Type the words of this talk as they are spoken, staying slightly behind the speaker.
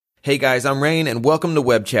Hey guys, I'm Rain and welcome to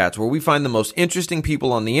Web Chats, where we find the most interesting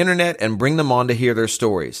people on the internet and bring them on to hear their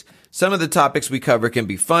stories. Some of the topics we cover can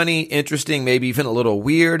be funny, interesting, maybe even a little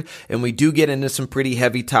weird, and we do get into some pretty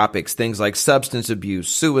heavy topics, things like substance abuse,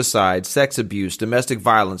 suicide, sex abuse, domestic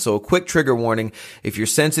violence. So a quick trigger warning, if you're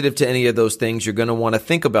sensitive to any of those things, you're going to want to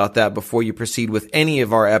think about that before you proceed with any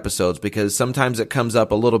of our episodes, because sometimes it comes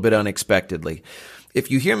up a little bit unexpectedly. If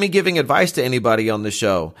you hear me giving advice to anybody on the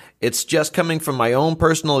show, it's just coming from my own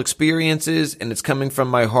personal experiences and it's coming from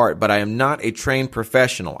my heart, but I am not a trained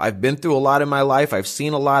professional. I've been through a lot in my life. I've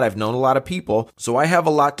seen a lot. I've known a lot of people. So I have a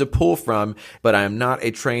lot to pull from, but I am not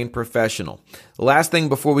a trained professional. The last thing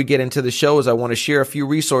before we get into the show is I want to share a few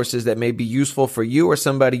resources that may be useful for you or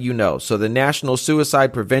somebody you know. So the National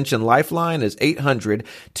Suicide Prevention Lifeline is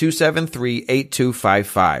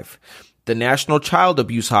 800-273-8255. The National Child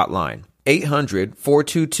Abuse Hotline,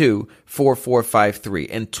 800-422-4453,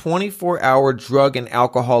 and 24-hour drug and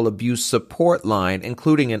alcohol abuse support line,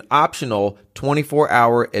 including an optional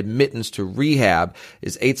 24-hour admittance to rehab,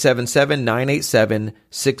 is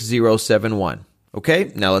 877-987-6071.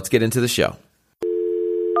 Okay, now let's get into the show.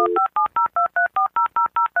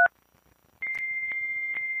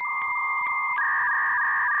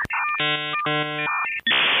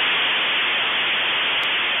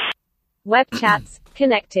 Web Chats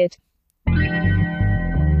connected.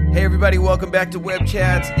 Hey everybody, welcome back to Web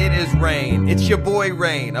Chats. It is Rain. It's your boy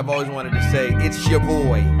Rain. I've always wanted to say it's your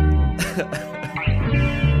boy.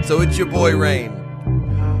 So it's your boy Rain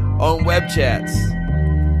on Web Chats.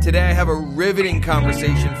 Today I have a riveting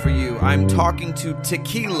conversation for you. I'm talking to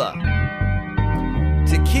Tequila.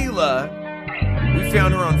 Tequila, we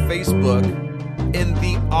found her on Facebook in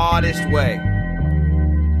the oddest way.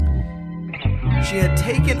 She had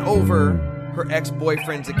taken over her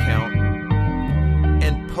ex-boyfriend's account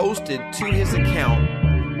and posted to his account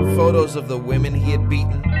photos of the women he had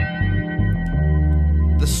beaten,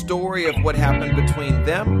 the story of what happened between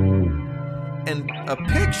them, and a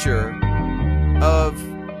picture of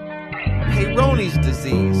Peyronie's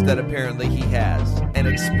disease that apparently he has, and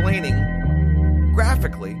explaining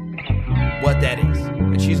graphically what that is.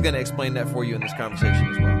 And she's going to explain that for you in this conversation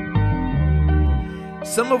as well.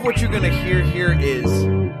 Some of what you're going to hear here is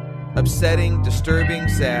upsetting, disturbing,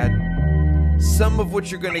 sad. Some of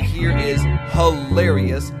what you're going to hear is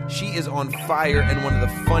hilarious. She is on fire and one of the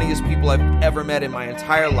funniest people I've ever met in my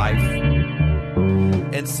entire life.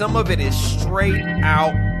 And some of it is straight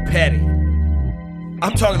out petty.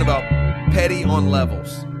 I'm talking about petty on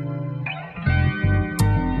levels.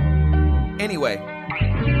 Anyway,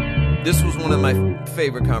 this was one of my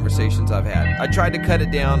favorite conversations I've had. I tried to cut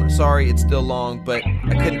it down. Sorry, it's still long, but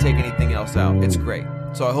I couldn't take anything else out. It's great.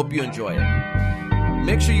 So I hope you enjoy it.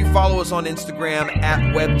 Make sure you follow us on Instagram at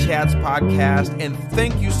WebChatsPodcast. And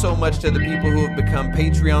thank you so much to the people who have become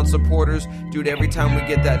Patreon supporters. Dude, every time we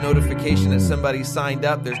get that notification that somebody signed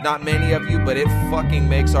up, there's not many of you, but it fucking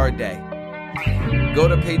makes our day. Go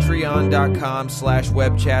to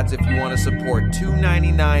patreon.com/webchats if you want to support.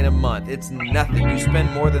 $2.99 a month. It's nothing. You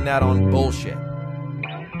spend more than that on bullshit.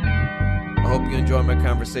 I hope you enjoy my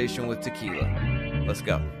conversation with Tequila. Let's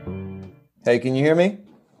go. Hey, can you hear me?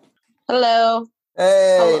 Hello.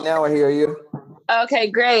 Hey, Hello. Now I hear you.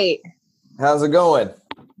 Okay, great. How's it going?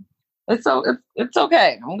 It's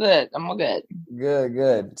okay. I'm good. I'm all good.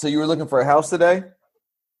 Good. So you were looking for a house today?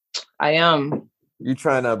 I am. You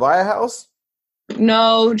trying to buy a house?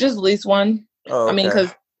 No, just lease one. Oh, okay. I mean,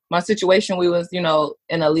 because my situation, we was, in a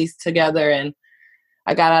lease together, and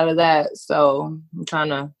I got out of that, so I'm trying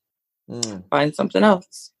to find something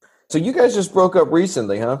else. So you guys just broke up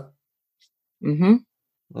recently, huh? Mm-hmm.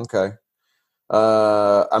 Okay.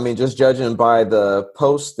 I mean, just judging by the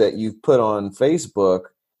post that you've put on Facebook,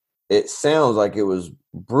 it sounds like it was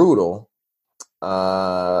brutal.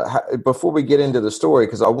 Before we get into the story,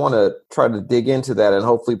 because I want to try to dig into that, and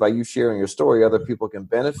hopefully by you sharing your story, other people can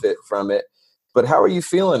benefit from it. But how are you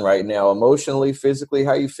feeling right now, emotionally, physically?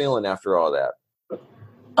 How are you feeling after all that?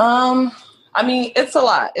 I mean, it's a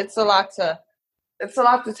lot. It's a lot to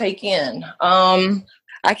take in.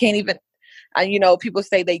 I can't even. People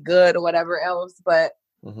say they good or whatever else, but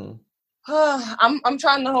I'm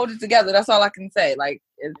trying to hold it together. That's all I can say.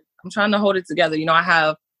 I'm trying to hold it together. I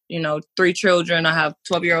have 3 children. I have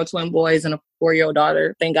 12-year-old twin boys and a 4-year-old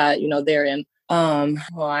daughter. Thank God, they're in.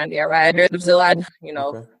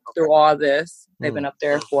 Through all this, they've been up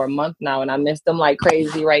there for a month now, and I miss them like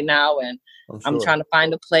crazy right now. And I'm trying to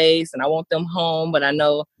find a place, and I want them home, but I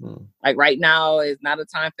know like right now is not a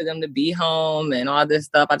time for them to be home and all this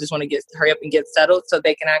stuff. I just want to hurry up and get settled so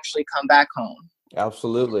they can actually come back home.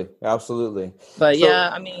 Absolutely. But yeah,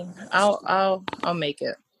 I mean, I'll make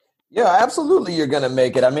it. Yeah, absolutely. You're going to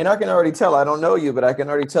make it. I mean, I can already tell. I don't know you, but I can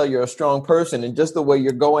already tell you're a strong person. And just the way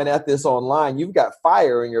you're going at this online, you've got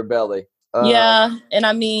fire in your belly. Yeah. And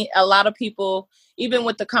I mean, a lot of people, even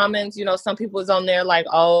with the comments, you know, some people is on there like,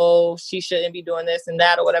 oh, she shouldn't be doing this and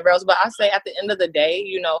that or whatever else. But I say at the end of the day,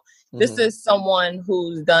 you know, this is someone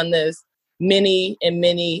who's done this many and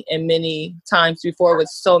many and many times before with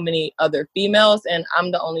so many other females. And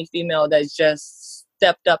I'm the only female that's just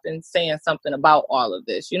stepped up and saying something about all of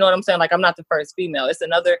this. You know what I'm saying? Like, I'm not the first female. It's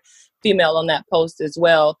another female on that post as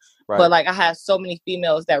well. Right. But like, I had so many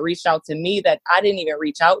females that reached out to me that I didn't even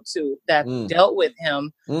reach out to, that dealt with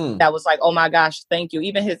him. That was like, oh my gosh, thank you.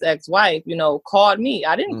 Even his ex-wife, you know, called me.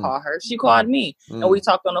 I didn't call her. She called me. And we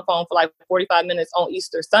talked on the phone for like 45 minutes on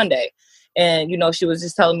Easter Sunday. And, you know, she was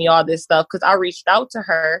just telling me all this stuff because I reached out to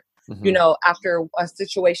her, you know, after a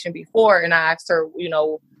situation before. And I asked her, you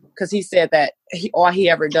know, because he said that all he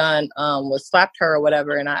ever done was slapped her or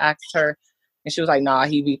whatever. And I asked her, and she was like, nah,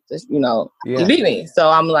 he beat this, you know, he beat me. So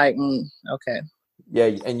I'm like, okay.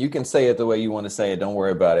 Yeah, and you can say it the way you want to say it. Don't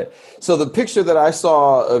worry about it. So the picture that I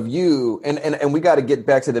saw of you, and we got to get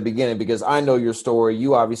back to the beginning because I know your story.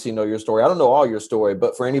 You obviously know your story. I don't know all your story,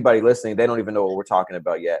 but for anybody listening, they don't even know what we're talking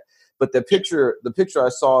about yet. But the picture I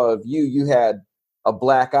saw of you, you had a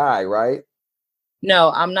black eye, right?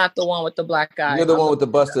 No, I'm not the one with the black eye. You're the one with the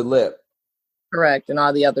busted lip. Correct. And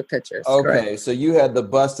all the other pictures. Okay. Correct. So you had the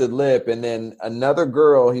busted lip and then another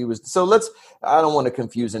girl I don't want to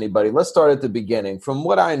confuse anybody. Let's start at the beginning. From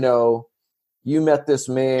what I know, you met this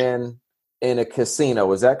man in a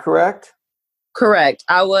casino. Is that correct? Correct.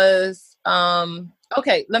 I was,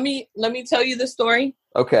 okay. Let me tell you the story.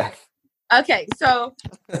 Okay. Okay, so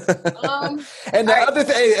and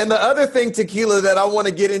the other thing, Tequila, that I want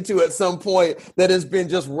to get into at some point that has been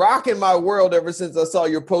just rocking my world ever since I saw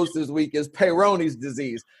your post this week is Peyronie's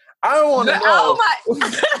disease. I want to know. Oh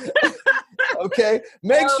my! Okay,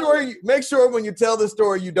 make sure when you tell the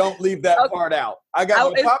story you don't leave that part out. I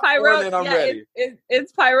got my popcorn and I'm ready.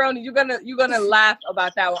 It's Peyronie. You're gonna laugh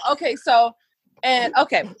about that one. Okay, so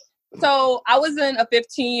I was in a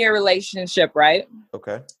 15-year relationship, right?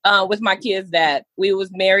 Okay. With my kid's dad. We was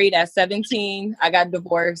married at 17. I got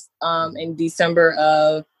divorced in December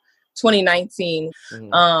of 2019. You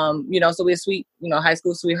know, so we're sweet, you know, high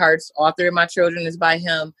school sweethearts. All three of my children is by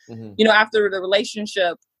him. You know, after the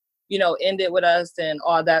relationship, you know, ended with us and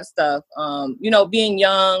all that stuff. You know, being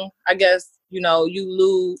young, I guess, you know, you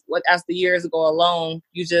lose as the years go along,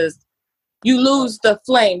 you lose the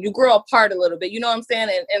flame. You grow apart a little bit. You know what I'm saying?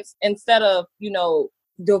 And instead of, you know,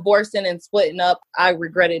 divorcing and splitting up, I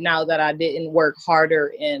regret it now that I didn't work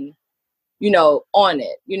harder in, you know, on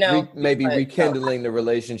it, you know. Maybe rekindling the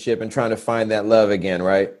relationship and trying to find that love again,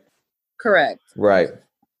 right? Correct. Right.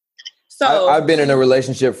 So I've been in a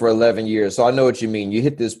relationship for 11 years, so I know what you mean. You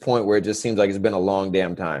hit this point where it just seems like it's been a long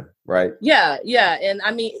damn time, right? Yeah. And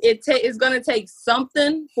I mean, it's going to take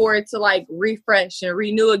something for it to like refresh and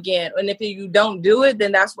renew again. And if you don't do it,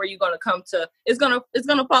 then that's where you're going to come to. It's going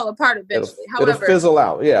to fall apart eventually. It'll fizzle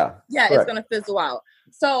out. Yeah. Yeah, correct. It's going to fizzle out.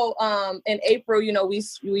 So in April, you know,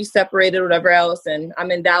 we separated, whatever else, and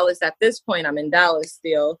I'm in Dallas at this point. I'm in Dallas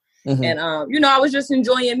still. And, you know, I was just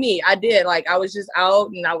enjoying me. I was just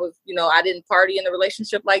out and I was, you know, I didn't party in the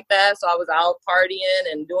relationship like that. So I was out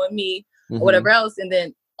partying and doing me or whatever else. And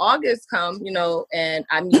then August come, you know, and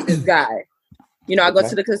I meet this guy. You know, I go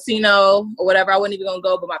to the casino or whatever. I wasn't even going to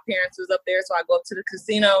go, but my parents was up there. So I go up to the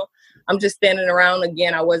casino. I'm just standing around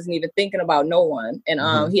again. I wasn't even thinking about no one.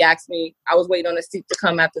 And he asked me, I was waiting on a seat to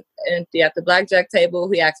come empty at the blackjack table.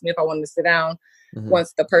 He asked me if I wanted to sit down.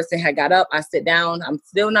 Once the person had got up, I sit down. I'm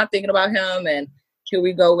still not thinking about him. And here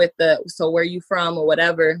we go with so where you from or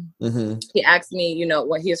whatever. He asked me, you know,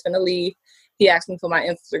 when he was going to leave. He asked me for my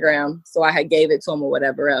Instagram. So I had gave it to him or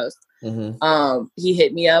whatever else. He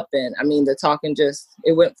hit me up and I mean, the talking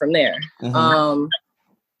it went from there.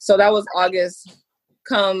 So that was August.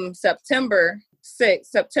 Come September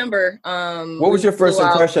 6th, what was your first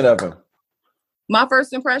impression of him? My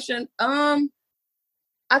first impression,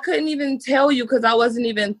 I couldn't even tell you because I wasn't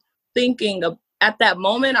even thinking at that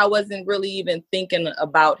moment. I wasn't really even thinking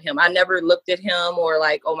about him. I never looked at him or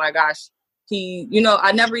like, oh my gosh, you know,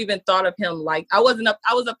 I never even thought of him. Like I was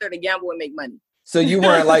up there to gamble and make money. So you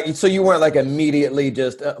weren't like immediately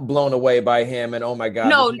just blown away by him and oh my God,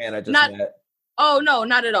 no, this man I just met. Oh no,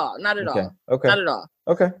 not at all. Not at all. Okay. Not at all.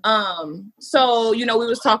 Okay. So, you know,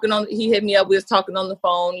 he hit me up. We was talking on the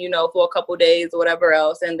phone, you know, for a couple of days or whatever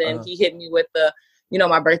else. And then he hit me with you know,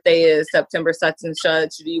 my birthday is September such and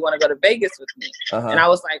such. Do you want to go to Vegas with me? And I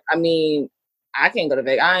was like, I mean, I can't go to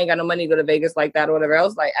Vegas. I ain't got no money to go to Vegas like that or whatever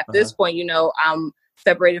else. Like at this point, you know, I'm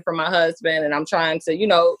separated from my husband, and I'm trying to, you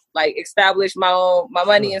know, like establish my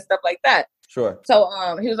money and stuff like that. Sure. So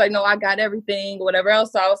he was like, no, I got everything, whatever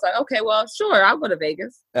else. So I was like, okay, well, sure, I'll go to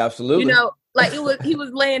Vegas. Absolutely. You know, like he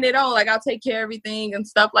was laying it on, like I'll take care of everything and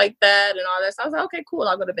stuff like that and all that. So I was like, okay, cool,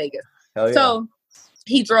 I'll go to Vegas. Hell yeah. So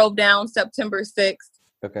he drove down September 6th.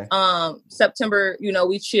 Okay. September, you know,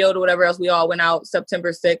 we chilled or whatever else. We all went out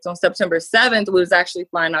September 6th. On September 7th, we was actually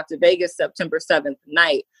flying out to Vegas September 7th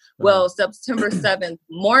night. Well, September 7th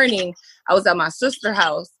morning, I was at my sister's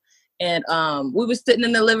house. And we were sitting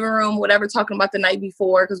in the living room, whatever, talking about the night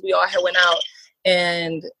before because we all had went out.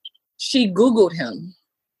 And she Googled him.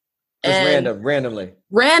 Just randomly.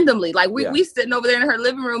 Randomly. Like we sitting over there in her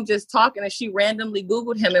living room just talking, and she randomly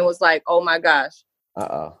Googled him and was like, oh my gosh.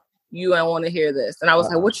 Uh-oh. You don't want to hear this. And I was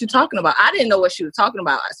like, what you talking about? I didn't know what she was talking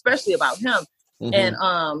about, especially about him. Mm-hmm.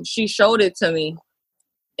 And she showed it to me.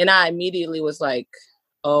 And I immediately was like,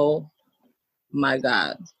 oh my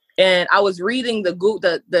God. And I was reading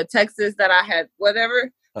the texts that I had, whatever,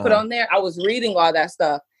 put on there. I was reading all that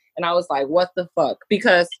stuff. And I was like, what the fuck?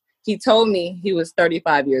 Because he told me he was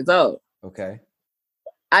 35 years old. Okay.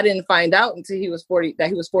 I didn't find out until he was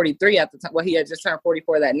 43 at the time. Well, he had just turned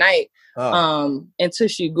 44 that night. Until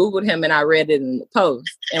she Googled him and I read it in the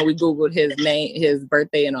post. And we Googled his name, his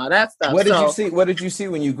birthday and all that stuff. What did you see? What did you see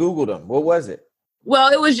when you Googled him? What was it?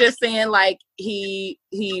 Well, it was just saying like he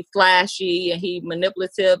flashy and he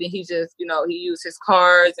manipulative and he just, you know, he used his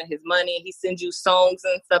cards and his money and he sends you songs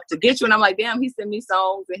and stuff to get you. And I'm like, damn, he sent me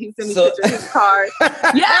songs and he sent me pictures of his cards.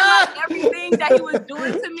 Yeah, like everything that he was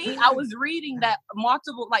doing to me, I was reading that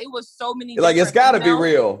multiple, like it was so many. Like it's got to be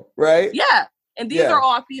real, right? Yeah. And these are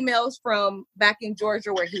all females from back in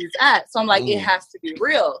Georgia where he's at. So I'm like, it has to be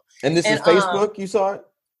real. And this is Facebook? You saw it?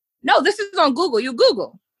 No, this is on Google. You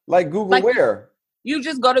Google. Like Google where? You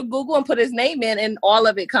just go to Google and put his name in, and all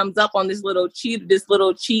of it comes up on this little cheating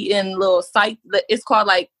little site. It's called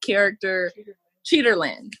like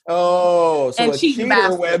Cheaterland. Oh, so and a cheater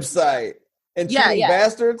website. And cheating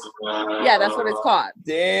bastards? Yeah, that's what it's called.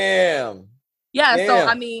 Damn. Yeah, so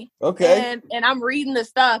I mean, okay. And I'm reading the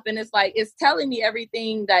stuff, and it's like it's telling me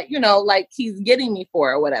everything that, you know, like he's getting me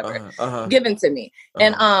for or whatever, given to me.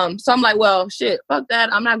 And so I'm like, well, shit, fuck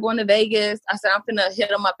that. I'm not going to Vegas. I said I'm gonna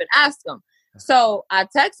hit him up and ask him. So I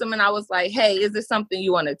text him and I was like, hey, is this something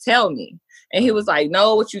you want to tell me? And he was like,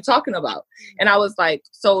 no, what you talking about? And I was like,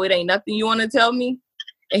 so it ain't nothing you want to tell me?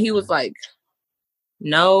 And he was like,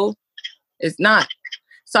 no, it's not.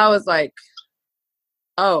 So I was like,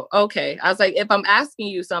 oh, okay. I was like, if I'm asking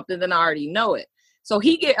you something, then I already know it. So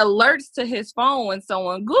he get alerts to his phone when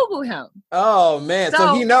someone Google him. Oh, man.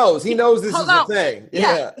 So he knows. He knows this is the thing.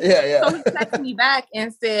 Yeah. So he texted me back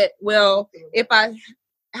and said, well,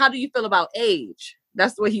 how do you feel about age?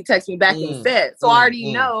 That's what he texted me back and said. So I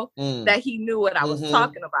already know that he knew what I was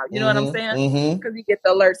talking about. You know what I'm saying? Because he gets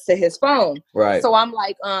alerts to his phone. Right. So I'm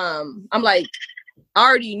like, I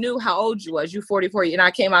already knew how old you was. You 44. And I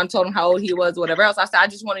came out and told him how old he was, whatever else. I said, I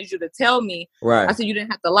just wanted you to tell me. Right. I said, you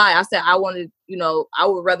didn't have to lie. I said, I wanted, you know, I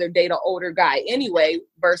would rather date an older guy anyway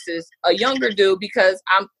versus a younger dude because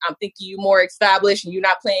I'm thinking you more established and you're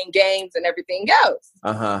not playing games and everything else.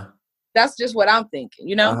 That's just what I'm thinking,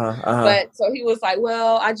 you know? But so he was like,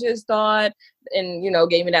 well, I just thought, and, you know,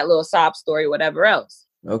 gave me that little sob story, whatever else.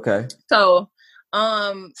 Okay. So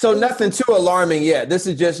nothing too alarming yet. This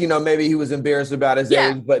is just, you know, maybe he was embarrassed about his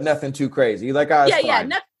age, but nothing too crazy. Like,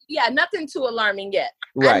 nothing too alarming yet.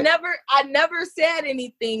 Right. I never said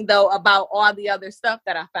anything though about all the other stuff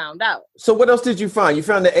that I found out. So what else did you find? You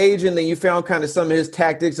found the age, and then you found kind of some of his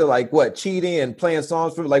tactics of like what, cheating and playing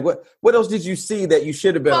songs for like what else did you see that you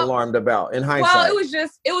should have been alarmed about in hindsight? Well,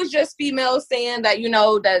 it was just females saying that, you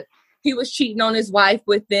know, that he was cheating on his wife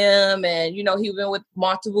with them, and you know he been with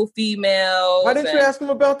multiple females. Why didn't you ask him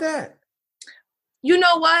about that? You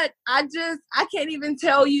know what? I can't even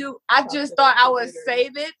tell you. I just thought I would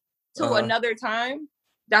save it to another time.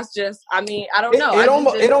 That's just, I mean, I don't know.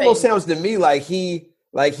 It almost sounds to me like he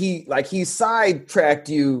sidetracked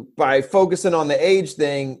you by focusing on the age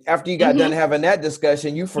thing. After you got done having that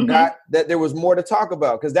discussion, you forgot that there was more to talk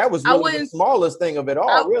about, because that was really the smallest thing of it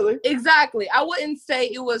all, really. Exactly. I wouldn't say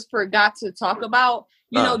it was forgot to talk about.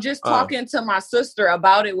 You know, just talking to my sister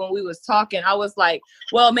about it when we was talking, I was like,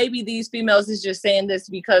 well, maybe these females is just saying this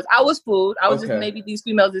because I was fooled. I was just, maybe these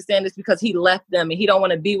females is saying this because he left them and he don't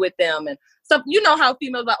want to be with them. And so, you know how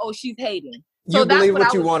females are like, oh, she's hating. So you believe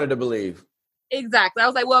what you wanted to believe. Exactly. I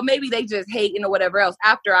was like, well, maybe they just hating or whatever else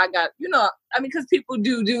after I got, you know, I mean, because people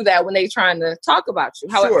do that when they trying to talk about you.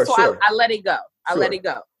 However, I let it go. I let it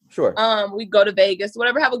go. Sure. We go to Vegas,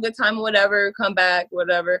 whatever, have a good time or whatever, come back,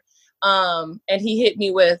 whatever. And he hit me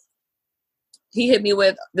with, he hit me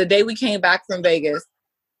with the day we came back from Vegas.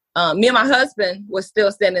 Me and my husband was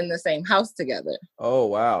still staying in the same house together. Oh,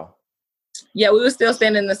 wow. Yeah, we were still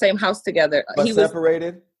staying in the same house together. But he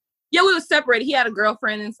separated? Yeah, we were separated. He had a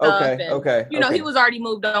girlfriend and stuff. Okay. You know, he was already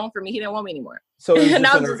moved on from me. He didn't want me anymore. So it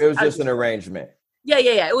was just an arrangement. Yeah.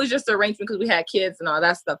 It was just an arrangement because we had kids and all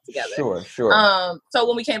that stuff together. Sure. So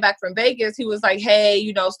when we came back from Vegas, he was like, hey,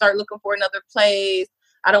 you know, start looking for another place.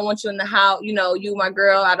 I don't want you in the house. You know, you, my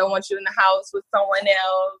girl, I don't want you in the house with someone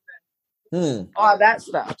else. And all that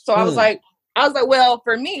stuff. So I was like, well,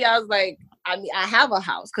 for me, I was like, I have a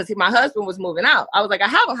house because my husband was moving out. I was like, I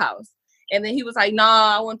have a house. And then he was like,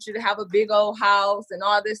 nah, I want you to have a big old house and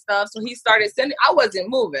all this stuff. So he started I wasn't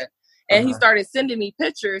moving. And he started sending me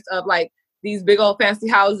pictures of like these big old fancy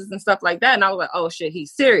houses and stuff like that. And I was like, oh shit,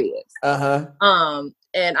 he's serious. And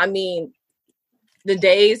I mean, the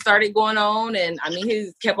days started going on. And I mean,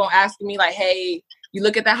 he kept on asking me like, hey, you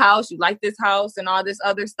look at the house, you like this house and all this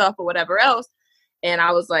other stuff or whatever else. And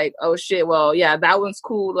I was like, oh shit, well, yeah, that one's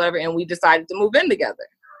cool, whatever. And we decided to move in together.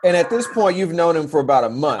 And at this point, you've known him for about a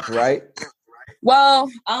month, right? Well,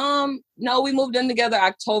 no, we moved in together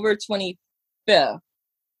October 25th.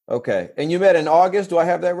 Okay. And you met in August. Do I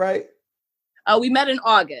have that right? We met in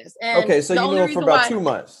August. And okay. So you knew him for about 2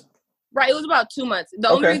 months. Right. It was about 2 months. The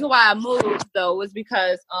only reason why I moved, though, was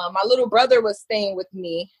because my little brother was staying with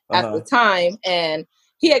me at the time. And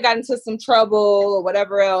he had gotten into some trouble or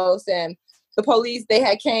whatever else. And the police, they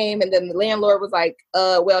had came, and then the landlord was like,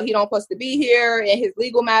 well, he don't supposed to be here in his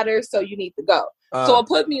legal matters, so you need to go. So it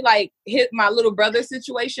put me like, my little brother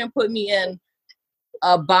situation put me in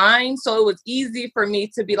a bind. So it was easy for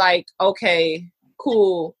me to be like, okay,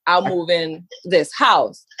 cool, I'll move in this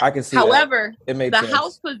house. I can see However, that. It made the sense.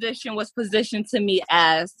 house position was positioned to me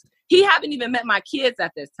as, he haven't even met my kids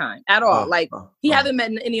at this time at all. He haven't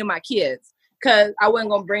met any of my kids. Because I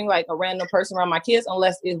wasn't going to bring like a random person around my kids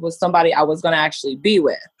unless it was somebody I was going to actually be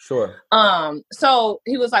with. Sure. So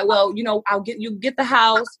he was like, well, you know, you get the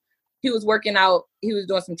house. He was working out. He was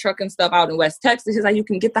doing some trucking stuff out in West Texas. He's like, you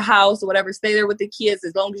can get the house or whatever. Stay there with the kids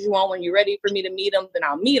as long as you want. When you're ready for me to meet them, then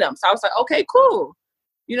I'll meet them. So I was like, okay, cool.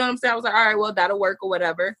 You know what I'm saying? I was like, all right, well, that'll work or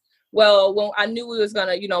whatever. Well, when I knew we was going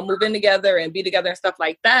to, you know, move in together and be together and stuff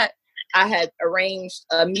like that, I had arranged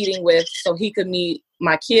a meeting so he could meet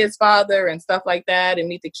my kid's father and stuff like that and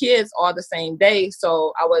meet the kids all the same day.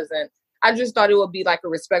 So I just thought it would be like a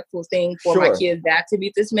respectful thing for my kid's dad to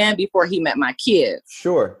meet this man before he met my kids.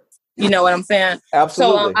 Sure. You know what I'm saying?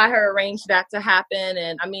 Absolutely. So I had arranged that to happen.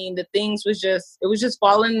 And I mean, it was just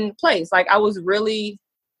falling in place. Like I was really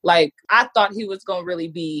like, I thought he was going to really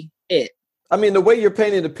be it. I mean, the way you're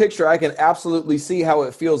painting the picture, I can absolutely see how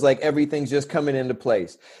it feels like everything's just coming into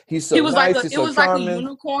place. He's so nice. He's so charming. Like a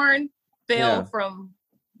unicorn fell from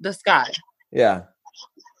the sky. Yeah.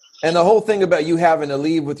 And the whole thing about you having to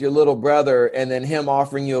leave with your little brother and then him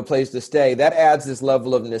offering you a place to stay, that adds this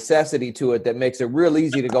level of necessity to it that makes it real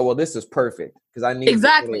easy to go, well, this is perfect because I need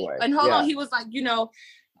exactly. Anyway. And hold on, he was like, you know,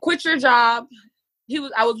 quit your job.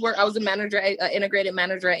 I was a manager, an integrated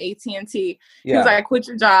manager at AT&T. He was like, quit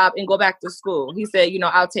your job and go back to school. He said, you know,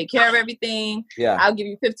 I'll take care of everything. Yeah. I'll give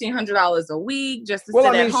you $1,500 a week just to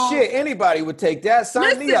sit at home. Shit, anybody would take that.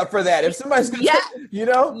 Sign me up for that. If somebody's going to, you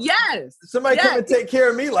know? Yes. Somebody come and take care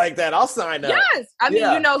of me like that, I'll sign up. Yes. I mean,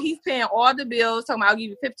 you know, he's paying all the bills. So I'll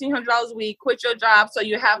give you $1,500 a week. Quit your job so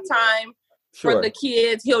you have time for the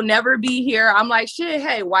kids. He'll never be here. I'm like, shit,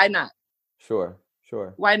 hey, why not? Sure.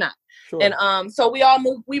 Why not? Sure. And so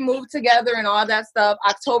we moved together and all that stuff.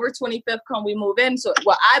 October 25th we move in. So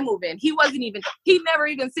I move in. He never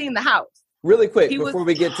even seen the house. Really quick, before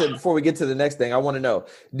we get to the next thing, I want to know,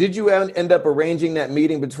 did you end up arranging that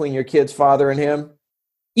meeting between your kid's father and him?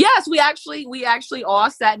 Yes, we actually all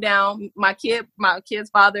sat down. My kid's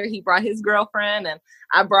father, he brought his girlfriend and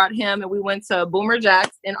I brought him, and we went to Boomer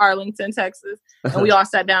Jacks in Arlington, Texas. And we all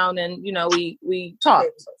sat down and, you know, we talked.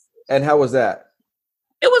 And how was that?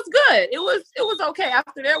 It was good. It was okay.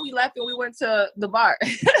 After there, we left and we went to the bar.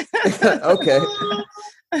 Okay.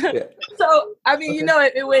 Yeah. So I mean, you know,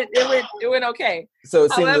 it went okay. So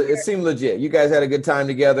it seemed legit. You guys had a good time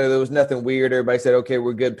together. There was nothing weird. Everybody said, "Okay,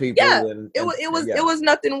 we're good people." Yeah. It was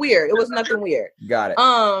nothing weird. It was nothing weird. Got it.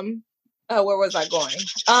 Where was I going?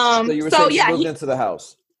 So you were saying you moved into the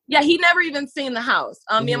house. Yeah, he never even seen the house.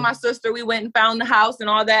 Me and my sister, we went and found the house and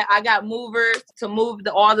all that. I got movers to move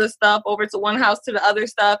all the stuff over to one house to the other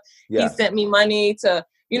stuff. Yeah. He sent me money to,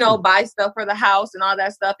 you know, buy stuff for the house and all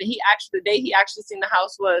that stuff. And the day he actually seen the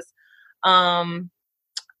house was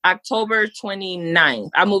October 29th.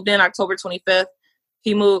 I moved in October 25th.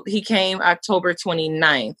 He came October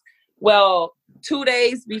 29th. Well, 2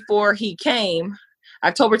 days before he came,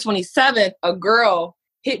 October 27th, a girl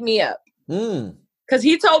hit me up. Because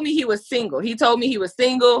he told me he was single. He,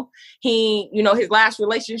 his last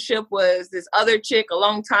relationship was this other chick a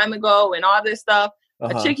long time ago and all this stuff.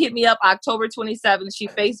 A chick hit me up October 27th. She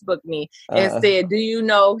Facebooked me and said, do you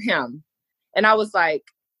know him? And I was like,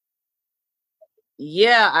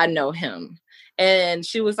 yeah, I know him. And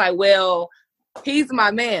she was like, well, he's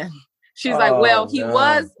my man. She's like, well, he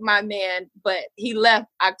was my man, but he left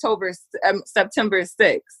September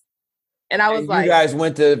 6th. And I was like, you guys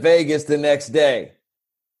went to Vegas the next day.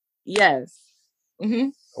 Yes. Mm-hmm.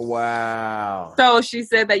 Wow. So she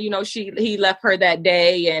said that, he left her that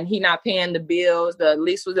day and he not paying the bills. The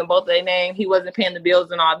lease was in both of their name. He wasn't paying the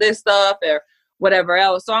bills and all this stuff or whatever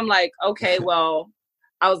else. So I'm like, okay, well,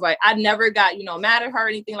 I was like, I never got, mad at her or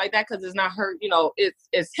anything like that because it's not her,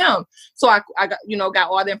 it's him. So I got,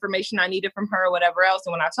 got all the information I needed from her or whatever else.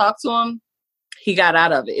 And when I talked to him, he got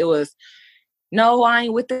out of it. It was, no, I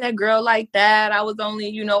ain't with that girl like that. I was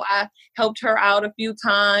only, I helped her out a few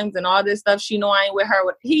times and all this stuff. She know I ain't with her.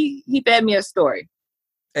 He fed me a story.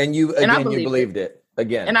 And you believed it.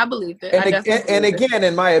 Again. And I believed it. And again,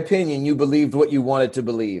 in my opinion, you believed what you wanted to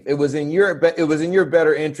believe. It was in your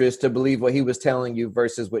better interest to believe what he was telling you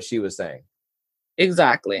versus what she was saying.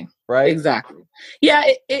 Exactly. Right? Exactly. Yeah,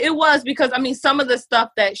 it was because, some of the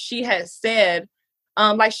stuff that she had said,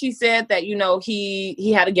 like she said that,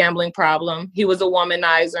 he had a gambling problem. He was a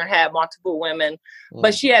womanizer, had multiple women.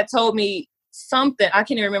 But she had told me something. I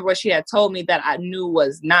can't even remember what she had told me that I knew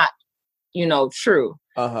was not, true.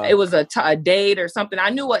 It was a date or something. I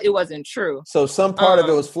knew it wasn't true. So some part of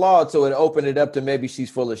it was flawed. So it opened it up to maybe she's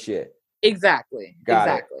full of shit. Exactly.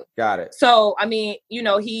 Got it. So,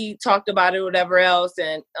 he talked about it, whatever else.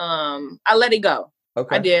 And I let it go.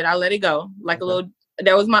 Okay. I did. I let it go. Like a little,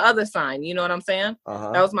 that was my other sign. You know what I'm saying?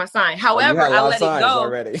 That was my sign. However, I let it go.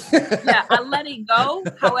 Already. Yeah, I let it go.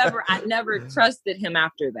 However, I never trusted him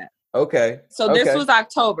after that. Okay. So this was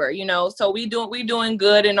October, so we doing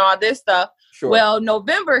good and all this stuff. Sure. Well,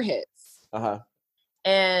 November hits.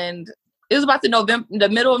 And it was about the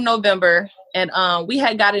middle of November. And we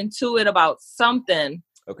had got into it about something.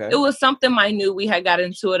 Okay. It was something minute we had got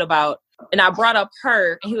into it about. And I brought up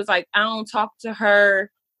her and he was like, I don't talk to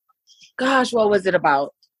her. Gosh, what was it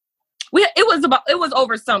about? It was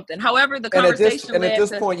over something. However, the conversation at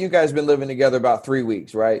this point, you guys been living together about 3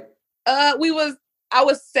 weeks, right? I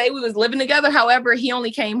would say we was living together. However, he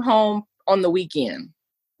only came home on the weekend.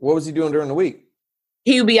 What was he doing during the week?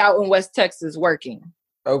 He would be out in West Texas working.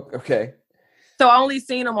 Oh, okay. So I only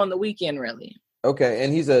seen him on the weekend, really. Okay.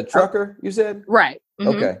 And he's a trucker, you said? Right.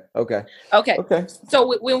 Mm-hmm. Okay.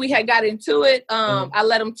 So when we had got into it, I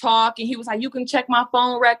let him talk and he was like, you can check my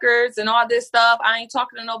phone records and all this stuff. I ain't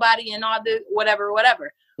talking to nobody and all this, whatever.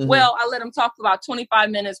 Mm-hmm. Well, I let him talk for about 25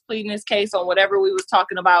 minutes, pleading his case on whatever we was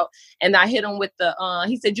talking about. And I hit him with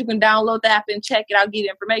he said, you can download the app and check it. I'll give you the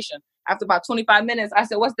information. After about 25 minutes, I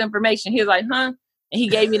said, what's the information? He was like, huh? And he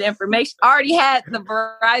gave me the information. I already had the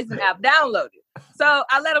Verizon app downloaded. So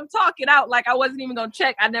I let him talk it out like I wasn't even going to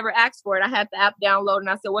check. I never asked for it. I had the app downloaded and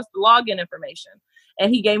I said, what's the login information?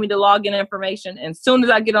 And he gave me the login information. And as soon as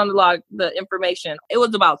I get on the information, it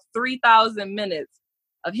was about 3,000 minutes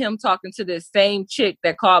of him talking to this same chick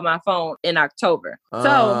that called my phone in October.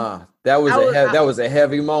 So that was a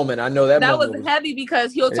heavy moment. I know that was heavy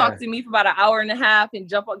because he'll talk to me for about an hour and a half and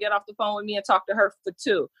get off the phone with me and talk to her for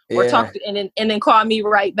 2 or and then call me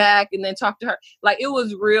right back and then talk to her. Like it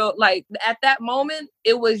was real. Like at that moment,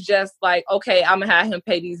 it was just like, okay, I'm gonna have him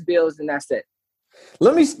pay these bills and that's it.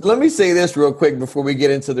 Let me say this real quick before we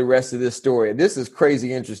get into the rest of this story. This is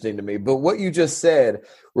crazy interesting to me, but what you just said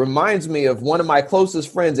reminds me of one of my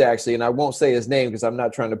closest friends, actually, and I won't say his name because I'm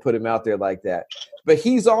not trying to put him out there like that, but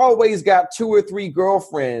he's always got 2 or 3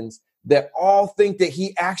 girlfriends that all think that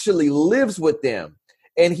he actually lives with them.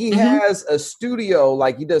 And he has a studio,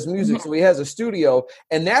 like he does music, so he has a studio,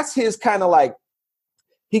 and that's his kind of like,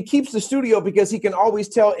 he keeps the studio because he can always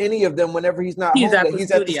tell any of them whenever he's not home that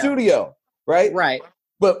he's at the studio. Right.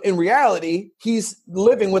 But in reality, he's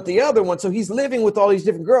living with the other one. So he's living with all these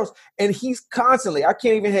different girls and he's constantly, I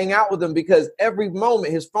can't even hang out with him because every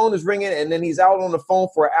moment his phone is ringing and then he's out on the phone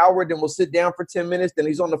for an hour. Then we'll sit down for 10 minutes. Then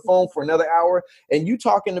he's on the phone for another hour. And you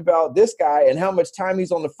talking about this guy and how much time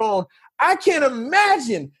he's on the phone. I can't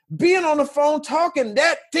imagine being on the phone talking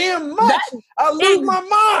that damn much. I lose my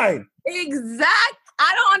mind. Exact.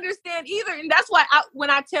 I don't understand either. And that's why when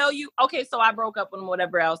I tell you, okay, so I broke up with him,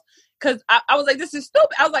 whatever else, because I was like, this is stupid.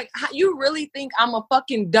 I was like, you really think I'm a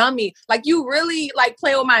fucking dummy? Like, you really like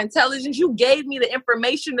play with my intelligence? You gave me the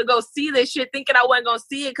information to go see this shit thinking I wasn't going to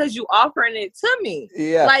see it because you offering it to me.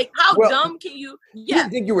 Yeah. Like, how dumb can you? Yeah. He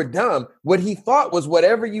didn't think you were dumb. What he thought was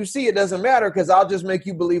whatever you see, it doesn't matter because I'll just make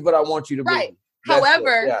you believe what I want you to believe.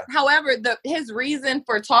 However, his reason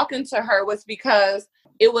for talking to her was because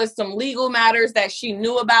it was some legal matters that she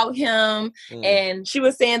knew about him. And she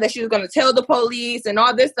was saying that she was going to tell the police and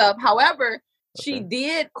all this stuff. However, she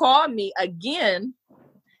did call me again.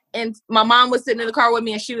 And my mom was sitting in the car with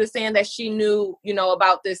me and she was saying that she knew,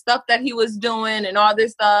 about this stuff that he was doing and all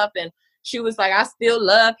this stuff. And she was like, I still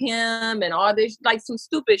love him and all this, like some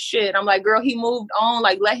stupid shit. I'm like, girl, he moved on.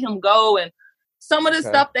 Like, let him go. And some of the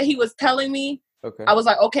stuff that he was telling me, I was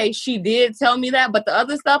like, okay, she did tell me that. But the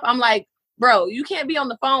other stuff, I'm like, bro, you can't be on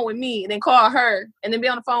the phone with me and then call her and then be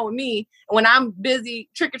on the phone with me. And when I'm busy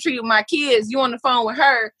trick-or-treating with my kids, you on the phone with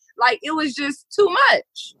her. Like, it was just too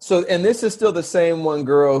much. So, and this is still the same one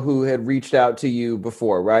girl who had reached out to you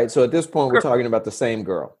before, right? So at this point, we're talking about the same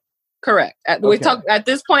girl. Correct. At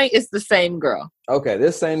this point, it's the same girl. Okay.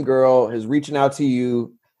 This same girl is reaching out to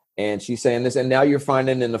you and she's saying this. And now you're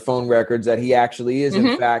finding in the phone records that he actually is,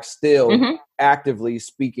 in fact, still actively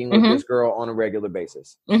speaking with this girl on a regular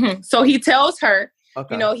basis. So he tells her,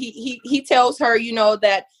 he tells her,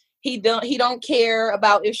 that he don't care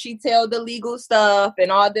about if she tell the legal stuff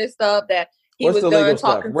and all this stuff that he What's was the done legal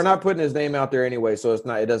talking. Stuff? We're not putting his name out there anyway, so it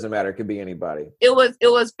doesn't matter. It could be anybody. It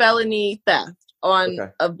was felony theft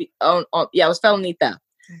it was felony theft.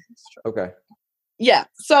 Okay. Yeah.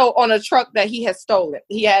 So on a truck that he had stolen,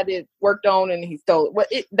 he had it worked on and he stole it. Well,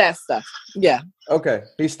 that stuff. Yeah. Okay.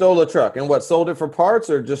 He stole a truck and sold it for parts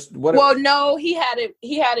or just what? Well, no, he had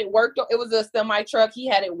it worked on. It was a semi truck. He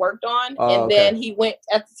had it worked on. Then he went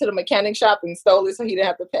to the mechanic shop and stole it so he didn't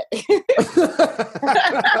have to pay.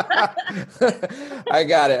 I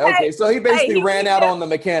got it. Okay. So he basically ran out on the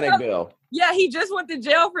mechanic bill. Yeah. He just went to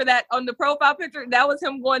jail for that on the profile picture. That was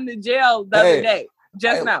him going to jail the other day.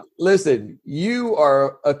 Just now. Listen, you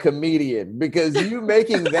are a comedian because you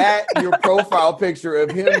making that your profile picture of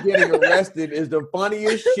him getting arrested is the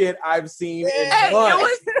funniest shit I've seen in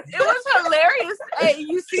months. It was hilarious. Hey,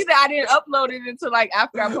 you see that I didn't upload it until like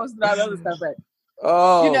after I posted all the other stuff. But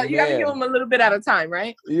you got to give him a little bit at a time,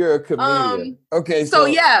 right? You're a comedian. Okay, so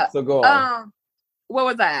go on. What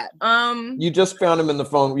was that? You just found him in the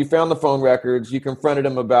phone. You found the phone records. You confronted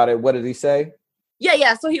him about it. What did he say?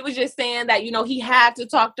 Yeah. So he was just saying that, he had to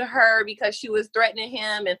talk to her because she was threatening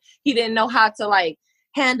him and he didn't know how to like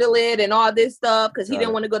handle it and all this stuff because he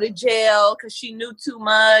didn't want to go to jail because she knew too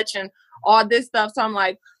much and all this stuff. So I'm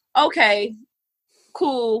like, okay,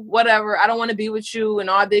 cool, whatever. I don't want to be with you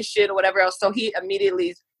and all this shit or whatever else. So he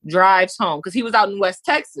immediately drives home because he was out in West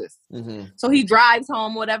Texas. So he drives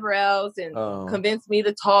home, whatever else, and convinced me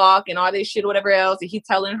to talk and all this shit, whatever else. And he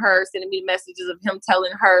telling her, sending me messages of him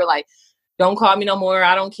telling her like, don't call me no more.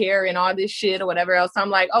 I don't care. And all this shit or whatever else. I'm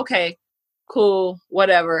like, okay, cool,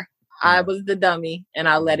 whatever. I was the dummy and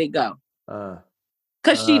I let it go.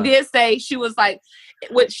 Cause she did say, she was like,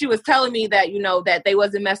 what she was telling me that, that they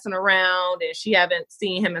wasn't messing around and she haven't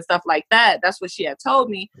seen him and stuff like that. That's what she had told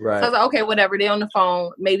me. Right. So I was like, okay, whatever. They on the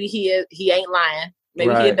phone. Maybe he ain't lying.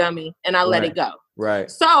 Maybe he a dummy and I let it go. Right.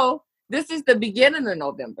 So this is the beginning of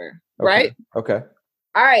November. Right. Okay.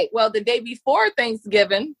 All right. Well, the day before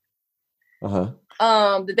Thanksgiving,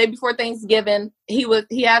 the day before Thanksgiving,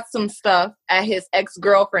 he had some stuff at his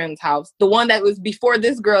ex-girlfriend's house. The one that was before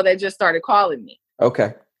this girl that just started calling me.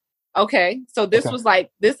 Okay. So this was like,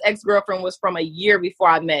 this ex-girlfriend was from a year before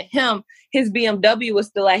I met him. His BMW was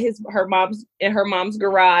still at her mom's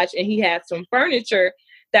garage and he had some furniture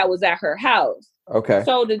that was at her house. Okay.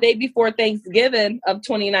 So the day before Thanksgiving of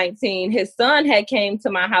 2019, his son had came to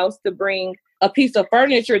my house to bring a piece of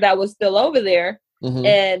furniture that was still over there.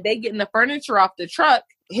 And they getting the furniture off the truck.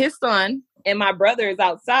 His son and my brother is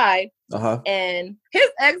outside, and his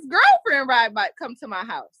ex-girlfriend come to my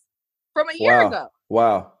house from a year ago.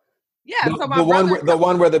 Wow. Yeah. So the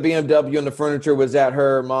one where the BMW and the furniture was at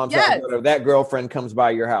her mom's house. That girlfriend comes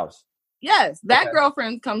by your house. Yes, that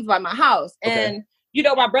girlfriend comes by my house, and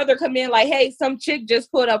my brother come in like, hey, some chick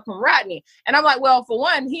just pulled up from Rodney, and I'm like, well, for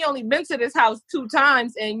one, he only been to this house 2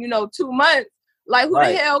 times in 2 months. Like, who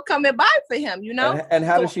the hell coming by for him, And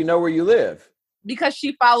how does she know where you live? Because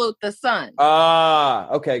she followed the son.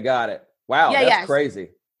 Okay, got it. Wow, that's crazy.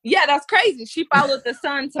 Yeah, that's crazy. She followed the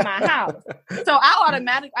son to my house. So I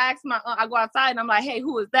ask I go outside and I'm like, hey,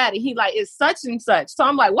 who is that? And he like, it's such and such. So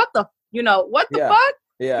I'm like, what the fuck?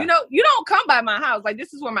 Yeah. You don't come by my house. Like,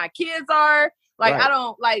 this is where my kids are. Like, right. I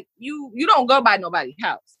don't, like, you don't go by nobody's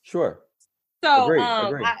house. Sure. So, Agreed.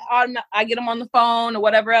 I get him on the phone or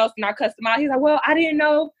whatever else, and I cuss him out. He's like, well, I didn't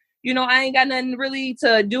know, I ain't got nothing really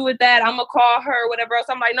to do with that. I'm going to call her, whatever else.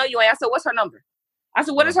 I'm like, no, you ain't. I said, what's her number? I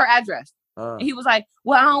said, what is her address? And he was like,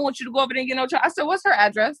 well, I don't want you to go over there and get no trouble. I said, what's her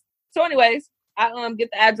address? So anyways, I get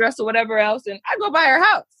the address or whatever else, and I go by her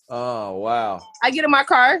house. Oh, wow. I get in my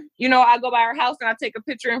car, I go by her house, and I take a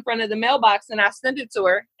picture in front of the mailbox, and I send it to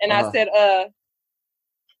her, and I said,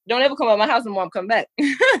 don't ever come by my house and won't come back.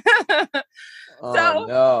 Oh, so,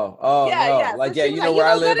 no. Oh, yeah, no. Yeah. Like, so you know where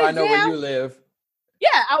I live, I know where you live.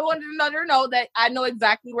 Yeah, I wanted to let her know that I know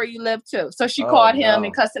exactly where you live, too. So she called him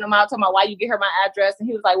and cussing him out, talking about why you get her my address, and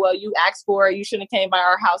he was like, well, you asked for it, you shouldn't have came by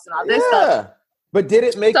our house and all this stuff. But did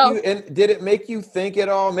it make you think at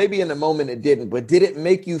all? Maybe in the moment it didn't, but did it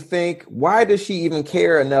make you think, why does she even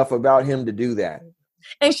care enough about him to do that?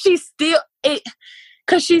 And she's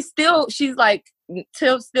like,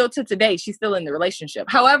 still to today, she's still in the relationship.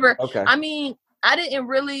 However, I mean, I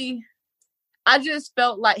just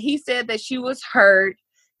felt like he said that she was hurt,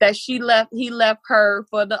 that he left her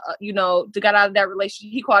for the, to get out of that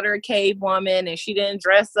relationship. He called her a cave woman, and she didn't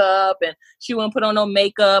dress up, and she wouldn't put on no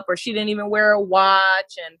makeup, or she didn't even wear a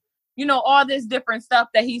watch, and, all this different stuff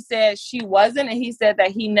that he said she wasn't. And he said that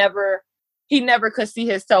he never could see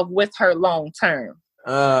himself with her long term.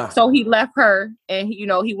 So he left her, and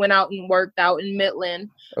he went out and worked out in Midland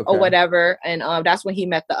or whatever. And that's when he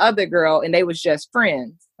met the other girl, and they was just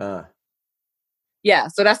friends. Yeah.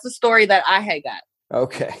 So that's the story that I had got.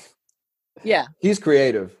 Okay. Yeah. He's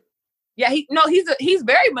creative. Yeah. He's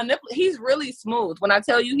very manipulative. He's really smooth. When I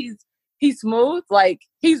tell you he's smooth, like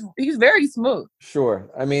he's very smooth. Sure.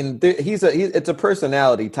 I mean, it's a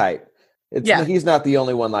personality type. He's not the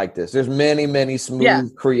only one like this. There's many, many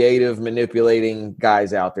smooth, creative, manipulating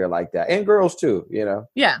guys out there like that, and girls too.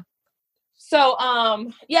 Yeah. So,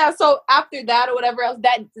 so after that or whatever else,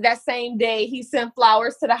 that same day, he sent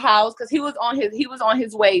flowers to the house because he was on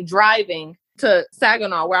his way driving to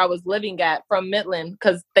Saginaw, where I was living at, from Midland,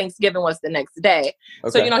 because Thanksgiving was the next day.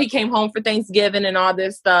 So, he came home for Thanksgiving and all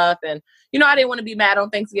this stuff. And, I didn't want to be mad on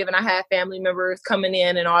Thanksgiving. I had family members coming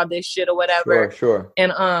in and all this shit or whatever. Sure.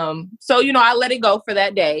 And, so, I let it go for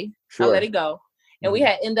that day. Sure. I let it go. And we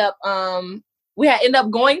had end up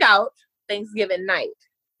going out Thanksgiving night.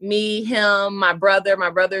 Me, him, my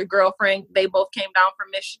brother's girlfriend, they both came down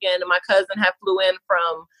from Michigan, and my cousin had flew in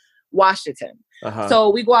from Washington. So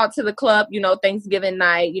we go out to the club, Thanksgiving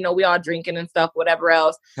night, we all drinking and stuff, whatever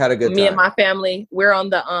else. Had a good time. Me and my family, we're on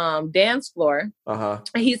the dance floor. And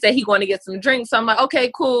he said he going to get some drinks. So I'm like,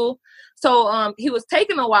 okay, cool. So he was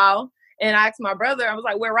taking a while, and I asked my brother, I was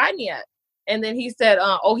like, where Rodney at? And then he said,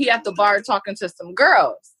 he at the bar talking to some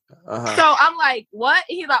girls. So I'm like, what?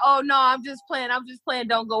 He's like, oh no, I'm just playing.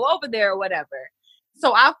 Don't go over there or whatever.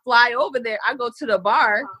 So I fly over there. I go to the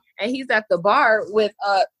bar, and he's at the bar with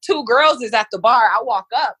two girls is at the bar. I walk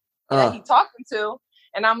up that he talking to,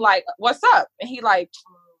 and I'm like, what's up? And he like,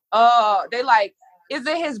 they like, is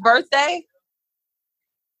it his birthday?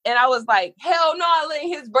 And I was like, hell no, it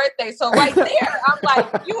ain't his birthday. So right there, I'm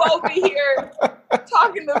like, you over here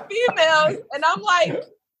talking to females, and I'm like,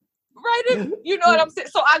 right in, you know what I'm saying?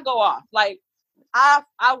 So I go off. Like, I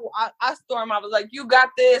storm. I was like, you got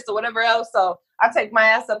this or whatever else. So I take my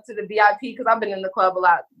ass up to the VIP because I've been in the club a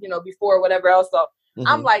lot, before whatever else. So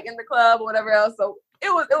I'm like in the club or whatever else. So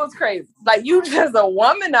it was crazy. Like, you just a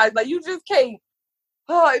womanizer. Like, you just can't.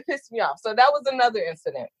 Oh, it pissed me off. So that was another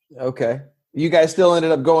incident. Okay. You guys still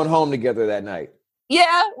ended up going home together that night?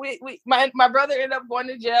 Yeah. My brother ended up going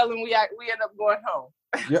to jail, and we ended up going home.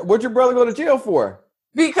 What'd your brother go to jail for?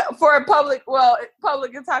 For a public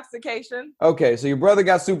intoxication. Okay, so your brother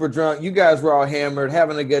got super drunk. You guys were all hammered,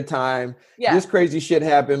 having a good time. Yeah. This crazy shit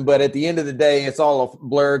happened, but at the end of the day, it's all a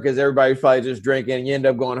blur because everybody's probably just drinking, and you end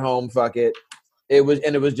up going home. Fuck it. It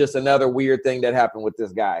was just another weird thing that happened with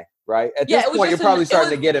this guy, right? At this point, you're probably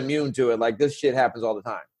starting to get immune to it. Like, this shit happens all the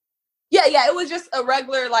time. Yeah. It was just a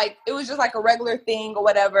regular, it was just like a regular thing or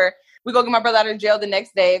whatever. We go get my brother out of jail the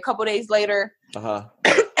next day. A couple days later,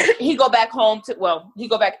 he go back out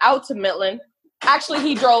to Midland. Actually,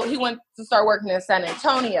 he went to start working in San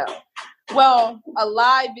Antonio. Well, a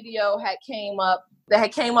live video had came up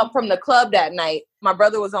from the club that night. My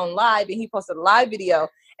brother was on live, and he posted a live video.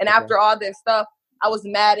 And after all this stuff, I was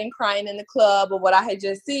mad and crying in the club of what I had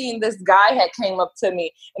just seen. This guy had came up to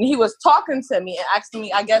me, and he was talking to me and asking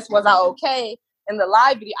me, I guess, was I okay? In the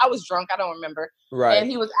live video, I was drunk. I don't remember. Right. And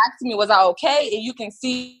he was asking me, was I okay? And you can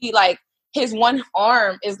see, like, his one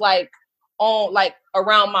arm is, like, on, like,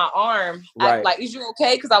 around my arm. Right. Like, is you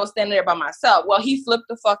okay? Because I was standing there by myself. Well, he flipped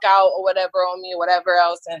the fuck out or whatever on me or whatever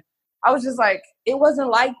else. And I was just like, it wasn't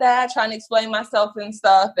like that, trying to explain myself and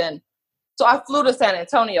stuff. And so I flew to San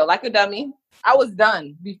Antonio like a dummy. I was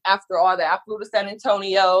done after all that. I flew to San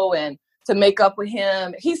Antonio and to make up with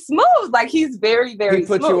him. He's smooth. Like, he's very, very He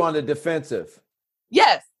put smooth. you on the defensive.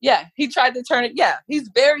 Yes. Yeah. He tried to turn it. Yeah. He's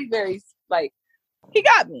very, very, like, he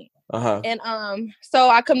got me. Uh-huh. And so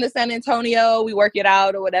I come to San Antonio. We work it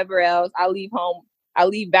out or whatever else. I leave home. I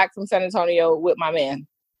leave back from San Antonio with my man.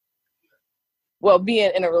 Well,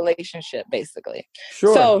 being in a relationship, basically.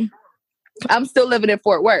 Sure. So I'm still living in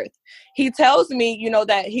Fort Worth. He tells me, you know,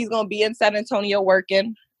 that he's going to be in San Antonio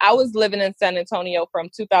working. I was living in San Antonio from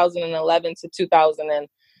 2011 to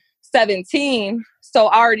 2017. So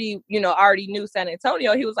I already knew San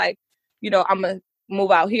Antonio. He was like, you know, I'm going to move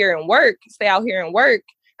out here and work, stay out here and work.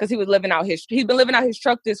 Because he'd been living out his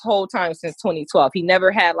truck this whole time since 2012. He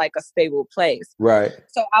never had like a stable place. Right.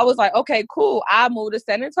 So I was like, okay, cool. I moved to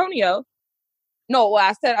San Antonio. No, well,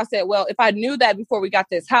 I said, well, if I knew that before we got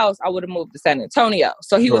this house, I would have moved to San Antonio.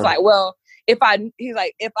 So he was like, well, if I get you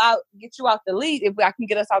out the lease, if I can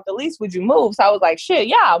get us out the lease, would you move? So I was like, shit,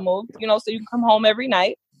 yeah, I'll move, you know, so you can come home every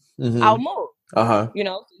night. Mm-hmm. I'll move, you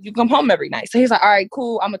know, you come home every night. So he's like, all right,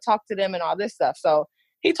 cool. I'm going to talk to them and all this stuff. So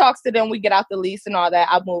he talks to them. We get out the lease and all that.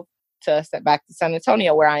 I moved back to San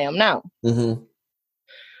Antonio where I am now. Mm-hmm.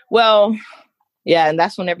 Well, yeah. And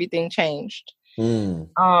that's when everything changed.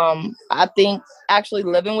 I think actually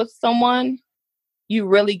living with someone, you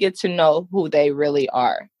really get to know who they really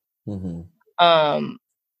are. Mm-hmm.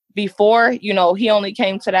 Before, you know, he only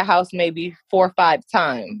came to the house maybe 4 or 5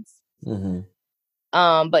 times. Mm-hmm.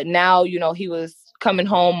 But now, you know, he was coming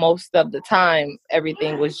home most of the time.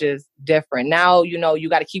 Everything was just different. Now, you know, you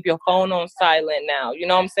got to keep your phone on silent now. You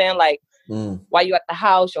know what I'm saying? Like, while you at the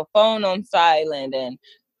house, your phone on silent, and,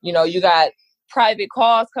 you know, you got private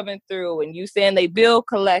calls coming through, and you saying they bill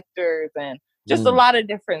collectors, and just a lot of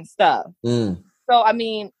different stuff. So, I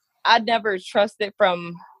mean, I never trusted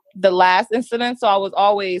from the last incident, so I was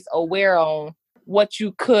always aware on what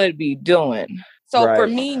you could be doing. So for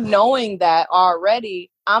me, knowing that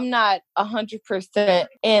already, I'm not 100%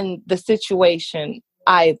 in the situation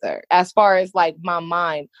either, as far as like my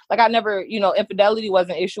mind. Like, I never, you know, infidelity was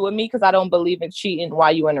an issue with me because I don't believe in cheating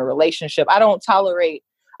while you're in a relationship. I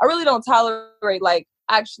really don't tolerate like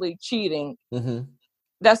actually cheating. Mm-hmm.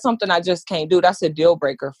 That's something I just can't do. That's a deal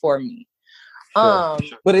breaker for me. Sure.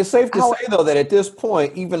 But it's safe to say though that at this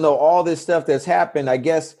point, even though all this stuff that's happened, I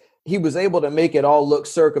guess he was able to make it all look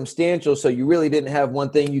circumstantial. So you really didn't have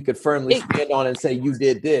one thing you could firmly stand on and say you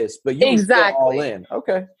did this, but you were still all in.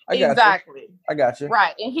 Okay. I got you.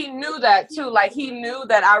 Right. And he knew that too. Like, he knew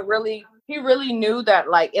that he really knew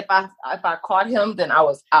that, like, if I caught him, then I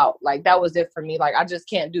was out. Like, that was it for me. Like, I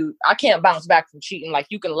can't bounce back from cheating. Like,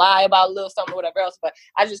 you can lie about a little something or whatever else, but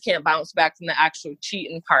I just can't bounce back from the actual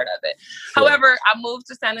cheating part of it. Sure. However, I moved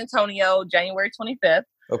to San Antonio January 25th.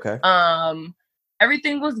 Okay.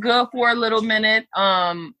 Everything was good for a little minute.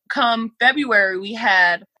 Come February,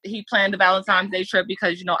 he planned the Valentine's Day trip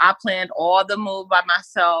because, you know, I planned all the move by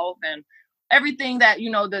myself and everything that,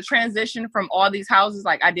 you know, the transition from all these houses,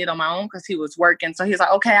 like, I did on my own because he was working. So he's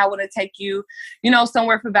like, okay, I want to take you, you know,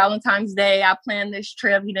 somewhere for Valentine's Day. I planned this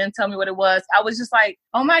trip. He didn't tell me what it was. I was just like,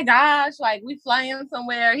 oh my gosh, like, we flying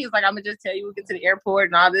somewhere. He's like, I'm gonna just tell you, we get to the airport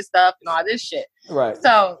and all this stuff and all this shit. Right.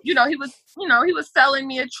 So, he was selling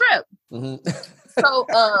me a trip. Mm-hmm. So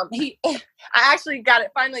I actually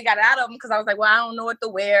finally got it out of him because I was like, well, I don't know what to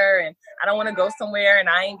wear and I don't want to go somewhere and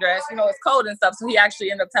I ain't dressed, you know, it's cold and stuff. So he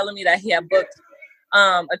actually ended up telling me that he had booked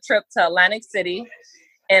a trip to Atlantic City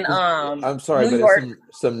and I'm sorry, New but York. There's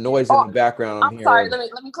some noise in the background. I'm sorry.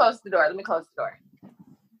 Let me close the door.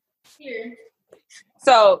 Here.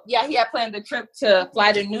 So yeah, he had planned the trip to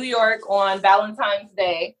fly to New York on Valentine's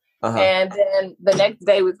Day, and then the next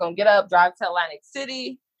day we was gonna get up, drive to Atlantic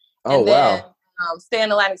City. Oh, wow. Stay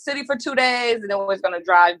in Atlantic City for 2 days, and then we're going to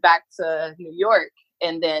drive back to New York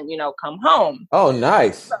and then, you know, come home. Oh,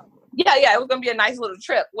 nice. So, yeah, it was going to be a nice little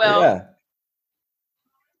trip. Well,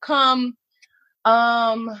 come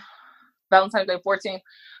Valentine's Day 14th,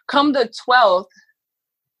 come the 12th,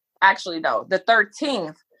 actually, no, the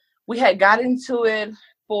 13th, we had got into it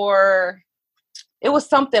it was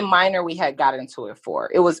something minor we had got into it for.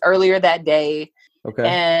 It was earlier that day. Okay.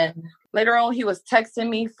 And later on, he was texting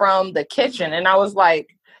me from the kitchen, and I was like,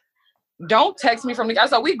 don't text me from the... I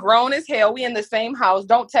was like, we grown as hell. We in the same house.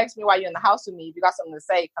 Don't text me while you're in the house with me. If you got something to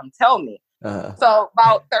say, come tell me. So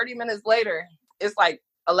about 30 minutes later, it's like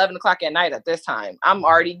 11 o'clock at night at this time. I'm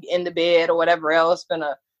already in the bed or whatever else,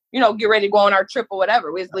 gonna, you know, get ready to go on our trip or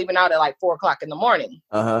whatever. We was leaving out at like 4 o'clock in the morning.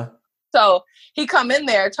 So he come in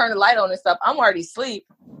there, turn the light on and stuff. I'm already asleep.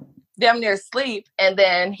 damn near asleep. And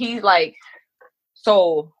then he like,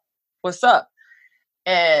 so what's up?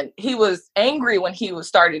 And he was angry when he was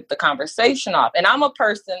started the conversation off. And I'm a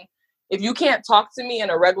person, if you can't talk to me in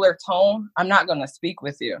a regular tone, I'm not going to speak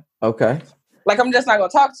with you. Okay. Like, I'm just not going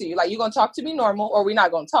to talk to you. Like, you're going to talk to me normal or we're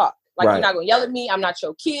not going to talk. Like, You're not going to yell at me. I'm not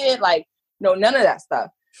your kid. Like, no, none of that stuff.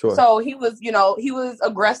 Sure. So he was, he was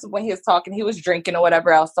aggressive when he was talking. He was drinking or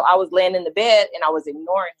whatever else. So I was laying in the bed and I was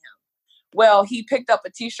ignoring him. Well, he picked up a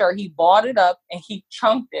t-shirt. He balled it up and he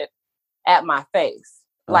chunked it at my face.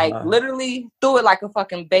 Like, literally threw it like a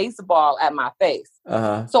fucking baseball at my face.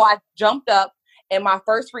 So I jumped up and my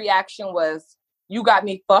first reaction was, you got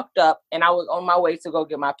me fucked up. And I was on my way to go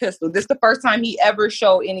get my pistol. This is the first time he ever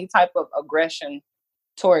showed any type of aggression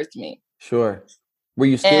towards me. Sure. Were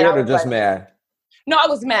you scared or just mad? No, I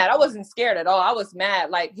was mad. I wasn't scared at all. I was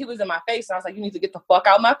mad. Like, he was in my face. And I was like, you need to get the fuck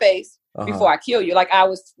out of my face before I kill you. Like, I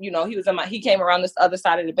was, he came around this other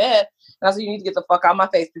side of the bed. And I was like, you need to get the fuck out of my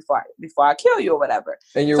face before I kill you or whatever.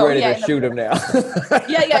 And you're ready to shoot him now.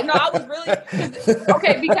 Yeah. No, I was really,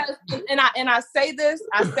 okay, because, and I say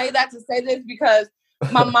that to say this because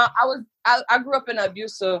my mom, I grew up in an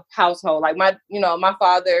abusive household. Like my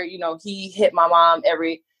father, he hit my mom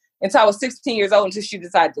until I was 16 years old until she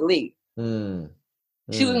decided to leave.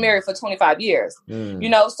 She was married for 25 years,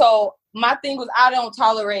 so my thing was, I don't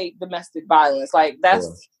tolerate domestic violence. Like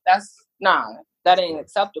that's that ain't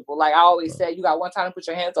acceptable. Like I always said, you got one time to put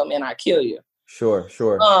your hands on me and I kill you. Sure.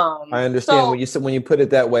 I understand when you put it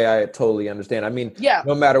that way, I totally understand. I mean,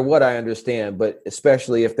 no matter what, I understand, but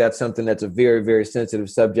especially if that's something that's a very, very sensitive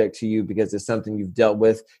subject to you because it's something you've dealt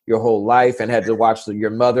with your whole life and had to watch your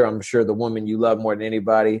mother, I'm sure the woman you love more than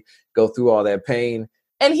anybody, go through all that pain.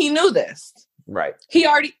 And he knew this. Right. He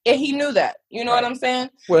knew that. You know what I'm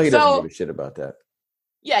saying? Well, he doesn't give a shit about that.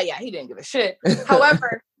 Yeah, he didn't give a shit.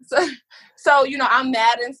 However, so I'm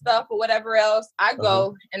mad and stuff or whatever else. I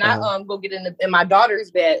go and I go get in my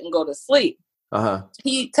daughter's bed and go to sleep.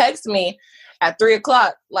 He texts me at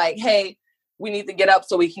 3:00, like, hey, we need to get up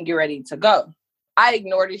so we can get ready to go. I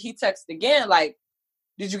ignored it. He texted again, like,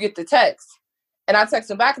 did you get the text? And I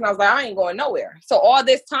texted him back and I was like, I ain't going nowhere. So all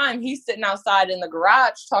this time he's sitting outside in the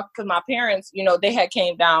garage talking to my parents. They had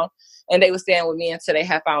came down and they were staying with me until they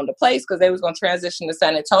had found a place because they was going to transition to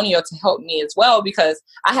San Antonio to help me as well because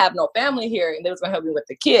I have no family here and they was going to help me with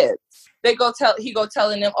the kids. He go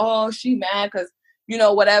telling them, oh, she mad because,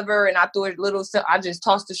 whatever. And I threw I just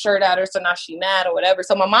tossed the shirt at her. So now she mad or whatever.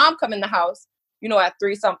 So my mom come in the house, at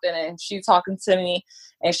 3 something and she talking to me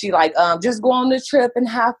and she like, just go on the trip and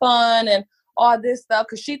have fun and all this stuff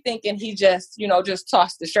because she thinking he just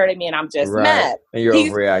tossed the shirt at me and I'm just mad. And you're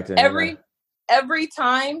overreacting.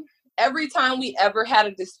 Every time we ever had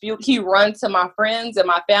a dispute, he run to my friends and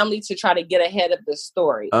my family to try to get ahead of the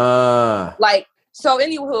story. So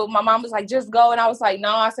anywho, my mom was like, just go. And I was like,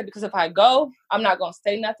 no, I said, because if I go, I'm not going to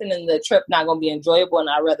say nothing and the trip not going to be enjoyable. And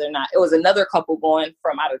I'd rather not. It was another couple going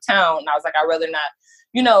from out of town. And I was like, I'd rather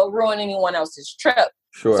not, ruin anyone else's trip.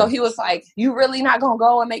 Sure. So he was like, you really not going to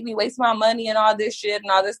go and make me waste my money and all this shit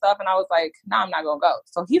and all this stuff. And I was like, no, I'm not going to go.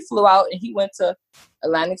 So he flew out and he went to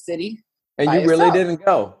Atlantic City. And you really didn't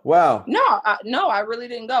go? Wow. No, I really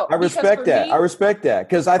didn't go. I respect that.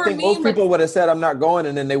 Because I think most people would have said, I'm not going.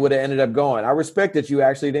 And then they would have ended up going. I respect that you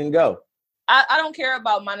actually didn't go. I don't care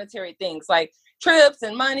about monetary things like trips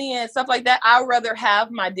and money and stuff like that. I'd rather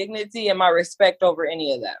have my dignity and my respect over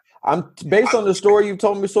any of that. Based on the story you've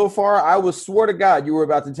told me so far, I would swear to God you were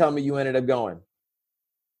about to tell me you ended up going.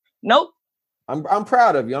 Nope. I'm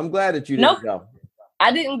proud of you. I'm glad that you didn't go.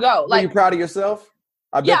 I didn't go. Were you proud of yourself?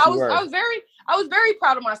 I was very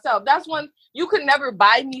proud of myself. That's when you could never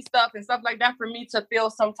buy me stuff and stuff like that for me to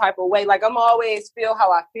feel some type of way. Like I'm always feel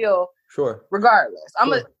how I feel. Sure. Regardless.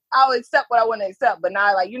 I'll accept what I want to accept, but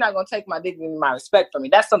now you're not going to take my dignity and my respect from me.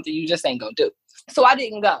 That's something you just ain't going to do. So I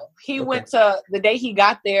didn't go. He went to the day he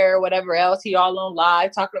got there, whatever else, he all on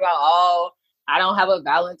live talking about, I don't have a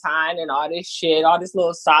Valentine and all this shit, all this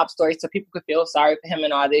little sob story so people could feel sorry for him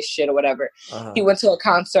and all this shit or whatever. He went to a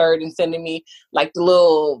concert and sending me like the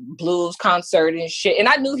little blues concert and shit. And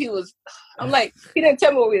I knew I'm like, he didn't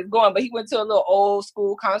tell me where we was going, but he went to a little old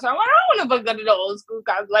school concert. I'm like, I don't want to go to the old school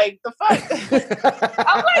concert. Like, the fuck?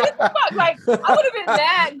 I'm like, what the fuck? Like, I would have been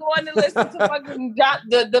mad going to listen to fucking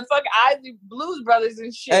the fucking Isley Blues Brothers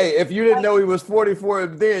and shit. Hey, if you didn't know he was 44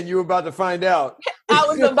 then, you were about to find out. I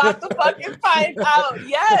was about to fucking find out.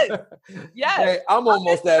 Yes. Hey, I'm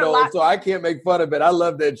almost that old, so I can't make fun of it. I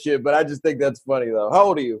love that shit, but I just think that's funny, though. How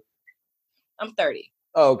old are you? I'm 30.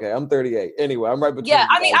 Oh, okay. I'm 38. Anyway, I'm right between. Yeah,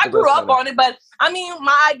 I mean, I grew up funny. on it, but I mean,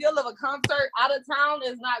 my ideal of a concert out of town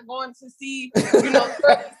is not going to see,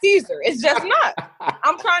 Caesar. It's just not.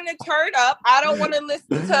 I'm trying to turn up. I don't want to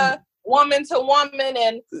listen to woman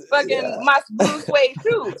and fucking my blue suede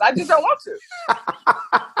shoes. I just don't want to.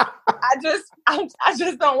 I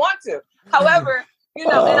just don't want to. However, and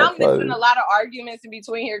I'm missing a lot of arguments in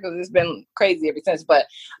between here because it's been crazy ever since. But,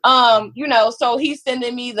 so he's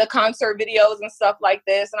sending me the concert videos and stuff like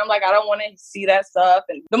this. And I'm like, I don't want to see that stuff.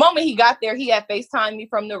 And the moment he got there, he had FaceTime me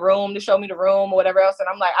from the room to show me the room or whatever else. And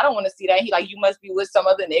I'm like, I don't want to see that. He like, you must be with some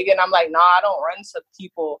other nigga. And I'm like, nah, I don't run to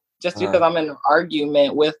people just because I'm in an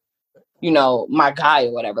argument with, my guy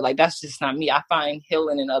or whatever. Like, that's just not me. I find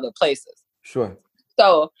healing in other places. Sure.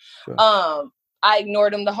 So, I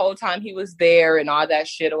ignored him the whole time he was there and all that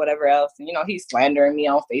shit or whatever else. And, he's slandering me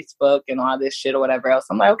on Facebook and all this shit or whatever else.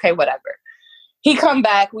 I'm like, okay, whatever. He come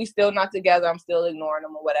back. We still not together. I'm still ignoring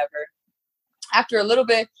him or whatever. After a little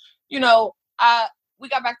bit, we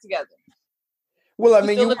got back together. Well, I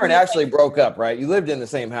mean, you weren't actually broke up, right? You lived in the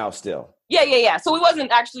same house still. Yeah. So we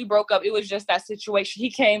wasn't actually broke up. It was just that situation. He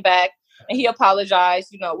came back. And he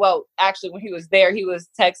apologized, actually when he was there, he was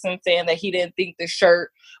texting saying that he didn't think the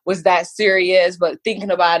shirt was that serious, but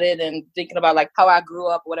thinking about it and thinking about like how I grew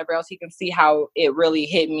up, or whatever else, he can see how it really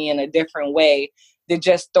hit me in a different way than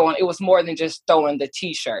just it was more than just throwing the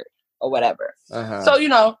t-shirt or whatever. Uh-huh.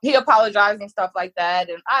 So, he apologized and stuff like that.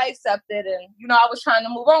 And I accepted and, I was trying to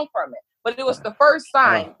move on from it. But it was the first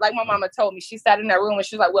sign, like my mama told me. She sat in that room and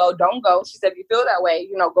she was like, well, don't go. She said, if you feel that way,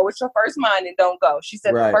 go with your first mind and don't go. She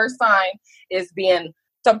said, The first sign is being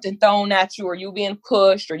something thrown at you or you being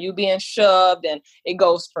pushed or you being shoved, and it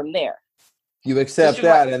goes from there. You accept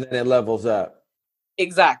that and then it levels up.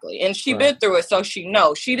 Exactly. And she been through it, so she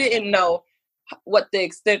knows. She didn't know what the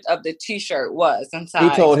extent of the t-shirt was. Until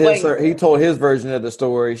he told his version of the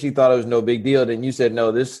story. She thought it was no big deal. Then you said,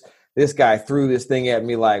 no, this guy threw this thing at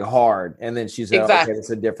me like hard. And then she said, okay, it's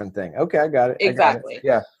a different thing. Okay, I got it. Exactly.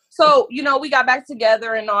 Yeah. So, we got back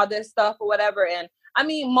together and all this stuff or whatever. And I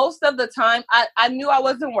mean, most of the time I knew I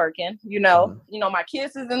wasn't working, my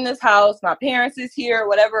kids is in this house, my parents is here,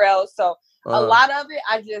 whatever else. So a lot of it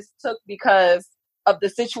I just took because of the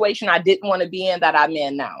situation I didn't want to be in that I'm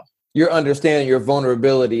in now. You're understanding your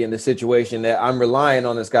vulnerability in the situation that I'm relying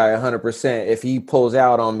on this guy 100%. If he pulls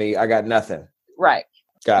out on me, I got nothing. Right.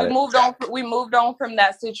 Got it. We moved on from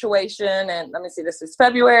that situation, and let me see, this is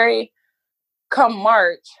February. Come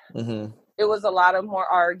March, It was a lot of more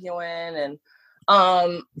arguing, and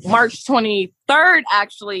March 23rd,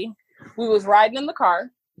 actually, we was riding in the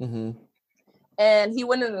car, and he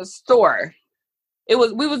went in the store. We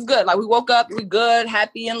was good. Like, we woke up, we good,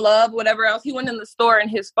 happy, in love, whatever else. He went in the store,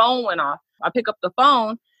 and his phone went off. I pick up the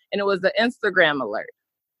phone, and it was the Instagram alert.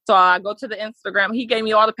 So I go to the Instagram. He gave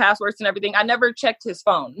me all the passwords and everything. I never checked his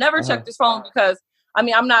phone. Checked his phone because, I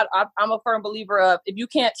mean, I'm a firm believer of if you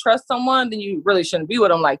can't trust someone, then you really shouldn't be with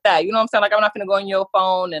them like that. You know what I'm saying? Like, I'm not going to go on your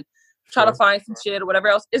phone and try to find some shit or whatever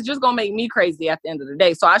else. It's just going to make me crazy at the end of the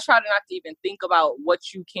day. So I try to not to even think about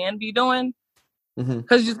what you can be doing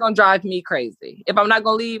because it's just going to drive me crazy. If I'm not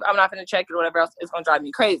going to leave, I'm not going to check it or whatever else. It's going to drive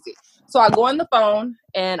me crazy. So I go on the phone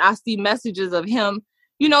and I see messages of him,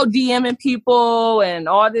 DMing people and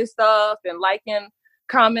all this stuff and liking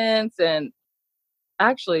comments. And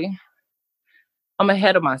actually, I'm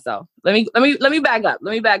ahead of myself. Let me back up.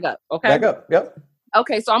 Okay. Back up. Yep.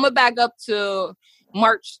 Okay. So I'm gonna back up to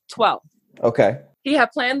March 12th. Okay. He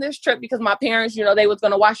had planned this trip because my parents, they was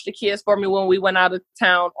going to watch the kids for me when we went out of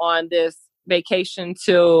town on this vacation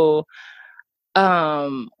to,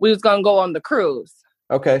 we was going to go on the cruise.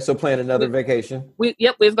 Okay, so plan another vacation. We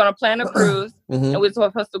was going to plan a cruise, and we were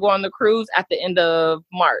supposed to go on the cruise at the end of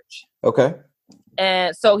March. Okay.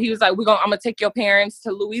 And so he was like, I'm going to take your parents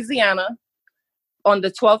to Louisiana on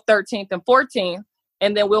the 12th, 13th, and 14th,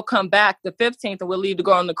 and then we'll come back the 15th, and we'll leave to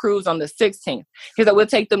go on the cruise on the 16th. He's like, we'll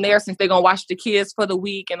take them there since they're going to watch the kids for the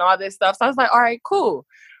week and all this stuff. So I was like, all right, cool.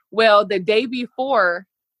 Well, the day before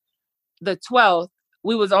the 12th,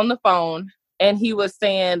 we was on the phone, and he was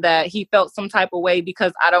saying that he felt some type of way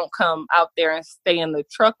because I don't come out there and stay in the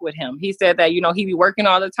truck with him. He said that, he be working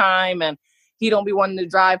all the time and he don't be wanting to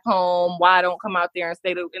drive home. Why I don't come out there and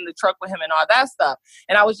stay in the truck with him and all that stuff.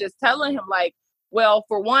 And I was just telling him like, well,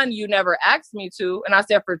 for one, you never asked me to. And I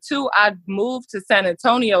said, for two, I moved to San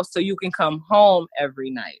Antonio so you can come home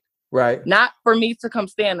every night. Right. Not for me to come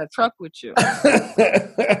stay in the truck with you.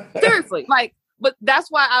 Seriously. Like, but that's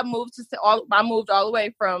why I moved all the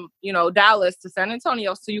way from, Dallas to San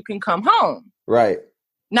Antonio so you can come home. Right.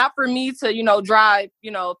 Not for me to, drive,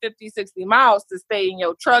 50, 60 miles to stay in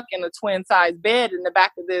your truck in a twin size bed in the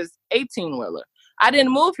back of this 18-wheeler. I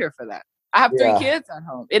didn't move here for that. I have 3 kids at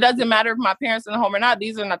home. It doesn't matter if my parents are at home or not.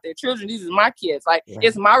 These are not their children. These are my kids. Like,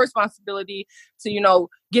 it's my responsibility to,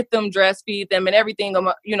 get them dressed, feed them, and everything,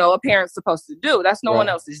 a parent's supposed to do. That's no one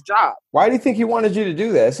else's job. Why do you think he wanted you to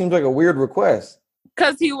do that? It seems like a weird request.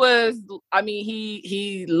 Because he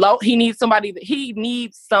needs somebody. He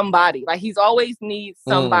needs somebody. Like, he's always needs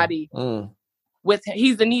somebody with him.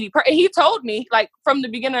 He's a needy person. He told me, like, from the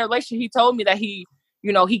beginning of the relationship, he told me that he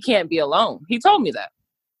can't be alone. He told me that.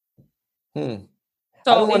 So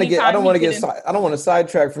I don't want to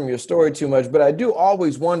sidetrack from your story too much, but I do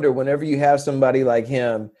always wonder whenever you have somebody like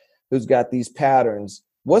him who's got these patterns,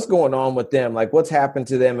 what's going on with them? Like, what's happened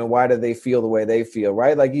to them and why do they feel the way they feel,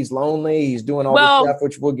 right? Like, he's lonely, he's doing all this stuff,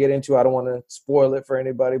 which we'll get into. I don't want to spoil it for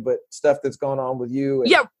anybody, but stuff that's going on with you.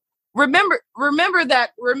 Remember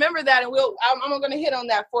that. And I'm going to hit on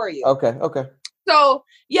that for you. Okay. So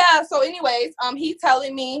anyways, he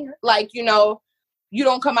telling me, like, you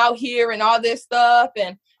don't come out here and all this stuff.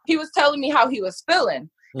 And he was telling me how he was feeling.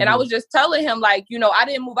 And I was just telling him, like, I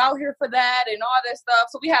didn't move out here for that and all that stuff.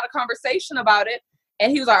 So we had a conversation about it.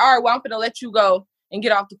 And he was like, all right, well, I'm going to let you go and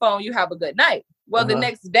get off the phone. You have a good night. Well, the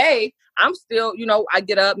next day, I'm still, I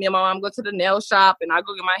get up, me and my mom go to the nail shop and I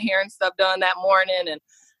go get my hair and stuff done that morning and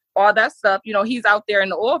all that stuff. He's out there in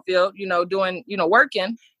the oil field, doing,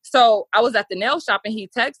 working. So I was at the nail shop and he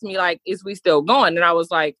texted me like, is we still going? And I was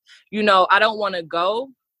like, I don't want to go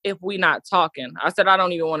if we not talking. I said, I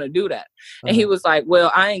don't even want to do that. And he was like,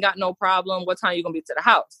 well, I ain't got no problem. What time you going to be to the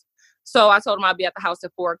house? So I told him I'd be at the house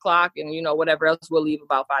at 4:00 and, whatever else, we'll leave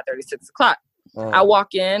about 5:30, 6:00. I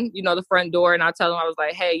walk in, the front door, and I tell him, I was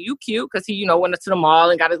like, hey, you cute. Because he, went to the mall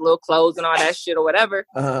and got his little clothes and all that shit or whatever.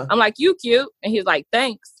 I'm like, you cute. And he's like,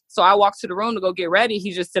 thanks. So I walked to the room to go get ready.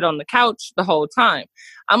 He just sit on the couch the whole time.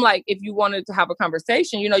 I'm like, if you wanted to have a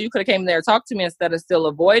conversation, you could have came there and talked to me instead of still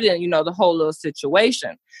avoiding, the whole little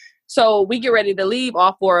situation. So we get ready to leave,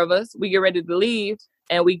 all 4 of us. We get ready to leave.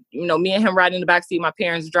 And we, me and him riding in the backseat, my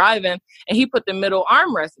parents driving. And he put the middle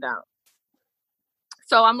armrest down.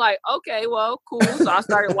 So I'm like, okay, well, cool. So I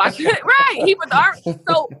started watching it. Right. He put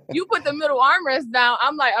so you put the middle armrest down.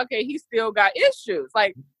 I'm like, okay, he still got issues.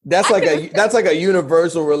 Like, that's like a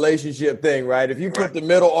universal relationship thing, right? If you put the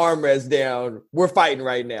middle armrest down, we're fighting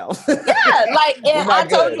right now. Yeah, like, and I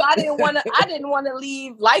told you I didn't want to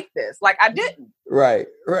leave like this. Like, I didn't. Right.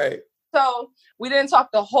 So we didn't talk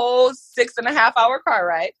the whole 6.5 hour car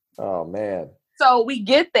ride. Oh man. So we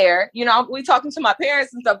get there, we talking to my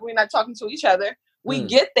parents and stuff. We're not talking to each other. We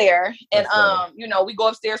get there and, we go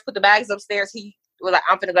upstairs, put the bags upstairs. He was like,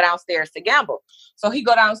 I'm going to go downstairs to gamble. So he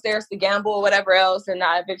go downstairs to gamble or whatever else. And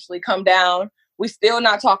I eventually come down. We still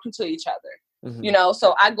not talking to each other,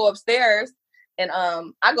 So I go upstairs and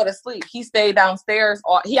I go to sleep. He stayed downstairs.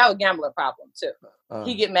 He have a gambling problem too.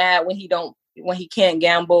 He get mad when he can't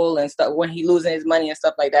gamble and stuff, when he losing his money and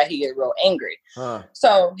stuff like that, he get real angry.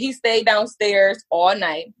 So he stayed downstairs all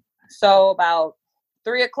night. So about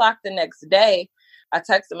 3:00 the next day, I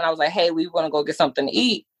texted him and I was like, hey, we want to go get something to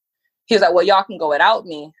eat. He was like, well, y'all can go without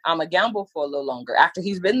me. I'm going to gamble for a little longer after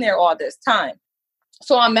he's been there all this time.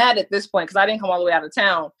 So I'm mad at this point because I didn't come all the way out of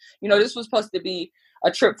town. This was supposed to be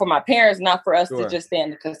a trip for my parents, not for us to just stay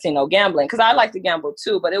in the casino gambling. Because I like to gamble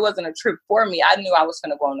too, but it wasn't a trip for me. I knew I was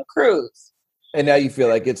going to go on a cruise. And now you feel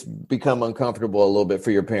like it's become uncomfortable a little bit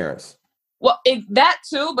for your parents. Well, that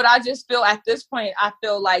too, but I just feel at this point, I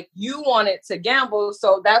feel like you wanted to gamble,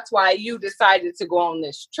 so that's why you decided to go on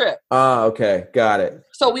this trip. Okay, got it.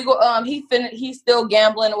 So we go. He's still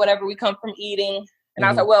gambling or whatever. We come from eating, and I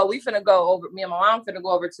was like, "Well, we finna go over. Me and my mom finna go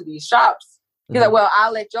over to these shops." He's like, "Well,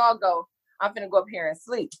 I'll let y'all go. I'm finna go up here and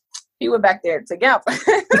sleep." He went back there to gamble.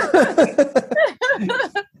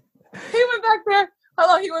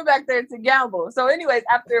 He went back there to gamble. So anyways,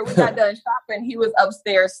 after we got done shopping, he was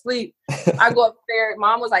upstairs asleep. I go upstairs.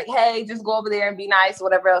 Mom was like, hey, just go over there and be nice,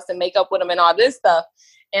 whatever else, and make up with him and all this stuff.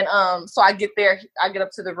 And so I get there. I get up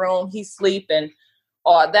to the room. He's sleeping,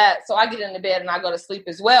 all that. So I get in the bed and I go to sleep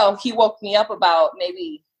as well. He woke me up about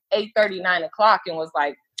maybe 8:30, 9:00 and was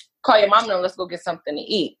like, call your mom and let's go get something to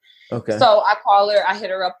eat. Okay. So I call her, I hit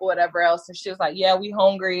her up or whatever else. And she was like, yeah, we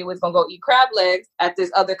hungry. We're going to go eat crab legs at this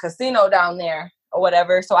other casino down there or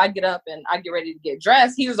whatever. So I get up and I get ready to get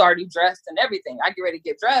dressed. He was already dressed and everything. I get ready to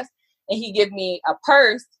get dressed and he give me a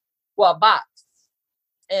purse, a box.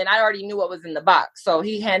 And I already knew what was in the box. So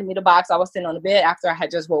he handed me the box. I was sitting on the bed after I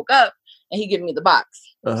had just woke up and he gave me the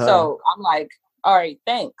box. So I'm like, all right,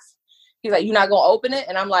 thanks. He's like, you're not going to open it?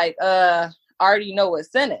 And I'm like, I already know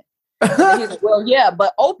what's in it. And he's like, well, yeah,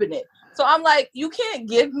 but open it. So I'm like, you can't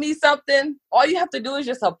give me something. All you have to do is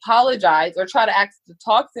just apologize or try to ask to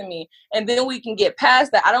talk to me. And then we can get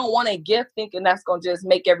past that. I don't want a gift thinking that's going to just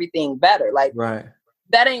make everything better. Like,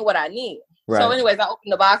 that ain't what I need. Right. So anyways, I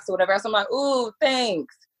opened the box or whatever else. I'm like, ooh,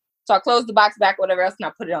 thanks. So I closed the box back, whatever else, and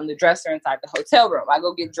I put it on the dresser inside the hotel room. I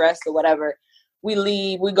go get dressed or whatever. We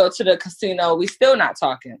leave. We go to the casino. We still not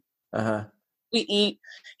talking. We eat.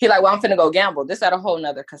 He like, well, I'm finna go gamble. This at a whole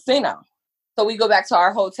nother casino. So we go back to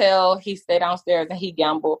our hotel. He stayed downstairs and he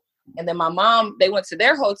gambled. And then my mom, they went to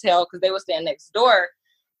their hotel because they were staying next door.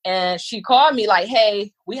 And she called me like,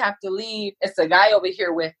 hey, we have to leave. It's a guy over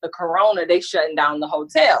here with the corona. They shutting down the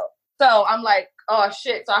hotel. So I'm like, oh,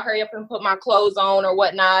 shit. So I hurry up and put my clothes on or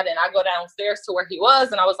whatnot. And I go downstairs to where he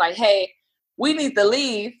was. And I was like, hey, we need to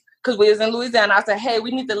leave. Because we was in Louisiana. I said, hey,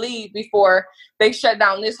 we need to leave before they shut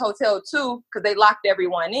down this hotel too. Because they locked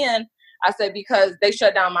everyone in. I said, because they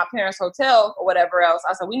shut down my parents' hotel or whatever else.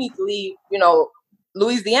 I said, we need to leave,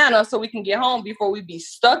 Louisiana so we can get home before we be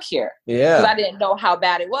stuck here. Yeah. Because I didn't know how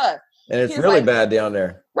bad it was. And it's really bad down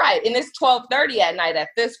there. Right. And it's 12:30 at night at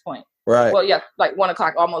this point. Right. Well, yeah, like 1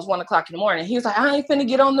 o'clock, almost 1 o'clock in the morning. He was like, I ain't finna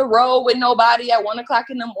get on the road with nobody at 1 o'clock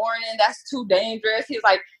in the morning. That's too dangerous. He's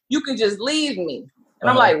like, you can just leave me. And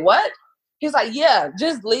I'm like, what? He's like, yeah,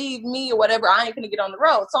 just leave me or whatever. I ain't finna get on the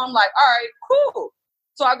road. So I'm like, all right, cool.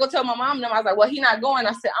 So I go tell my mom and them, I was like, well, he not going.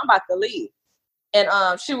 I said, I'm about to leave. And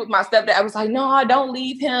she with my stepdad, I was like, no, I don't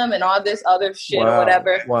leave him and all this other shit or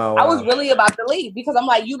whatever. Wow. I was really about to leave because I'm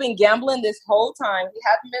like, you've been gambling this whole time. We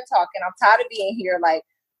haven't been talking. I'm tired of being here. Like,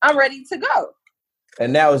 I'm ready to go.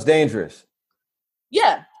 And now it's dangerous.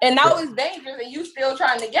 Yeah. And now it's dangerous and you still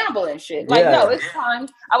trying to gamble and shit. Like, no, it's time.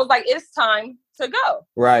 I was like, it's time to go.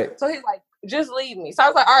 Right. So he's like, just leave me. So I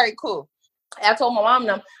was like, all right, cool. I told my mom and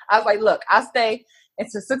them, I was like, look, I stay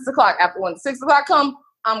until 6 o'clock. After when 6 o'clock come,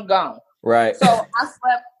 I'm gone. Right. So I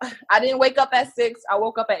slept. I didn't wake up at 6. I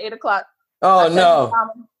woke up at 8 o'clock. Oh, no.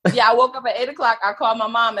 Yeah, I woke up at 8 o'clock. I called my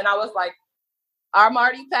mom and I was like, I'm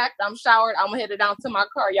already packed. I'm showered. I'm headed down to my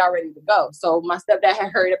car. Y'all ready to go? So my stepdad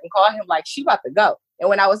had hurried up and called him like, she about to go. And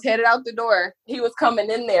when I was headed out the door, he was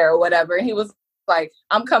coming in there or whatever. And he was like,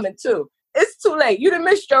 I'm coming too. It's too late. You done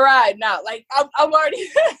missed your ride now. Like, I'm already,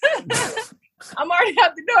 I'm already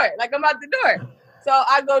out the door. Like, I'm out the door. So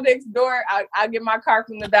I go next door. I get my car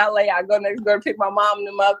from the valet. I go next door to pick my mom and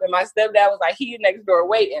them up. And my stepdad was like, he next door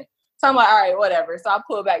waiting. So I'm like, all right, whatever. So I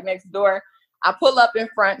pull back next door. I pull up in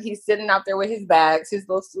front. He's sitting out there with his bags, his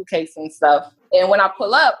little suitcase and stuff. And when I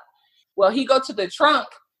pull up, well, he go to the trunk.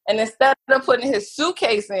 And instead of putting his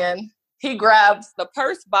suitcase in, he grabs the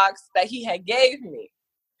purse box that he had gave me.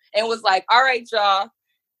 And was like, all right, y'all,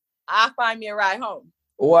 I'll find me a ride home.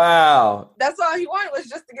 Wow. That's all he wanted was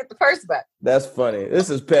just to get the purse back. That's funny. This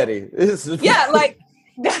is petty. Yeah, like.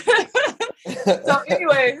 So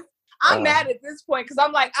anyways, I'm mad at this point because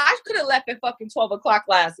I'm like, I could have left at fucking 12 o'clock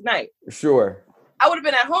last night. Sure. I would have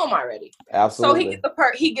been at home already. Absolutely. So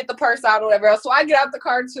he get the purse out or whatever else. So I get out the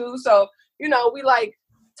car too. So, we like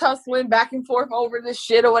tussling back and forth over this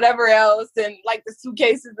shit or whatever else, and like the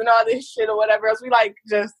suitcases and all this shit or whatever else. We like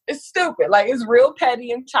it's stupid. Like it's real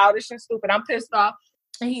petty and childish and stupid. I'm pissed off.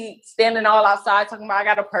 And he standing all outside talking about I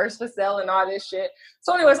got a purse for sale and all this shit.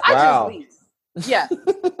 So anyways, I just leave. Yeah.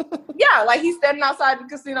 Yeah, like he's standing outside the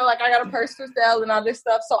casino like I got a purse for sale and all this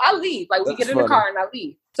stuff. So I leave. Like we get in the car and I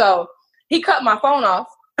leave. So he cut my phone off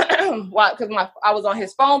because I was on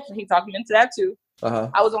his phone. He talked me into that too.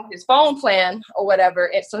 I was on his phone plan or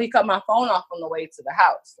whatever. And so he cut my phone off on the way to the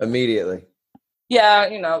house. Immediately. Yeah,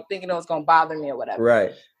 thinking it was going to bother me or whatever.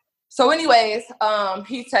 Right. So anyways,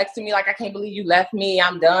 he texted me like, I can't believe you left me.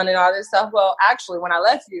 I'm done and all this stuff. Well, actually, when I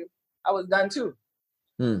left you, I was done too.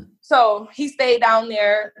 So he stayed down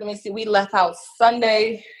there. Let me see. We left out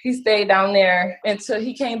Sunday. He stayed down there until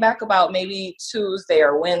he came back about maybe Tuesday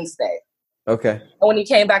or Wednesday. Okay. And when he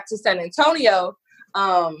came back to San Antonio,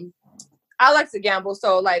 I like to gamble.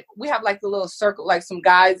 So like we have like the little circle, like some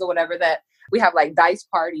guys or whatever that we have like dice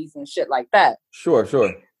parties and shit like that. Sure.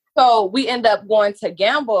 So we end up going to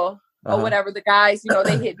gamble or whatever. The guys,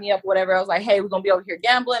 they hit me up, whatever. I was like, hey, we're going to be over here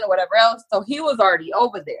gambling or whatever else. So he was already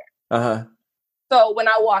over there. So when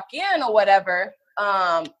I walk in or whatever,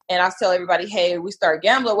 and I tell everybody, hey, we start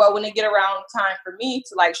gambling. Well, when they get around time for me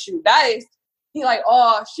to like shoot dice, he like,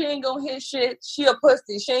 oh, she ain't gonna hit shit. She a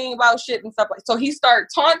pussy. She ain't about shit and stuff like. So he started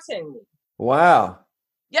taunting me. Wow.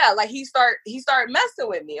 Yeah, like he started messing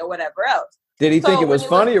with me or whatever else. Did he think it was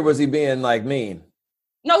funny or was he being like mean?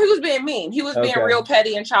 No, he was being mean. He was being real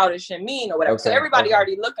petty and childish and mean or whatever. So everybody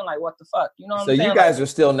already looking like, what the fuck? You know what I'm saying? So you guys are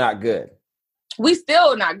still not good. We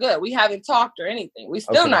still not good. We haven't talked or anything. We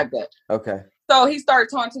still not good. Okay. So he started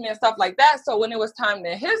taunting me and stuff like that. So when it was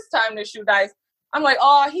his time to shoot dice, I'm like,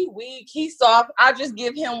 oh, he weak, he soft. I'll just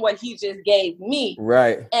give him what he just gave me.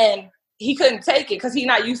 Right. And he couldn't take it because he's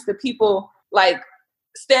not used to people like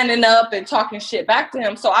standing up and talking shit back to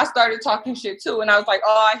him. So I started talking shit too. And I was like,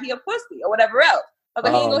 oh, he a pussy or whatever else. I was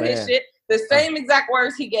like, he ain't gonna hit shit. The same exact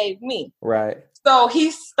words he gave me. Right. So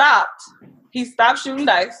he stopped shooting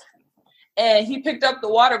dice and he picked up the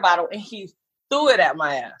water bottle and he threw it at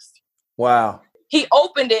my ass. Wow. He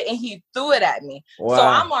opened it and he threw it at me. Wow. So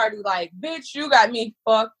I'm already like, bitch, you got me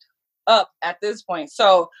fucked up at this point.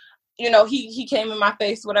 So, he came in my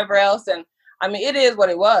face, whatever else. And I mean, it is what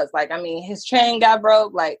it was. Like, I mean, his chain got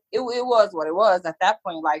broke. Like, it was what it was at that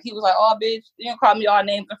point. Like, he was like, oh, bitch, you call me all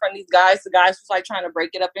names in front of these guys. The guys was like trying to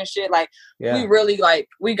break it up and shit. Like, we really, like,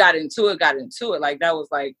 we got into it. Like, that was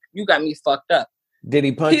like, you got me fucked up. Did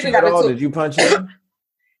he punch you at all? Did you punch him?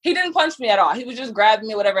 He didn't punch me at all. He was just grabbing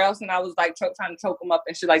me, whatever else, and I was like trying to choke him up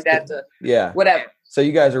and shit like that. Whatever. So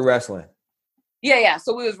you guys are wrestling. Yeah.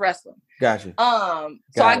 So we was wrestling. Gotcha.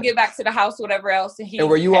 So I get back to the house, whatever else, and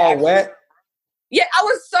were you all wet? Yeah, I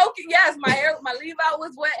was soaking. Yes, my hair, my leave out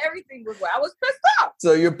was wet. Everything was wet. I was pissed off.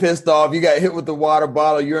 So you're pissed off. You got hit with the water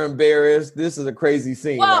bottle. You're embarrassed. This is a crazy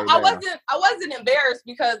scene. Well, I wasn't embarrassed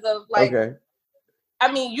because of like. Okay.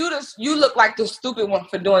 I mean, you look like the stupid one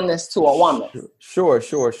for doing this to a woman. Sure.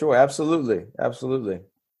 Absolutely.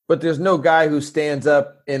 But there's no guy who stands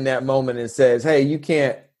up in that moment and says, hey, you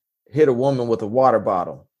can't hit a woman with a water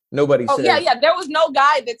bottle. Nobody said. Yeah. There was no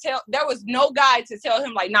guy to tell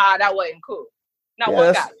him like, nah, that wasn't cool. Not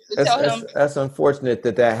one guy to tell him. That's unfortunate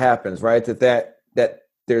that happens, right? That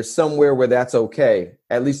there's somewhere where that's okay,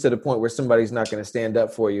 at least to the point where somebody's not going to stand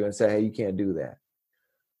up for you and say, hey, you can't do that.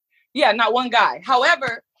 Yeah, not one guy.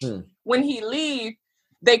 However, when he leave,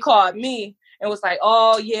 they called me and was like,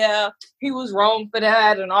 "Oh yeah, he was wrong for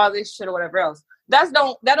that and all this shit or whatever else." That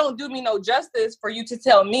don't do me no justice for you to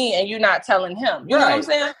tell me and you not telling him. You know what I'm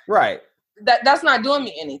saying? Right. That's not doing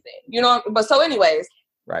me anything. But so anyways,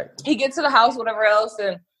 right. He gets to the house, whatever else,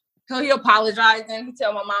 and he apologized and he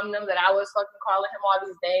tell my mom and them that I was fucking calling him all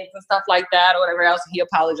these names and stuff like that or whatever else. He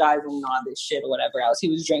apologized and all this shit or whatever else. He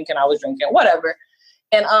was drinking, I was drinking, whatever.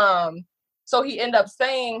 And so he ended up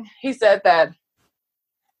saying, he said that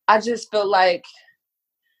I just feel like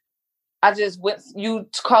you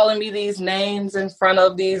calling me these names in front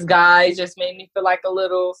of these guys just made me feel like a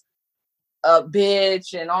little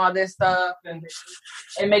bitch and all this stuff. And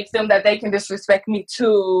it makes them that they can disrespect me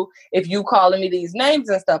too if you calling me these names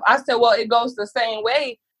and stuff. I said, well, it goes the same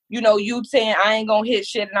way. You saying I ain't gonna hit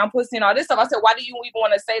shit and I'm pussy and all this stuff. I said, why do you even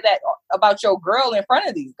want to say that about your girl in front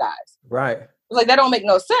of these guys? Right. Like, that don't make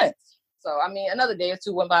no sense. So, I mean, another day or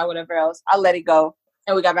two went by, whatever else. I let it go,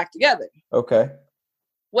 and we got back together. Okay.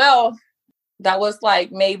 Well, that was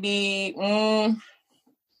like maybe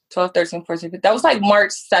 12, 13, 14. That was like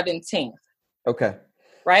March 17th. Okay.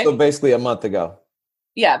 Right? So basically a month ago.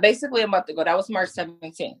 Yeah, basically a month ago. That was March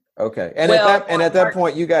 17th. Okay. And at that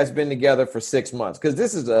point, you guys been together for 6 months because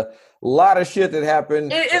this is a lot of shit that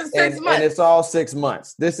happened. It is 6 months. And it's all 6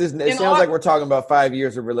 months. It sounds like we're talking about 5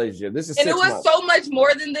 years of relationship. This is 6 months. And it was so much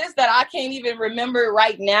more than this that I can't even remember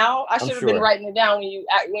right now. I should have been writing it down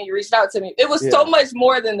when you reached out to me. It was so much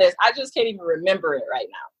more than this. I just can't even remember it right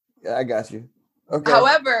now. Yeah, I got you. Okay.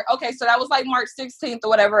 However, so that was like March 16th or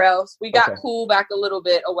whatever else. We got cool back a little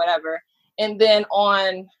bit or whatever. And then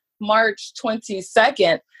on March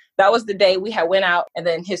 22nd, that was the day we had went out, and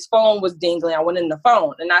then his phone was dingling. I went in the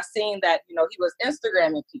phone, and I seen that he was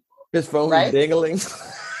Instagramming people. His phone was dingling.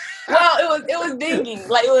 Well, it was dinging,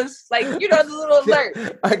 like it was like the little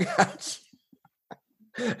alert. I got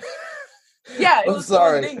you. Yeah, I'm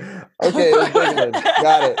sorry. Okay, it was dingling.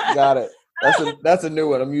 Got it. That's a new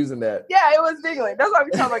one. I'm using that. Yeah, it was dingling. That's why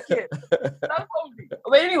we tell my kids.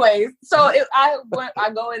 But anyways, so I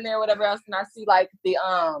go in there, whatever else, and I see like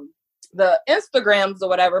the Instagrams or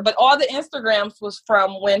whatever. But all the Instagrams was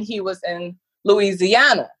from when he was in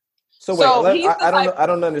Louisiana. So wait, I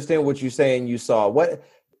don't understand what you're saying. You saw what?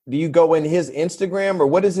 Do you go in his Instagram or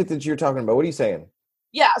what is it that you're talking about? What are you saying?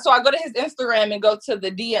 Yeah, so I go to his Instagram and go to the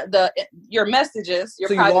DM, your messages, your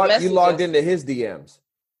private messages. You logged into his DMs.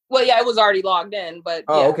 Well, yeah, it was already logged in, but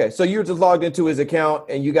oh, okay. So you were just logged into his account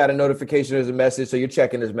and you got a notification as a message, so you're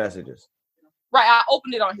checking his messages. Right, I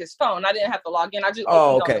opened it on his phone. I didn't have to log in. I just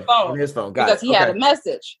opened it on the phone. On his phone, because he had a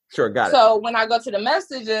message. Sure, got it. So when I go to the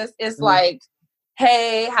messages, it's like,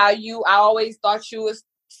 hey, I always thought you was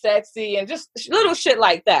sexy, and just little shit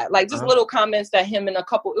like that. Like just little comments that him and it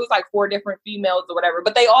was like 4 different females or whatever.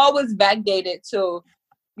 But they always backdated to,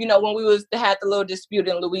 when we had the little dispute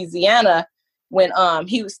in Louisiana. when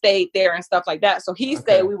he stayed there and stuff like that. So he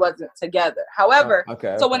said we wasn't together. However,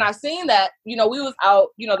 when I seen that, we was out,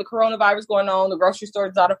 the coronavirus going on, the grocery store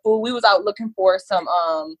was out of food. We was out looking for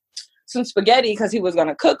some spaghetti because he was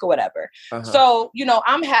gonna cook or whatever. So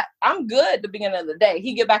I'm good at the beginning of the day.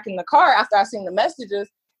 He get back in the car after I seen the messages,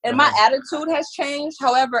 and my attitude has changed.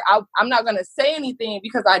 However, I'm not gonna say anything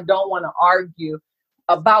because I don't want to argue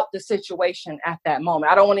about the situation at that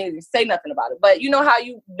moment. I don't want to even say nothing about it. But you know how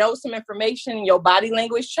you know some information and your body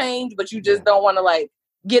language change, but you just don't want to like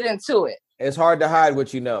get into it. It's hard to hide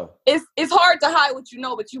what you know. It's hard to hide what you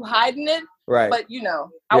know, but you hiding it. Right. But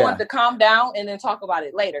I wanted to calm down and then talk about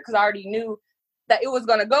it later because I already knew that it was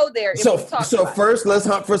going to go there. So first, let's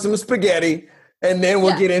hunt for some spaghetti, and then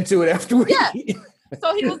we'll get into it afterwards. Yeah.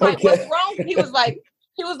 So he was like, "What's wrong?" He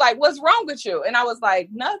was like, "What's wrong with you?" And I was like,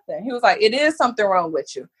 "Nothing." He was like, "It is something wrong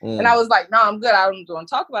with you." And I was like, "No, I'm good. I don't want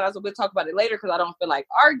to talk about it." I was like, "We'll talk about it later because I don't feel like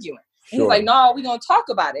arguing." He was like, "No, we're going to talk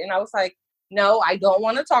about it." And I was like, "No, I don't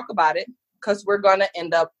want to talk about it because we're going to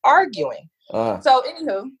end up arguing." So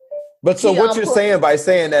anywho. But so what you're saying by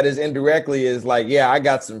saying that is indirectly is like, yeah, I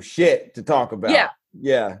got some shit to talk about. Yeah.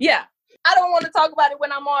 Yeah. I don't want to talk about it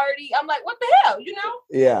when I'm like, what the hell,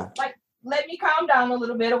 Yeah. Like, let me calm down a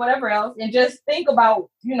little bit or whatever else and just think about,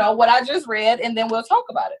 what I just read and then we'll talk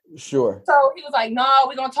about it. Sure. So he was like, no,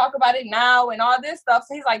 we're going to talk about it now and all this stuff.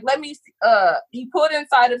 So he's like, let me, he put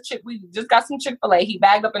inside of we just got some Chick-fil-A. He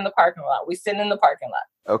bagged up in the parking lot. We sitting in the parking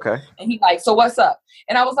lot. Okay. And he's like, so what's up?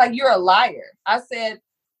 And I was like, you're a liar. I said,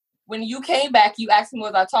 when you came back, you asked me,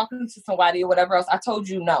 was I talking to somebody or whatever else? I told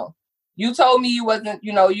you no. You told me you wasn't,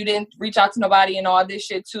 you didn't reach out to nobody and all this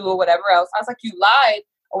shit too or whatever else. I was like, you lied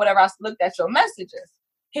or whatever. I looked at your messages.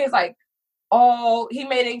 He was like, oh, he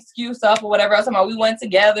made an excuse up or whatever else. I'm like, we went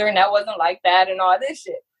together and that wasn't like that and all this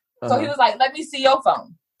shit. So he was like, let me see your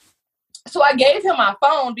phone. So I gave him my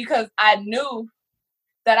phone because I knew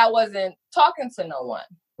that I wasn't talking to no one.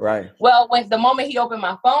 Right. Well, when the moment he opened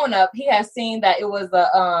my phone up, he had seen that it was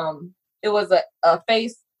a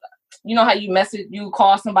face. You know how you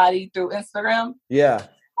call somebody through Instagram? Yeah.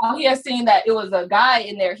 Well, he had seen that it was a guy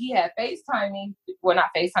in there. He had FaceTime me. Well, not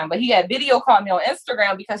FaceTime, but he had video called me on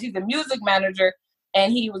Instagram because he's a music manager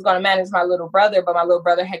and he was going to manage my little brother, but my little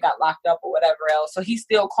brother had got locked up or whatever else. So he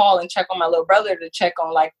still called and check on my little brother to check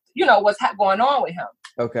on what's going on with him.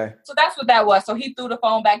 Okay. So that's what that was. So he threw the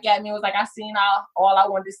phone back at me and was like, I seen all I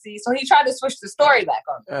wanted to see. So he tried to switch the story back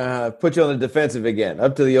on me. Put you on the defensive again,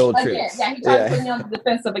 up to the old tricks. Yeah, he tried to put me on the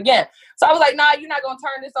defensive again. So I was like, nah, you're not going to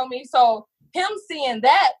turn this on me. So him seeing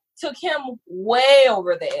that took him way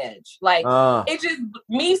over the edge. Like, it just,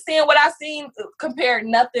 me seeing what I seen compared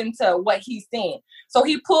nothing to what he's seen. So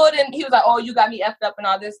he pulled in, he was like, oh, you got me effed up and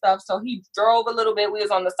all this stuff. So he drove a little bit. We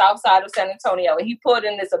was on the south side of San Antonio and he pulled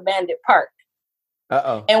in this abandoned park.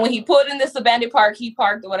 And when he pulled in this abandoned park, he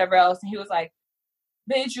parked or whatever else. And he was like,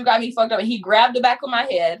 bitch, you got me fucked up. And he grabbed the back of my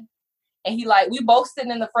head. And we both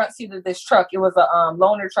sitting in the front seat of this truck. It was a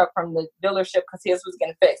loaner truck from the dealership because his was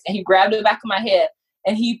getting fixed. And he grabbed the back of my head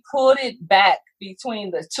and he put it back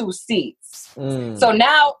between the two seats. So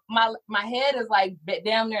now my head is like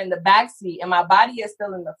down there in the back seat and my body is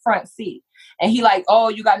still in the front seat. And he like, oh,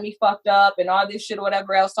 you got me fucked up and all this shit or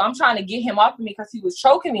whatever else. So I'm trying to get him off of me because he was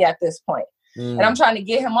choking me at this point. And I'm trying to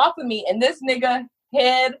get him off of me. And this nigga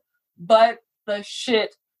head butt the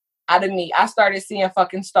shit out of me. I started seeing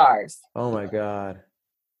fucking stars. Oh my God.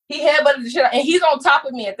 He headbutted the shit out, and he's on top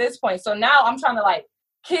of me at this point. So now I'm trying to like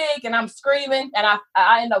kick and I'm screaming and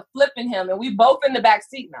I end up flipping him. And we both in the back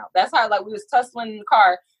seat now. That's how like we was tussling in the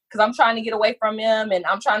car because I'm trying to get away from him and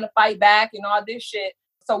I'm trying to fight back and all this shit.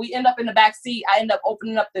 So we end up in the back seat. I end up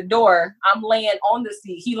opening up the door. I'm laying on the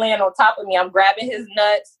seat. He laying on top of me. I'm grabbing his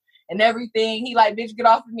nuts and everything. He like, bitch, get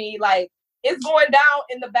off of me. Like, it's going down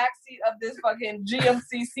in the backseat of this fucking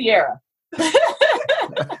GMC Sierra.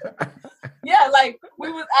 Yeah, like, it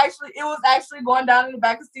was actually going down in the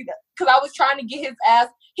back of the seat. Because I was trying to get his ass.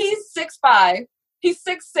 He's 6'5". He's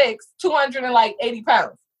 6'6", 280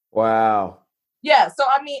 pounds. Wow. Yeah, so,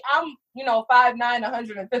 I mean, I'm, 5'9",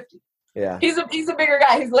 150. Yeah. He's a bigger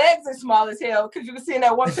guy. His legs are small as hell because you can see in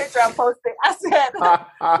that one picture I posted. I said,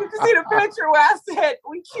 you can see the picture where I said,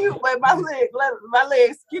 we cute, but my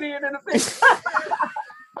legs skinnier than the picture.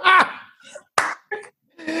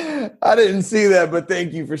 I didn't see that, but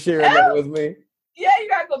thank you for sharing that with me. Yeah, you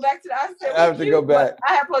gotta go back to that. I said, I have to go back.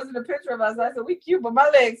 I had posted a picture of us. I said, we cute, but my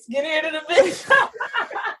legs skinnier than the picture.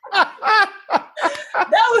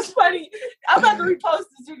 That was funny. I'm about to repost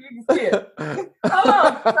this so you can see it.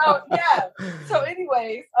 So yeah. So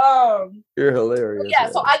anyways, you're hilarious. Yeah.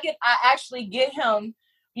 Man. So I actually get him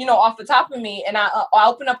off the top of me, and I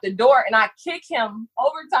open up the door and I kick him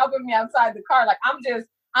over top of me outside the car. Like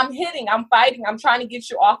I'm hitting, I'm fighting, I'm trying to get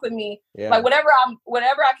you off of me. Yeah. Like whatever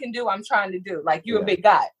I can do, I'm trying to do. Like you're a big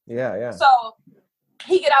guy. Yeah. So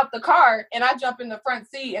he get out the car and I jump in the front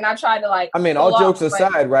seat and I try to like. I mean, all jokes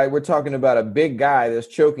aside, right? We're talking about a big guy that's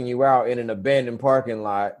choking you out in an abandoned parking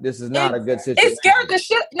lot. This is not a good situation. It scared the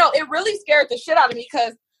shit. No, it really scared the shit out of me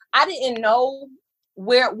because I didn't know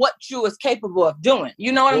what you was capable of doing.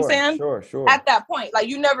 You know what I'm saying? Sure. At that point, like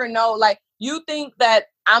you never know. Like you think that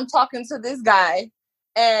I'm talking to this guy,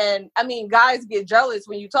 and I mean, guys get jealous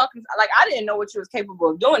when you talking. Like I didn't know what you was capable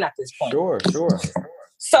of doing at this point. Sure.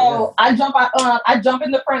 So I jump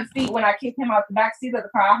in the front seat when I kicked him out the back seat of the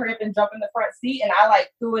car. I hurry up and jump in the front seat, and I like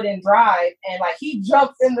threw it in drive, and like he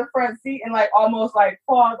jumps in the front seat and like almost like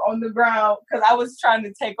falls on the ground because I was trying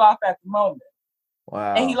to take off at the moment.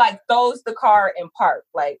 Wow. And he like throws the car in park.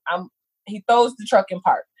 He throws the truck in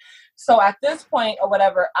park. So at this point or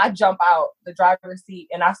whatever, I jump out the driver's seat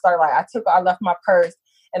and I start I left my purse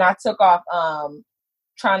and I took off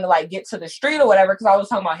trying to like get to the street or whatever because I was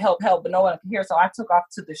talking about help, but no one could hear. So I took off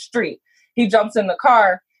to the street. He jumps in the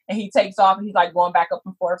car and he takes off and he's like going back up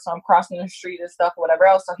and forth. So I'm crossing the street and stuff or whatever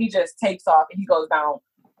else. So he just takes off and he goes down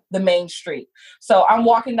the main street. So I'm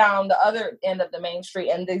walking down the other end of the main street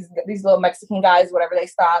and these little Mexican guys, whatever, they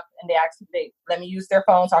stop and they let me use their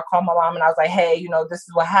phone. So I called my mom and I was like, hey, this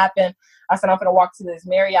is what happened. I said, I'm going to walk to this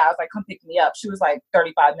Marriott. I was like, come pick me up. She was like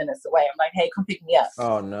 35 minutes away. I'm like, hey, come pick me up.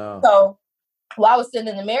 Oh no. So while I was sitting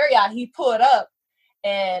in the Marriott, he pulled up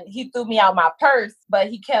and he threw me out my purse, but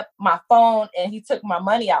he kept my phone and he took my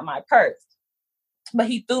money out my purse. But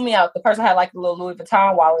he threw me out the purse. I had like a little Louis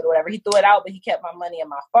Vuitton wallet or whatever. He threw it out, but he kept my money and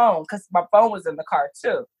my phone because my phone was in the car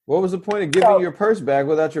too. What was the point of giving your purse back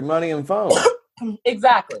without your money and phone?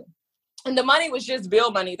 Exactly. And the money was just bill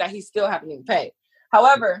money that he still hadn't even paid.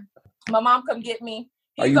 However, my mom come get me.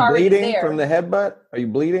 Are you bleeding from the headbutt? Are you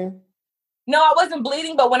bleeding? No, I wasn't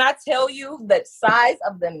bleeding. But when I tell you the size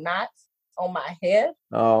of the knots on my head,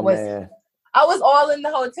 man. I was all in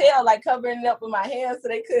the hotel, like covering it up with my hands so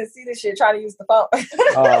they couldn't see the shit, trying to use the phone.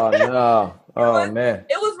 Oh, no. Man.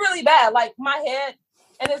 It was really bad. Like my head,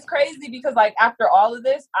 and it's crazy because like after all of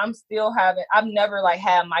this, I've never like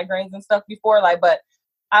had migraines and stuff before, like, but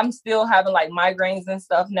I'm still having like migraines and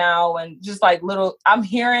stuff now. And just like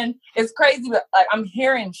it's crazy, but like I'm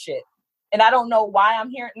hearing shit. And I don't know why I'm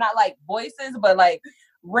hearing, not like voices, but like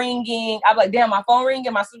ringing. I'm like, damn, my phone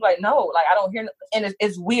ringing. My sister's like, no, like I don't hear, and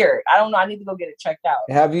it's weird. I don't know. I need to go get it checked out.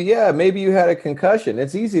 Have you? Yeah, maybe you had a concussion.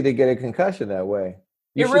 It's easy to get a concussion that way.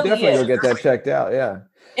 You should definitely go get that checked out. Yeah.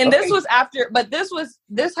 And this was after, but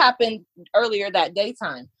this happened earlier that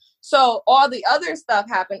daytime. So all the other stuff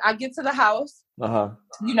happened. I get to the house. I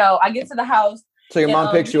get to the house. So your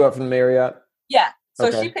mom picks you up from the Marriott? Yeah.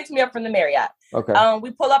 So she picks me up from the Marriott. Okay.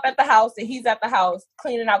 We pull up at the house and he's at the house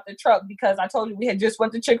cleaning out the truck because I told you we had just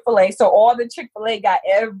went to Chick-fil-A. So all the Chick-fil-A got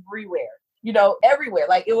everywhere, everywhere.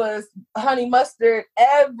 Like it was honey mustard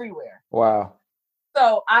everywhere. Wow.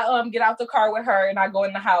 So I get out the car with her and I go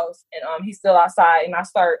in the house and he's still outside and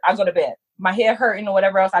I go to bed. My head hurting or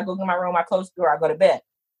whatever else. I go to my room, I close the door, I go to bed.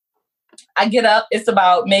 I get up. It's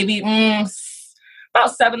about maybe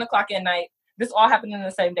about 7 o'clock at night. This all happened in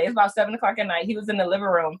the same day. It's about 7 o'clock at night. He was in the living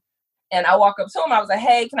room. And I walk up to him. I was like,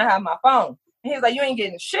 hey, can I have my phone? And he was like, you ain't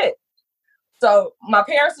getting shit. So my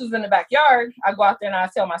parents was in the backyard. I go out there and I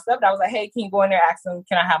tell my stepdad, I was like, hey, can you go in there and ask him,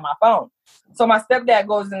 can I have my phone? So my stepdad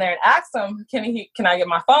goes in there and asks him, can I get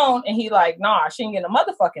my phone? And he like, nah, she ain't getting a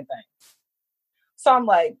motherfucking thing. So I'm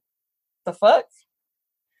like, the fuck?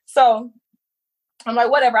 So I'm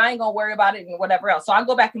like, whatever, I ain't gonna worry about it and whatever else. So I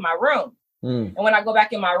go back in my room. And when I go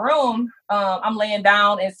back in my room, I'm laying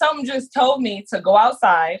down and something just told me to go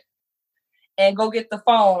outside and go get the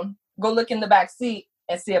phone, go look in the back seat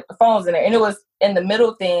and see if the phone's in there. And it was in the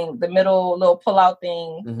middle little pull-out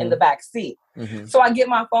thing in the back seat. So I get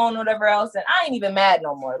my phone, whatever else, and I ain't even mad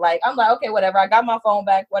no more. Like, I'm like, okay, whatever. I got my phone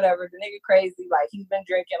back, whatever. The nigga crazy, like, he's been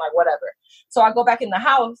drinking, like, whatever. So I go back in the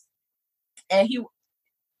house, and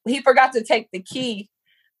he forgot to take the key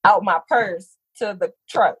out my purse to the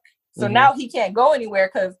truck. So now he can't go anywhere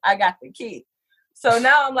because I got the key. So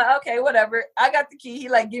now I'm like, okay, whatever. I got the key. He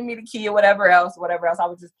like, give me the key or whatever else. I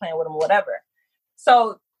was just playing with him or whatever.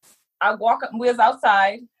 So I walk up, we was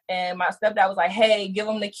outside and my stepdad was like, hey, give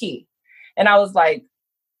him the key. And I was like,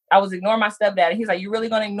 I was ignoring my stepdad. And he's like, you really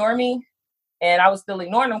going to ignore me? And I was still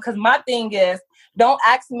ignoring him because my thing is, don't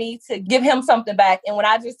ask me to give him something back. And when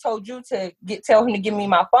I just told you to tell him to give me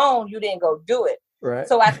my phone, you didn't go do it. Right.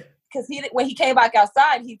 So because when he came back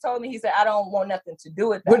outside, he told me, he said, I don't want nothing to do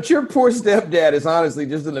with that. But your poor stepdad is honestly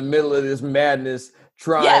just in the middle of this madness,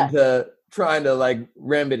 trying to like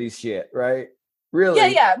remedy shit, right?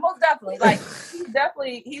 Really? Yeah, most definitely. Like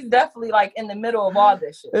he's definitely like in the middle of all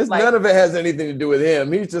this shit. Like, none of it has anything to do with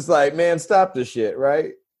him. He's just like, man, stop this shit,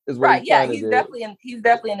 right? Is what right? Yeah, he's definitely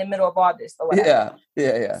in the middle of all this. Or whatever.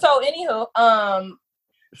 Yeah. So anywho,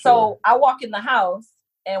 so I walk in the house,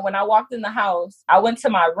 and when I walked in the house, I went to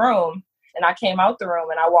my room, and I came out the room,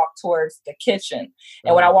 and I walked towards the kitchen.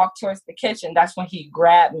 And when I walked towards the kitchen, that's when he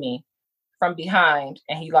grabbed me from behind,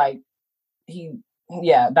 and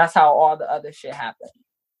that's how all the other shit happened.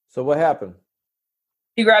 So what happened?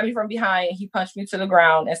 He grabbed me from behind, and he punched me to the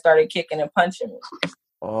ground and started kicking and punching me.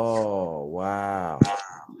 Oh, wow.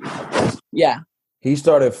 Yeah. He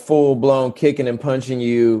started full-blown kicking and punching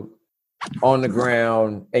you on the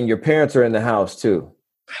ground, and your parents are in the house too.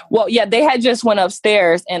 Well, yeah, they had just went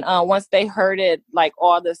upstairs, and once they heard it, like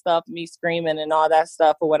all the stuff, me screaming and all that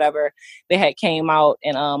stuff or whatever, they had came out,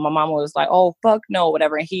 and my mom was like, "Oh, fuck no,"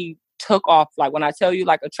 whatever, and he took off. Like when I tell you,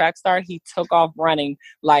 like a track star, he took off running.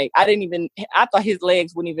 Like I thought his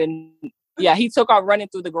legs wouldn't even. Yeah, he took off running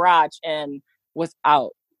through the garage and was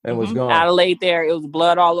out. And was gone. I laid there. It was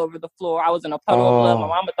blood all over the floor. I was in a puddle of blood. My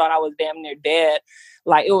mama thought I was damn near dead.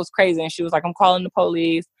 Like, it was crazy. And she was like, I'm calling the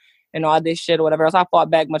police and all this shit or whatever else. I fought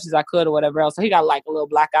back much as I could or whatever else. So he got like a little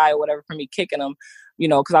black eye or whatever for me kicking him,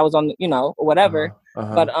 because I was on, or whatever.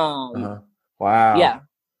 But, wow. Yeah.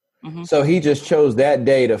 So he just chose that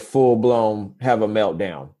day to full blown have a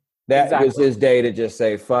meltdown. That was his day to just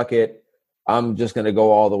say, fuck it. I'm just going to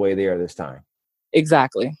go all the way there this time.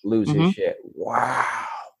 Exactly. Lose his shit. Wow.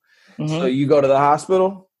 So you go to the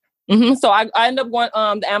hospital? So I ended up going,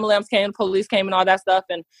 the ambulance came, the police came and all that stuff.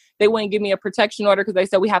 And they wouldn't give me a protection order because they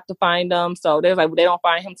said we have to find them. So they was like, they don't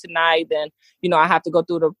find him tonight, then, I have to go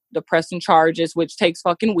through the pressing charges, which takes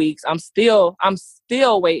fucking weeks. I'm still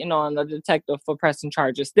waiting on the detective for pressing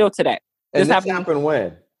charges still today. And this happened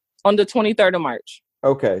when? On the 23rd of March.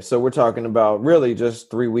 Okay. So we're talking about really just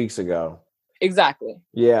 3 weeks ago. Exactly.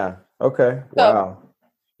 Yeah. Okay. Wow.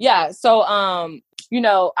 Yeah. So,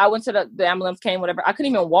 I went to the ambulance came, whatever. I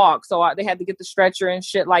couldn't even walk. So they had to get the stretcher and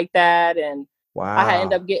shit like that. And wow. I had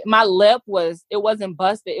ended up getting, my lip it wasn't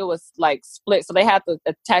busted. It was like split. So they had to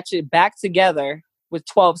attach it back together with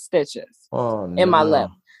 12 stitches in my lip.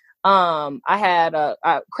 I had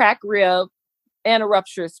a cracked rib and a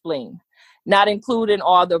ruptured spleen, not including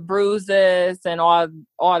all the bruises and all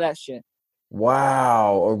that shit.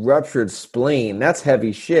 Wow. A ruptured spleen. That's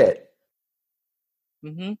heavy shit.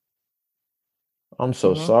 I'm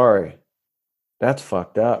so sorry. That's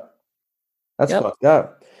fucked up. That's fucked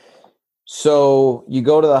up. So you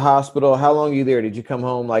go to the hospital. How long are you there? Did you come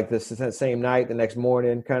home like this same night, the next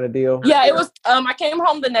morning kind of deal? Yeah, it was, I came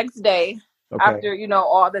home the next day after,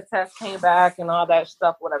 all the tests came back and all that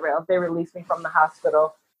stuff, whatever else. They released me from the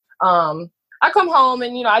hospital. I come home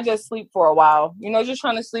and, I just sleep for a while, just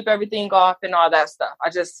trying to sleep everything off and all that stuff. I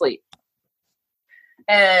just sleep.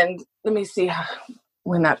 And let me see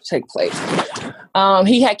when that took place.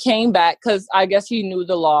 He had came back because I guess he knew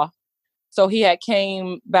the law. So he had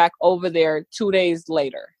came back over there 2 days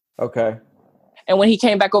later. Okay. And when he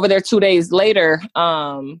came back over there 2 days later,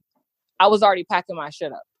 I was already packing my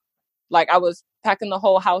shit up. Like I was packing the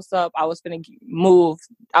whole house up. I was finna move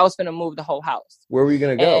the whole house. Where were you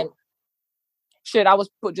going to go? And shit, I was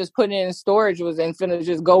just putting it in storage, and finna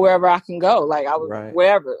just go wherever I can go. Like I was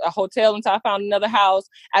wherever, a hotel until I found another house.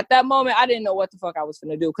 At that moment, I didn't know what the fuck I was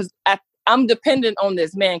finna do because I'm dependent on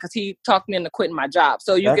this man because he talked me into quitting my job.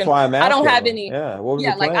 So That's why I'm asking. I don't have any. Yeah, what was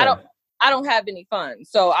your plan? I don't have any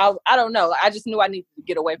funds. So I don't know. I just knew I needed to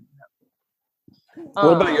get away from him.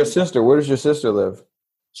 What about your sister? Where does your sister live?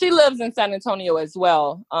 She lives in San Antonio as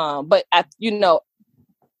well. But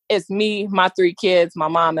it's me, my 3 kids, my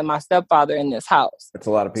mom, and my stepfather in this house. It's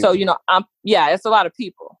a lot of people. So, it's a lot of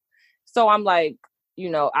people. So I'm like, we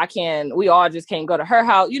all just can't go to her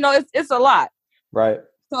house. It's a lot. Right.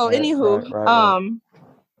 So anywho,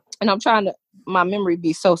 and I'm trying to, my memory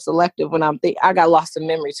be so selective when I got lost in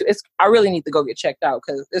memory too. I really need to go get checked out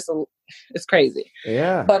because it's crazy.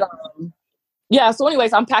 Yeah. But, so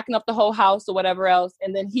anyways, I'm packing up the whole house or whatever else.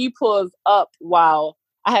 And then he pulls up while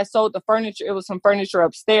I had sold the furniture. It was some furniture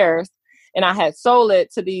upstairs and I had sold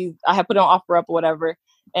it to I had put it on OfferUp or whatever.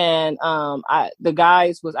 And the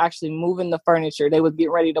guys was actually moving the furniture. They was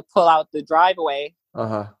getting ready to pull out the driveway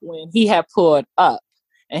when he had pulled up.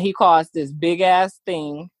 And he caused this big ass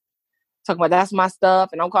thing talking about that's my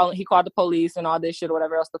stuff. And he called the police and all this shit or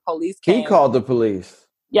whatever else. The police came. He called the police.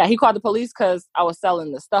 Yeah, he called the police because I was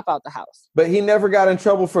selling the stuff out the house. But he never got in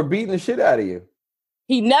trouble for beating the shit out of you.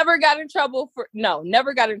 He never got in trouble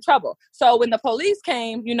never got in trouble. So when the police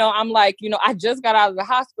came, I'm like, I just got out of the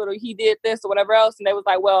hospital. He did this or whatever else. And they was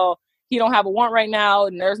like, well, he don't have a warrant right now.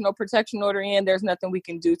 And there's no protection order in. There's nothing we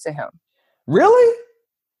can do to him. Really?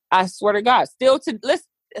 I swear to God.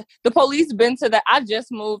 The police been to that. I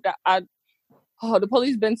just moved. The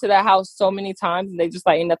police been to that house so many times and they just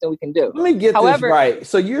like, ain't nothing we can do. Let me get this right.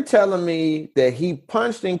 So you're telling me that he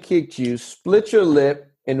punched and kicked you, split your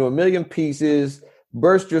lip into a million pieces,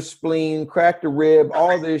 burst your spleen, cracked a rib,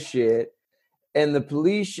 all this shit. And the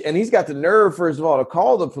police, and he's got the nerve, first of all, to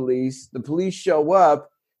call the police. The police show up.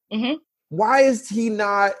 Mm-hmm. Why is he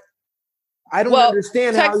not? I don't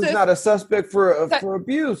understand how he's not a suspect for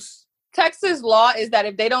abuse. Texas law is that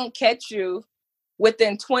if they don't catch you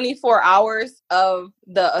within 24 hours of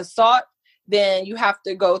the assault, then you have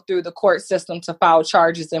to go through the court system to file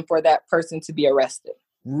charges and for that person to be arrested.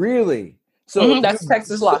 Really? So that's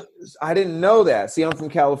Texas law. I didn't know that. See, I'm from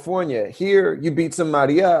California. Here, you beat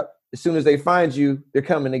somebody up. As soon as they find you, they're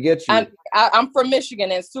coming to get you. I'm from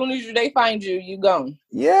Michigan. As soon as they find you, you gone.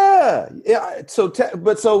 Yeah.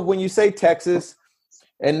 So when you say Texas,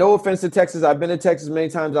 and no offense to Texas, I've been to Texas many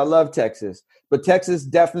times. I love Texas. But Texas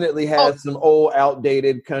definitely has some old,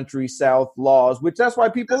 outdated country South laws, which that's why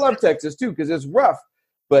people love Texas, too, because it's rough.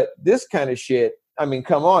 But this kind of shit, I mean,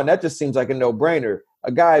 come on. That just seems like a no-brainer.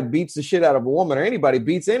 A guy beats the shit out of a woman or anybody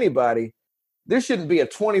beats anybody. There shouldn't be a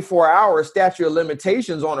 24-hour statute of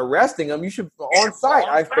limitations on arresting them. You should on site.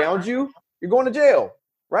 I found you. You're going to jail,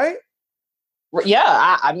 right?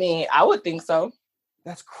 Yeah, I mean, I would think so.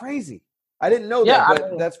 That's crazy. I didn't know that,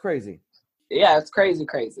 but that's crazy. Yeah, it's crazy.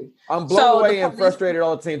 I'm blown away and frustrated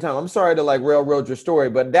all at the same time. I'm sorry to like railroad your story,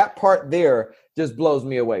 but that part there just blows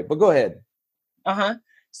me away. But go ahead.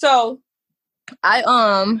 So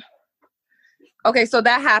okay, so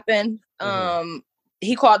that happened.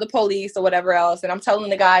 He called the police or whatever else. And I'm telling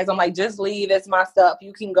the guys, I'm like, just leave. It's my stuff.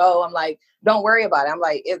 You can go. I'm like, don't worry about it. I'm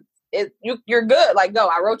like, you're good. Like, go.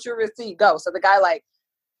 I wrote your receipt. Go. So the guy, like,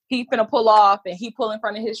 he finna pull off and he pull in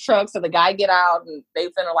front of his truck. So the guy get out and they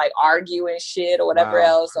finna like argue and shit or whatever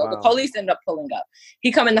else. So the police end up pulling up.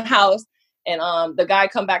 He come in the house and the guy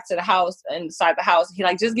come back to the house inside the house. He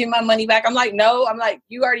like, just give my money back. I'm like, no. I'm like,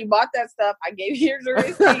 you already bought that stuff. I gave you your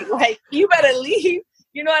receipt. Like, you better leave.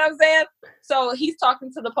 You know what I'm saying? So he's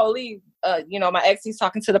talking to the police. My ex, he's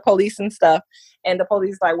talking to the police and stuff. And the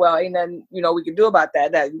police like, well, ain't nothing, we can do about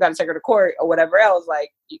that. That you got to take her to court or whatever else. Like,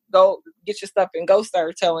 go get your stuff and go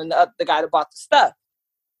start telling the guy that bought the stuff.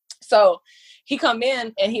 So he come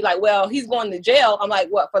in and he like, well, he's going to jail. I'm like,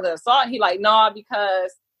 what, for the assault? He like, no,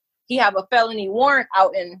 because he have a felony warrant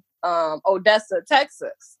out in Odessa,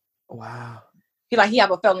 Texas. Wow. He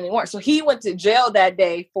have a felony warrant. So he went to jail that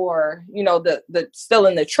day for, the still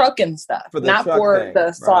in the truck and stuff, not for the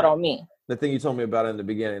assault on me. The thing you told me about in the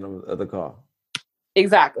beginning of the call.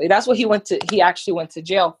 Exactly. That's what he actually went to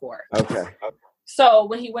jail for. Okay. So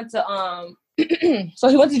when he went to, so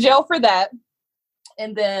he went to jail for that.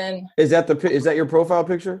 And then. Is that your profile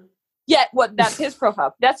picture? Yeah, that's his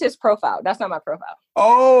profile. That's his profile. That's not my profile.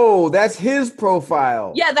 Oh, that's his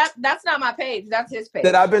profile. Yeah, that's not my page. That's his page.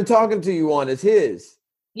 That I've been talking to you on is his.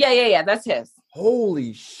 Yeah. That's his.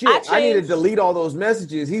 Holy shit! I need to delete all those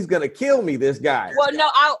messages. He's gonna kill me. This guy. Well,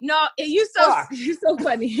 no. You're so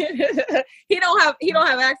funny. He don't have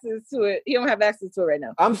access to it. He don't have access to it right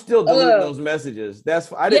now. I'm still deleting those messages.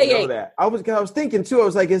 I didn't know that. I was thinking too. I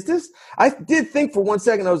was like, is this? I did think for 1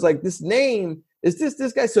 second. I was like, this name. Is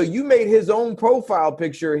this guy? So you made his own profile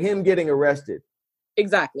picture, him getting arrested.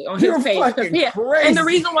 Exactly. On his page. Fucking crazy. And the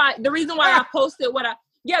reason why I posted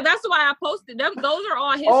that's why I posted them. Those are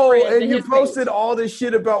all his friends. Oh, and you posted all this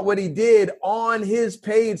shit about what he did on his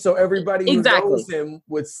page so everybody who knows him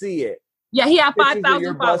would see it. Yeah, he had 5,000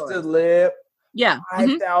 followers. Busted lip. Yeah.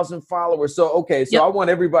 5,000 followers. So, okay. So I want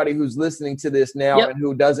everybody who's listening to this now and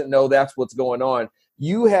who doesn't know that's what's going on.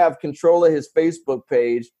 You have control of his Facebook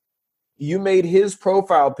page. You made his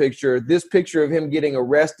profile picture, this picture of him getting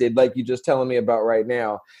arrested, like you're just telling me about right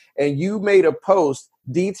now. And you made a post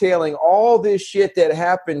detailing all this shit that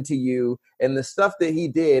happened to you and the stuff that he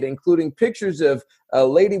did, including pictures of a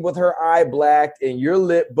lady with her eye blacked and your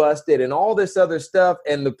lip busted and all this other stuff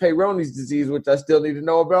and the Peyronie's disease, which I still need to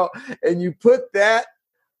know about. And you put that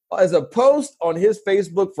as a post on his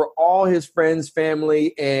Facebook for all his friends,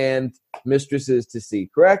 family, and mistresses to see,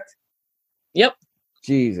 correct? Yep.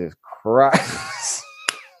 Jesus Christ.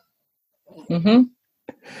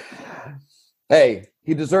 Hey,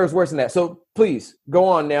 he deserves worse than that. So please go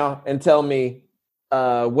on now and tell me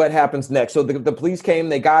what happens next. So the police came,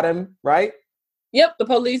 they got him, right? Yep. The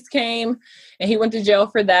police came and he went to jail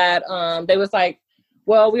for that. They was like,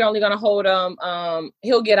 well, we're only going to hold him.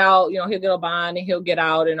 He'll get out, you know, he'll get a bond and he'll get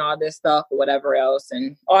out and all this stuff or whatever else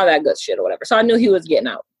and all that good shit or whatever. So I knew he was getting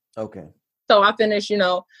out. Okay. So I finished, you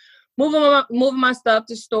know, moving my stuff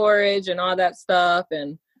to storage and all that stuff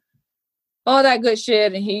and all that good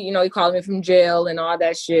shit. And he, you know, he called me from jail and all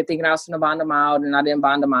that shit, thinking I was going to bond him out and I didn't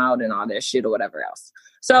bond him out and all that shit or whatever else.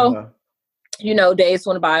 So, you know, days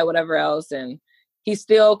went by, whatever else. And he's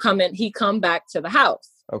still coming. He come back to the house.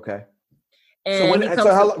 Okay. And when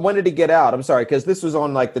did he get out? I'm sorry, because this was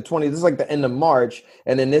on like the 20th. This is like the end of March,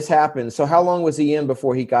 and then this happened. So how long was he in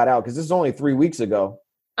before he got out? Because this is only 3 weeks ago.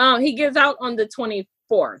 He gets out on the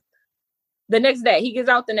 24th. The next day. He gets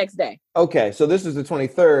out the next day. Okay, so this is the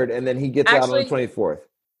 23rd, and then he gets out on the 24th.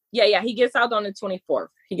 Yeah, he gets out on the 24th.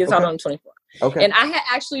 He gets out on the 24th. Okay. And I had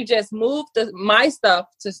actually just moved my stuff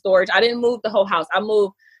to storage. I didn't move the whole house. I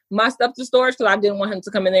moved my stuff to storage because I didn't want him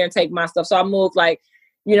to come in there and take my stuff. So I moved like,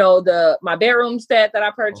 you know, my bedroom set that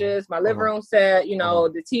I purchased, my living room set, you know,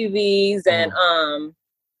 the TVs and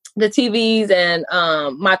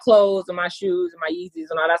my clothes and my shoes and my Yeezys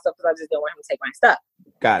and all that stuff because I just didn't want him to take my stuff.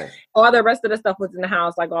 Got it. All the rest of the stuff was in the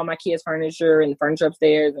house, like all my kids' furniture and the furniture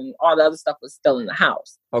upstairs and all the other stuff was still in the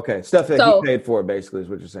house. Okay, stuff that he paid for, basically, is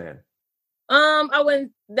what you're saying.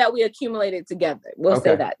 That we accumulated together. We'll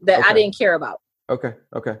say that I didn't care about. Okay.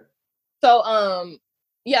 So,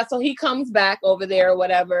 yeah, so he comes back over there or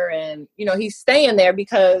whatever, and, you know, he's staying there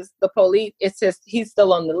because the police, he's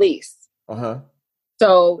still on the lease.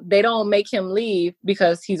 So they don't make him leave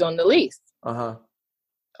because he's on the lease.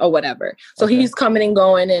 Or whatever. So he's coming and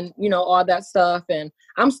going and, you know, all that stuff, and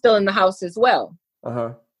I'm still in the house as well.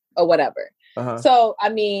 Or whatever. So, I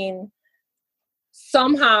mean,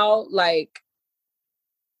 somehow, like,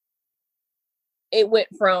 it went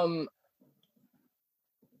from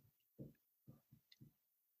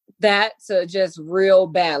that to just real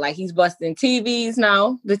bad. Like, he's busting TVs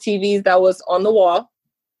now, the TVs that was on the wall.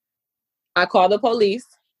 I call the police.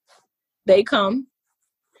 They come.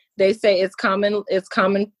 They say it's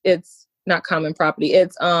not common property.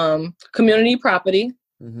 It's community property.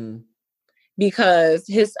 Because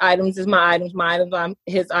his items is my items,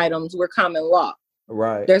 his items were common law.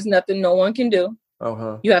 Right. There's nothing no one can do.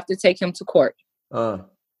 You have to take him to court.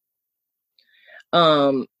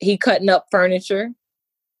 He cutting up furniture.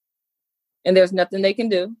 And there's nothing they can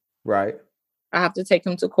do. Right. I have to take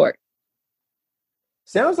him to court.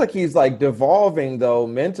 Sounds like he's like devolving though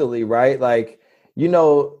mentally, right? Like, you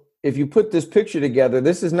know, if you put this picture together,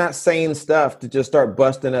 this is not sane stuff to just start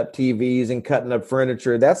busting up TVs and cutting up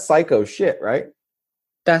furniture. That's psycho shit, right?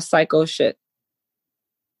 That's psycho shit.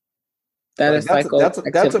 That's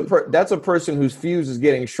a person whose fuse is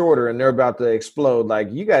getting shorter and they're about to explode.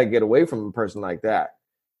 Like, you got to get away from a person like that.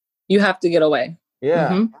 You have to get away.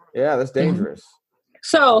 Yeah. Yeah, that's dangerous.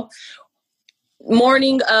 So,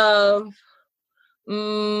 morning of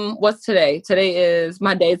what's today? Today is,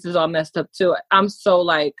 my days is all messed up too. I'm so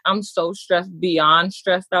stressed, beyond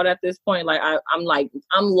stressed out at this point. Like,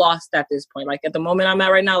 I'm lost at this point. Like, at the moment I'm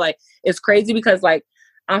at right now, like, it's crazy because, like,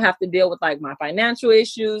 I have to deal with, like, my financial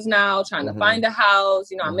issues now, trying to find a house.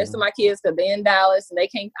 You know, I'm missing my kids because they're in Dallas and I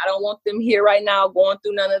don't want them here right now going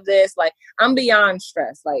through none of this. Like, I'm beyond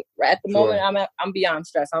stressed. Like, at the moment I'm beyond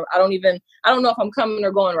stressed. I don't know if I'm coming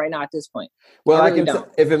or going right now at this point. Well,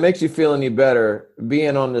 if it makes you feel any better,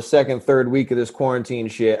 being on the second, third week of this quarantine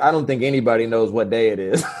shit, I don't think anybody knows what day it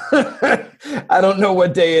is. I don't know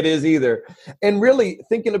what day it is either. And really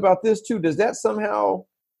thinking about this too, does that somehow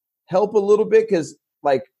help a little bit? Because,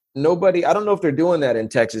 like, nobody, I don't know if they're doing that in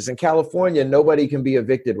Texas. In California, nobody can be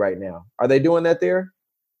evicted right now. Are they doing that there?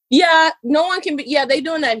 Yeah, no one can be. Yeah, they're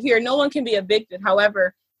doing that here. No one can be evicted.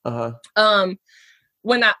 However, I'll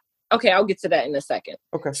get to that in a second.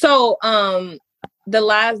 Okay. So,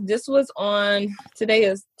 this was on,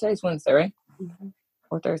 today's Wednesday, right?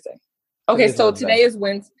 Or Thursday. Okay, so today is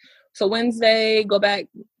Wednesday. So Wednesday, go back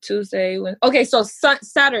Tuesday. Okay, so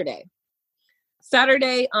Saturday,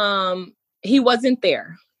 he wasn't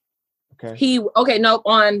there. Okay.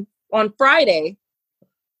 On Friday,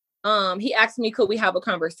 he asked me, could we have a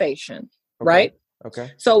conversation? Okay. Right?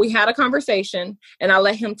 Okay. So we had a conversation and I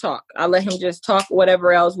let him talk. I let him just talk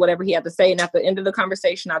whatever he had to say. And at the end of the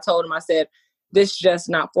conversation, I told him, I said, this is just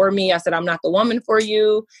not for me. I said, I'm not the woman for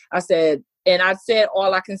you. I said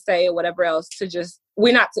all I can say or whatever else to just,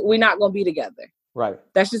 we're not going to be together. Right.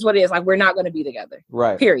 That's just what it is. Like, we're not going to be together.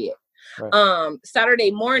 Right. Period. Right.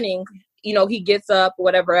 Saturday morning, you know, he gets up,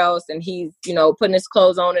 whatever else, and he's, you know, putting his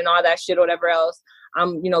clothes on and all that shit, or whatever else.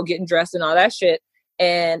 I'm, you know, getting dressed and all that shit.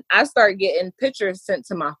 And I start getting pictures sent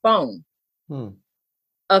to my phone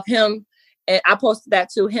of him And I posted that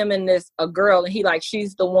to him and a girl, and he like,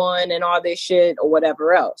 she's the one and all this shit or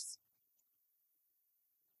whatever else.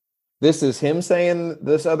 This is him saying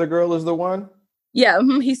this other girl is the one? Yeah,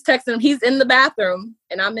 he's texting him. He's in the bathroom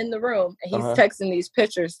and I'm in the room, and he's texting these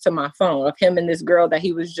pictures to my phone of him and this girl that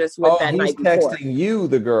he was just with that night before. He's texting you,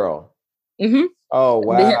 the girl. Mm-hmm. Oh,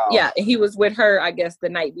 wow. Yeah, he was with her, I guess, the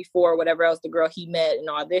night before, whatever else, the girl he met and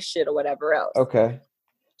all this shit or whatever else. Okay.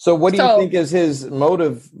 So what do you think is his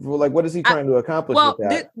motive? Like, what is he trying to accomplish with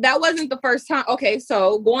that? That wasn't the first time. Okay,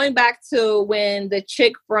 so going back to when the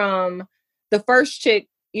chick from the first chick,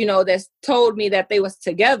 you know, that's told me that they was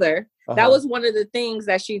together, that was one of the things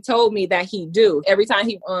that she told me that he do. Every time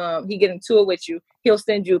he get into it with you, he'll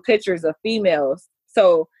send you pictures of females.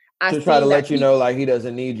 So I try to let you know, like, he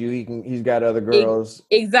doesn't need you. He's got other girls.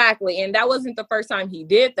 Exactly. And that wasn't the first time he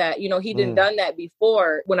did that. You know, he didn't done that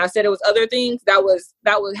before. When I said it was other things, that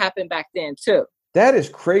would happen back then too. That is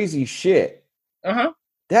crazy shit.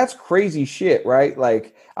 That's crazy shit, right?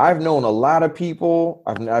 Like, I've known a lot of people.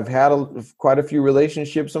 I've had quite a few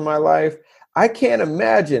relationships in my life. I can't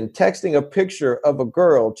imagine texting a picture of a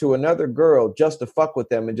girl to another girl just to fuck with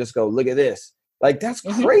them and just go, look at this. Like, that's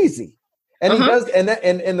crazy. And he does,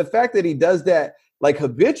 and the fact that he does that like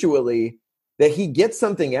habitually, that he gets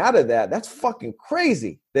something out of that, that's fucking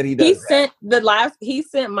crazy that he does. He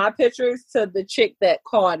sent my pictures to the chick that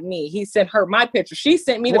called me. He sent her my picture. She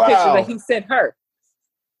sent me the picture that he sent her.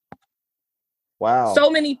 Wow. So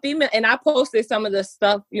many female, and I posted some of the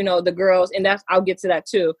stuff, you know, the girls, and I'll get to that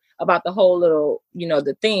too, about the whole little, you know,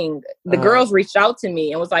 the thing. The girls reached out to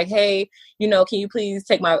me and was like, hey, you know, can you please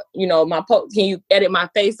take my, you know, my can you edit my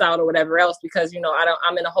face out or whatever else? Because, you know,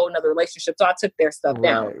 I'm in a whole nother relationship. So I took their stuff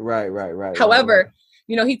down. Right. However,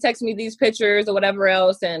 you know, he texted me these pictures or whatever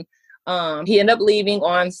else. And he ended up leaving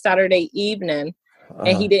on Saturday evening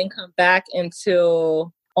and he didn't come back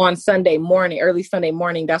until on Sunday morning, early Sunday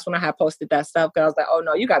morning. That's when I had posted that stuff. Cause I was like, oh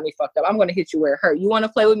no, you got me fucked up. I'm going to hit you where it hurt. You want to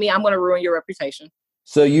play with me? I'm going to ruin your reputation.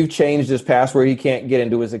 So you've changed his password. He can't get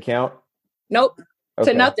into his account? Nope.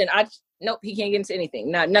 Okay. To nothing. Nope. He can't get into anything.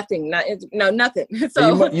 Nothing.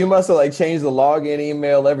 So you must have like changed the login,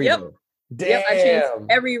 email, everything. Yep. Damn. Yep, I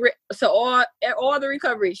changed all the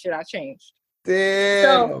recovery shit I changed. Damn.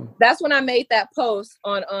 So that's when I made that post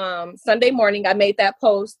on Sunday morning. I made that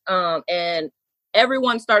post and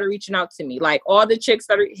everyone started reaching out to me. Like all the chicks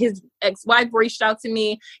his ex-wife reached out to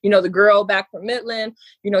me. You know, the girl back from Midland,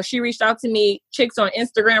 you know, she reached out to me. Chicks on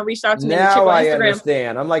Instagram reached out to me. Now I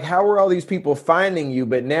understand. I'm like, how are all these people finding you?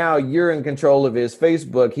 But now you're in control of his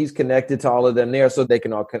Facebook. He's connected to all of them there so they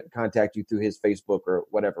can all contact you through his Facebook or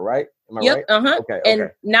whatever, right? Am I right? Okay.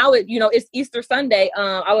 And now it's Easter Sunday.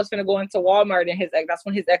 I was going to go into Walmart and that's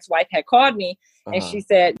when his ex-wife had called me and she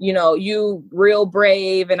said, you know, you real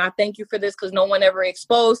brave. And I thank you for this because no one ever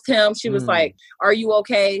exposed him. She was like, are you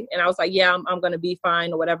okay? And I was like, yeah, I'm going to be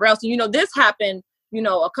fine or whatever else. And, you know, this happened, you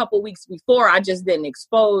know, a couple weeks before. I just didn't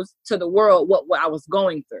expose to the world what I was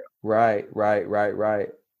going through. Right.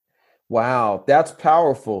 Wow. That's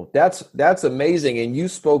powerful. That's amazing. And you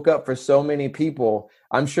spoke up for so many people.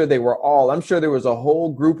 I'm sure there was a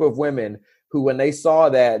whole group of women who, when they saw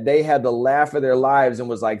that, they had the laugh of their lives and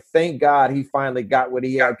was like, thank God he finally got what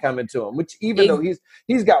he had coming to him, which even though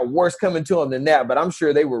he's got worse coming to him than that, but I'm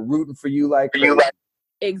sure they were rooting for you like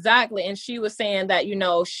exactly. And she was saying that, you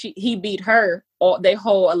know, he beat her their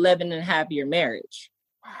whole 11.5-year marriage.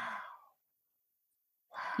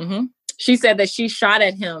 Wow. Mm-hmm. She said that she shot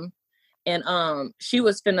at him and she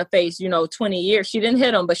was finna face, you know, 20 years. She didn't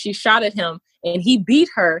hit him, but she shot at him and he beat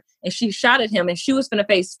her and she shot at him and she was finna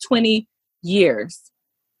face 20 years.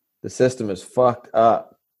 The system is fucked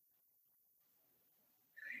up.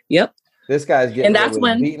 Yep. This guy's getting, and that's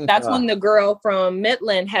when the girl from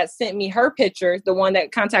Midland had sent me her pictures, the one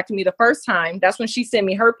that contacted me the first time. That's when she sent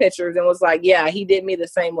me her pictures and was like, yeah, he did me the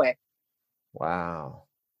same way. Wow.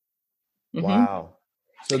 Mm-hmm. Wow.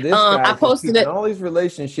 So this guy I posted all these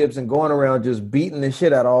relationships and going around just beating the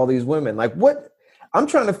shit out of all these women. Like, what? I'm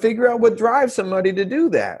trying to figure out what drives somebody to do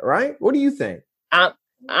that, right? What do you think?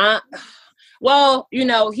 Well, you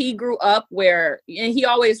know, he grew up and he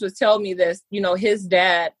always was telling me this, you know, his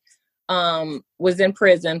dad was in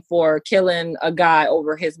prison for killing a guy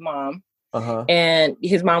over his mom. And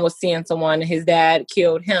his mom was seeing someone, his dad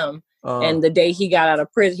killed him. And the day he got out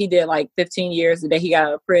of prison, he did like 15 years. The day he got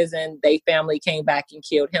out of prison, they family came back and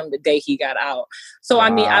killed him the day he got out. So,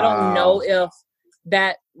 I mean, I don't know if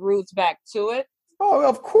that roots back to it. Oh,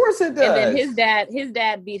 of course it does. And then his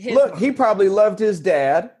dad beat his mom. He probably loved his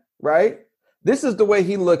dad, right? This is the way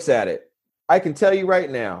he looks at it. I can tell you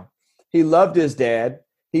right now, he loved his dad.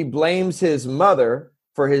 He blames his mother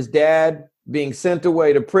for his dad being sent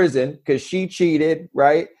away to prison because she cheated,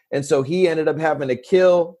 right? And so he ended up having to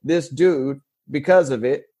kill this dude because of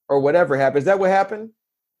it or whatever happened. Is that what happened?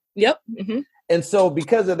 Yep. Mm-hmm. And so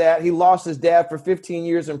because of that, he lost his dad for 15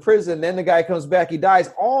 years in prison. Then the guy comes back, he dies.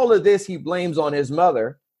 All of this he blames on his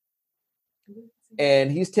mother.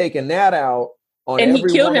 And he's taken that out on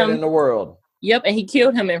every woman in the world. Yep, and he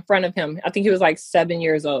killed him in front of him. I think he was like 7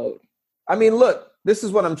 years old. I mean, look, this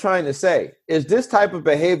is what I'm trying to say, is this type of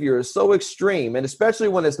behavior is so extreme, and especially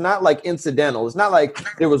when it's not like incidental. It's not like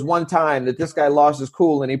there was one time that this guy lost his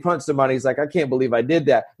cool and he punched somebody. He's like, I can't believe I did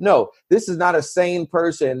that. No, this is not a sane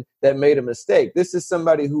person that made a mistake. This is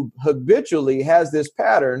somebody who habitually has this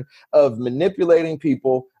pattern of manipulating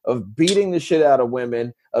people, of beating the shit out of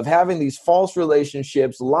women, of having these false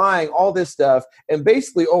relationships, lying, all this stuff, and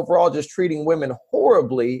basically overall just treating women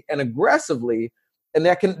horribly and aggressively. And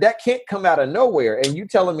that can't come out of nowhere. And you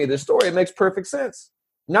telling me this story, it makes perfect sense.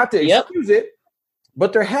 Not to excuse it,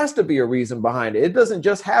 but there has to be a reason behind it. It doesn't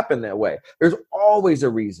just happen that way. There's always a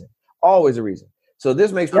reason. Always a reason. So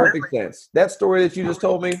this makes perfect sense. That story that you just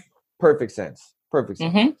told me, perfect sense. Perfect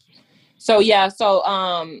sense. Mm-hmm.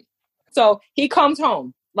 So he comes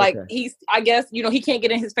home. Like I guess, he can't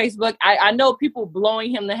get in his Facebook. I know people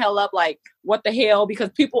blowing him the hell up. Like, what the hell? Because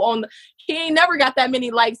people he ain't never got that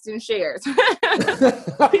many likes and shares. people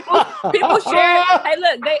share. Hey,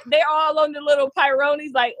 look, they all on the little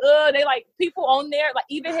Pyronies. Like, they like people on there. Like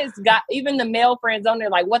even the male friends on there.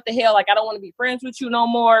 Like, what the hell? Like, I don't want to be friends with you no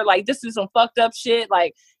more. Like, this is some fucked up shit.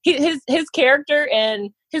 Like his character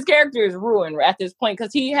is ruined at this point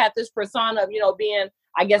because he had this persona of being,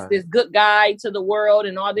 I guess, this good guy to the world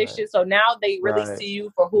and all this shit. So now they really see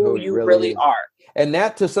you for who you really are. And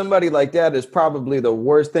that to somebody like that is probably the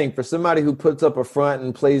worst thing. For somebody who puts up a front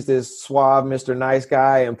and plays this suave Mr. Nice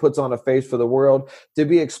Guy and puts on a face for the world, to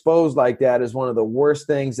be exposed like that is one of the worst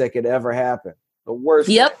things that could ever happen. The worst.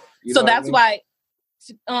 Yep. So that's why.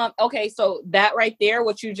 Okay, so that right there,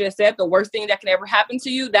 what you just said, the worst thing that can ever happen to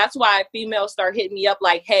you, that's why females start hitting me up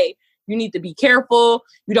like, hey, you need to be careful.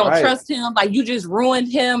 You don't trust him. Like, you just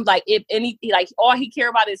ruined him. Like, if all he care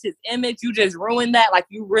about is his image, you just ruined that. Like,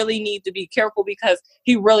 you really need to be careful because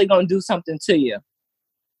he really gonna do something to you.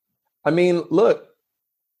 I mean, look,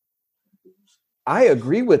 I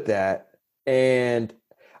agree with that. And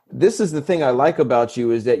this is the thing I like about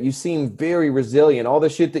you is that you seem very resilient. All the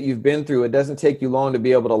shit that you've been through, it doesn't take you long to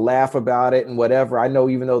be able to laugh about it and whatever. I know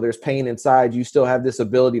even though there's pain inside, you still have this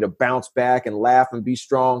ability to bounce back and laugh and be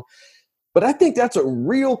strong. But I think that's a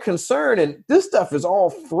real concern. And this stuff is all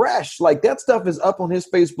fresh. Like, that stuff is up on his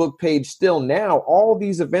Facebook page still now. All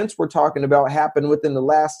these events we're talking about happened within the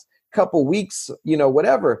last couple weeks,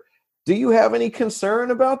 whatever. Do you have any concern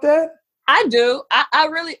about that? I do.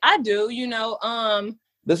 I do.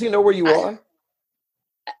 Does he know where you are?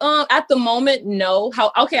 At the moment, no.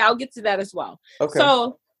 I'll get to that as well. Okay.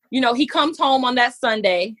 So, he comes home on that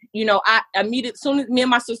Sunday. I immediately, soon as me and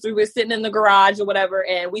my sister were sitting in the garage or whatever,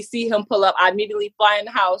 and we see him pull up, I immediately fly in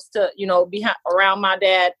the house to, be around my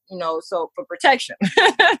dad, so for protection.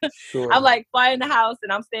 Sure. I'm like, fly in the house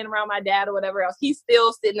and I'm standing around my dad or whatever else. He's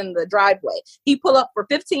still sitting in the driveway. He pull up for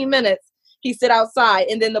 15 minutes. He sit outside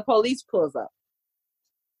and then the police pulls up.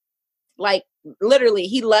 Like, literally,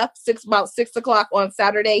 he left about 6 o'clock on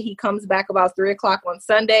Saturday. He comes back about 3 o'clock on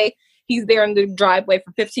Sunday. He's there in the driveway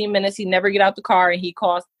for 15 minutes. He never get out the car, and he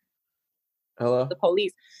calls the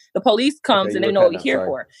police. The police comes, and they know what we're here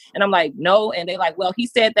for. And I'm like, no. And they like, well, he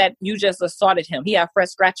said that you just assaulted him. He had fresh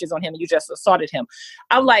scratches on him, and you just assaulted him.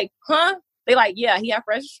 I'm like, huh? They like, yeah, he had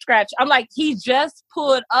fresh scratch. I'm like, he just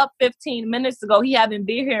pulled up 15 minutes ago. He haven't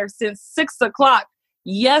been here since 6 o'clock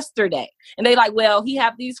yesterday. And they like, well, he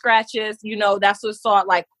have these scratches. That's assault.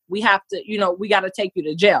 Like, we have to, we got to take you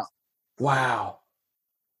to jail. Wow.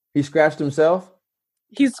 He scratched himself?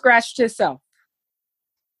 He scratched himself.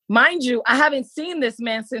 Mind you, I haven't seen this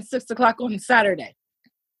man since 6 o'clock on Saturday.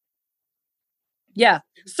 Yeah.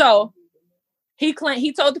 So he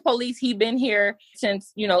told the police he'd been here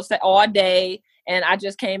since, all day. And I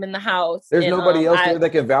just came in the house. There's nobody else there that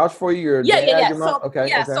can vouch for you? Your dad, your mom?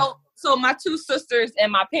 Okay. So my two sisters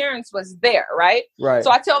and my parents was there, right? Right.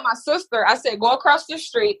 So I tell my sister, I said, go across the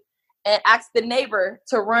street and ask the neighbor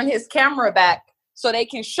to run his camera back so they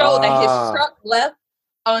can show that his truck left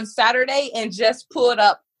on Saturday and just pulled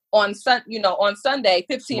up on Sunday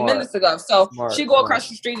 15 minutes ago. So she go across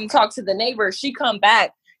the street and talk to the neighbor. She come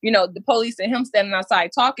back, the police and him standing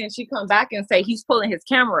outside talking. She come back and say he's pulling his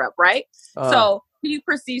camera up, right? So he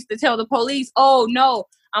proceeds to tell the police, oh, no,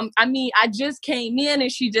 I just came in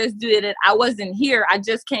and she just did it. I wasn't here. I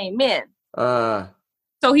just came in.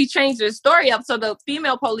 So he changed his story up. So the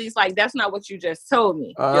female police, like, that's not what you just told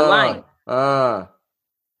me. You're lying. That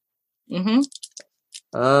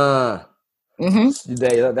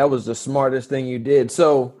was the smartest thing you did.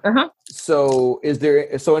 So, so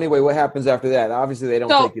anyway, what happens after that? Obviously, they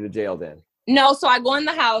don't take you to jail then. No, so I go in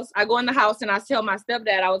the house and I tell my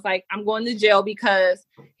stepdad, I was like, I'm going to jail because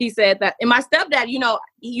he said that. And my stepdad, you know,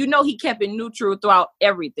 he kept it neutral throughout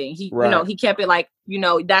everything. He, you know, he kept it like, you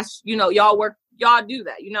know, that's, you know, y'all do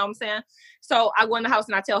that. You know what I'm saying? So I go in the house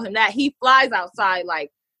and I tell him that. He flies outside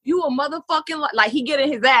like, you a motherfucking, like he get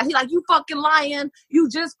in his ass. He like, you fucking lying. You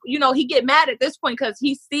just, you know, he get mad at this point because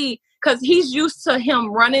he's used to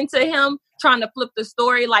him running to him, trying to flip the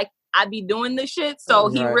story like I be doing this shit. So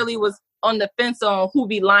he really was on the fence on who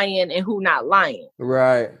be lying and who not lying.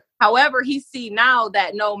 Right. However, he see now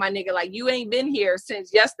that, no, my nigga, like you ain't been here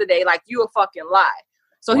since yesterday. Like you a fucking lie.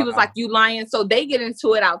 So he was like, you lying. So they get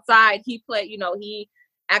into it outside. He play, you know, he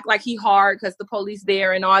act like he hard because the police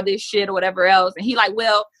there and all this shit or whatever else. And he like,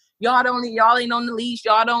 well, y'all ain't on the leash.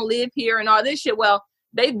 Y'all don't live here and all this shit. Well,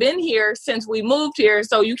 they've been here since we moved here.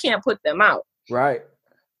 So you can't put them out. Right.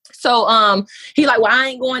 So he like, well, I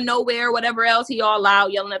ain't going nowhere, whatever else. He all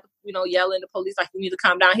loud, yelling at the police like, you need to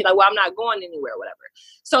calm down. He like, well, I'm not going anywhere, whatever.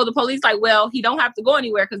 So the police like, well, he don't have to go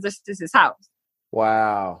anywhere because this is his house.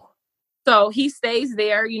 Wow. So he stays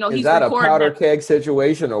there. You know, he's that a powder keg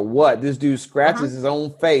situation or what? This dude scratches his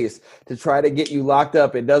own face to try to get you locked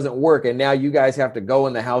up. It doesn't work. And now you guys have to go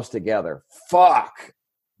in the house together. Fuck.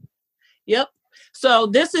 Yep. So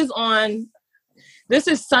this is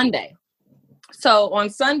Sunday. So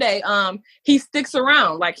on Sunday, he sticks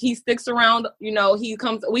around. Like he sticks around, you know,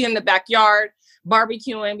 we in the backyard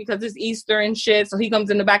barbecuing because it's Easter and shit. So he comes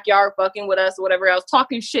in the backyard fucking with us or whatever else,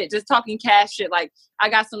 talking shit, just talking cash shit. Like, I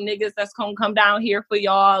got some niggas that's gonna come down here for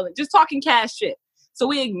y'all and just talking cash shit. So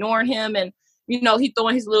we ignoring him and, you know, he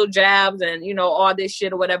throwing his little jabs and, you know, all this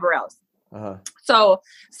shit or whatever else. So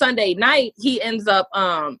Sunday night, he ends up,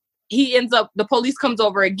 the police comes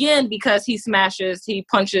over again because he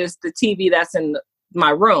punches the TV that's in my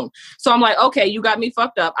room. So I'm like, okay, you got me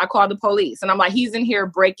fucked up. I called the police and I'm like, he's in here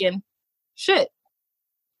breaking shit.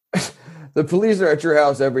 The police are at your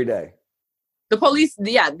house every day. The police,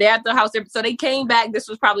 yeah, they're at the house. So they came back. This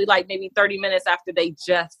was probably like maybe 30 minutes after they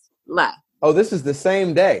just left. Oh, this is the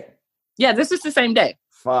same day? Yeah, this is the same day.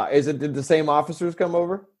 Did the same officers come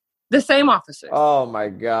over? The same officers. Oh my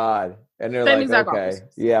God. And they're same like, okay.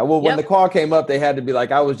 Officers. Yeah. Well, when the call came up, they had to be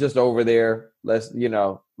like, I was just over there. Let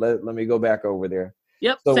me go back over there.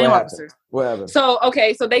 Yep. So same officers. Whatever. So,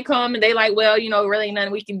 okay. So they come and they like, well, you know, really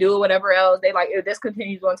nothing we can do or whatever else. They like, if this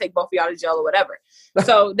continues, we're going to take both of y'all to jail or whatever.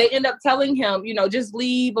 So they end up telling him, you know, just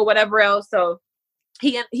leave or whatever else. So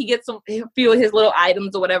he gets a few of his little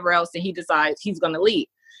items or whatever else. And he decides he's going to leave.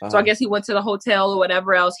 So I guess he went to the hotel or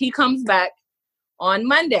whatever else. He comes back on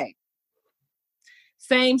Monday.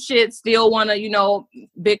 Same shit, still want to, you know,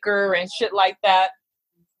 bicker and shit like that.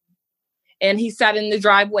 And he sat in the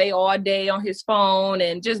driveway all day on his phone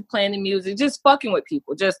and just playing the music, just fucking with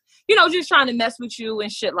people. Just, you know, just trying to mess with you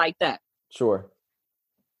and shit like that. Sure.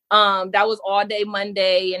 That was all day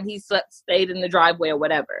Monday and he stayed in the driveway or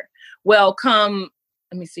whatever. Well, let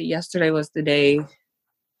me see, yesterday was the day.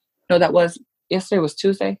 No, yesterday was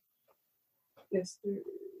Tuesday. Yesterday,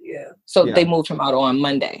 yeah. So they moved him out on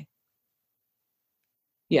Monday.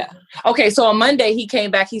 Yeah. Okay. So on Monday he came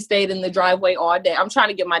back. He stayed in the driveway all day. I'm trying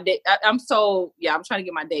to get my day. I'm trying to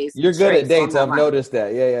get my days. You're good at dates. I've noticed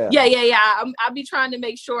that. Yeah. I'll be trying to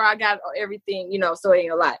make sure I got everything, you know, so it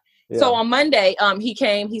ain't a lot. Yeah. So on Monday, he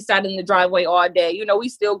came. He sat in the driveway all day. You know, we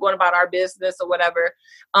still going about our business or whatever.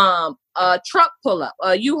 A truck pull up,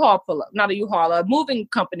 a U-Haul pull up, not a U-Haul, a moving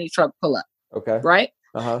company truck pull up. Okay. Right.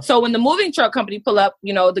 So when the moving truck company pull up,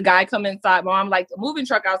 you know, the guy come inside. Mom, like the moving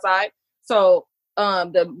truck outside. So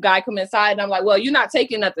the guy come inside and I'm like, well, you're not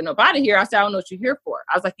taking nothing up out of here. I said, I don't know what you're here for.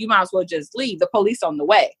 I was like, you might as well just leave. The police on the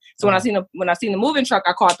way. So when I seen the moving truck,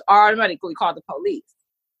 I automatically called the police.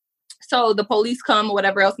 So the police come or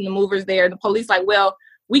whatever else and the mover's there. The police like, well,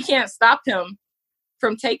 we can't stop him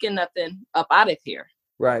from taking nothing up out of here.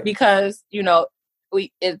 Right. Because, you know,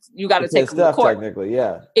 you got to take him to court. Technically,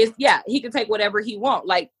 yeah. He can take whatever he want.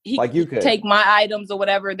 Like you could take my items or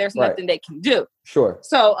whatever. There's nothing they can do. Sure.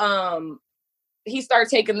 So, he started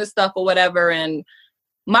taking this stuff or whatever. And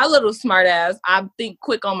my little smart ass, I think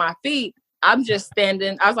quick on my feet. I'm just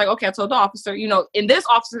standing. I was like, okay, I told the officer, you know, and this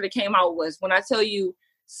officer that came out was, when I tell you,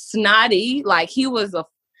 snotty, like he was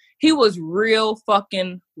real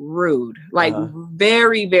fucking rude, like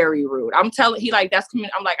very, very rude. I'm telling, he like,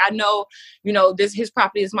 I'm like, I know, you know, his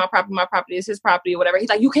property is my property is his property or whatever. He's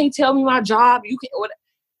like, you can't tell me my job. You can't, what?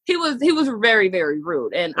 He was very, very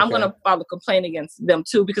rude. And I'm going to file a complaint against them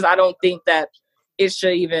too, because I don't think that it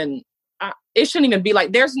should even, it shouldn't even be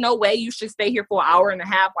like, there's no way you should stay here for an hour and a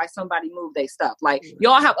half while somebody move their stuff. Like,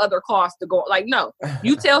 y'all have other costs to go. Like, no,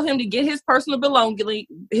 you tell him to get his personal belongings,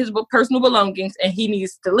 and he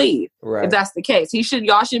needs to leave. Right. If that's the case,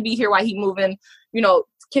 y'all shouldn't be here while he moving,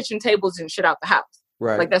 kitchen tables and shit out the house.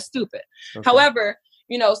 Right. Like, that's stupid. Okay. However,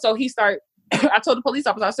 so he I told the police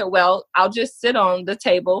officer, I said, well, I'll just sit on the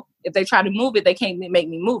table. If they try to move it, they can't make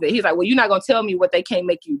me move it. He's like, well, you're not going to tell me what they can't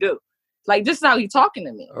make you do. Like, this is how he's talking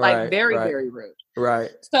to me. Like, very, very rude.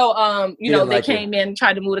 Right. So, they came in,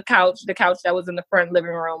 tried to move the couch that was in the front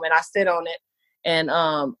living room, and I sit on it.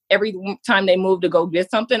 And every time they move to go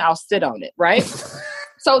get something, I'll sit on it. Right.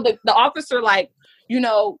 So the officer, like,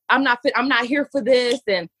 I'm not here for this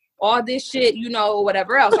and all this shit,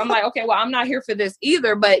 whatever else. I'm like, okay, well, I'm not here for this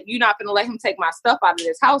either, but you're not going to let him take my stuff out of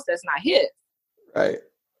this house that's not his. Right.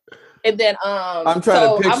 And then I'm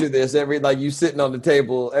trying to picture this you sitting on the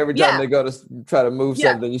table every time they go to try to move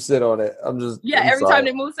something, you sit on it. Every time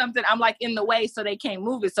they move something, I'm like in the way so they can't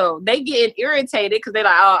move it. So they get irritated because they're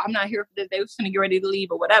like, oh, I'm not here for this. They was going to get ready to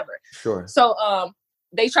leave or whatever. Sure. So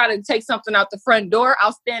they try to take something out the front door.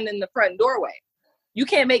 I'll stand in the front doorway. You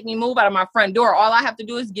can't make me move out of my front door. All I have to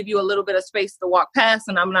do is give you a little bit of space to walk past,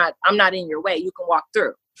 and I'm not in your way. You can walk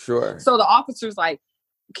through. Sure. So the officers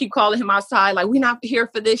keep calling him outside, like, we're not here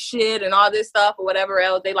for this shit and all this stuff or whatever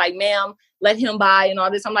else. They like, ma'am, let him by and all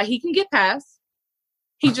this. I'm like, he can get past.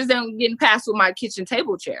 He just ain't getting past with my kitchen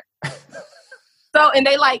table chair. So, and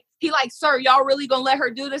he sir, y'all really gonna let her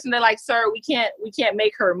do this? And they're like, sir, we can't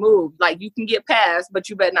make her move. Like, you can get past, but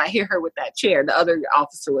you better not hit her with that chair. The other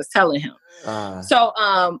officer was telling him. So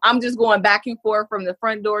I'm just going back and forth from the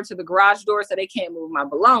front door to the garage door so they can't move my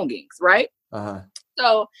belongings, right?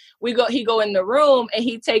 So he go in the room and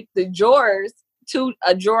he take the drawers,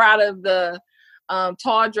 a drawer out of the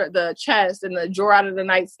the chest and the drawer out of the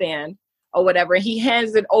nightstand or whatever. And he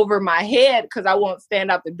hands it over my head because I won't stand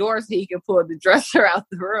out the door so he can pull the dresser out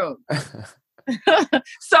the room.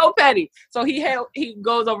 So petty. So he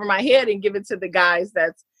goes over my head and give it to the guys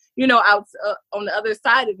that's, out on the other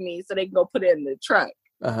side of me so they can go put it in the truck.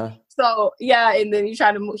 So and then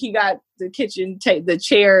he got the kitchen the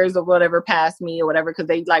chairs or whatever past me or whatever because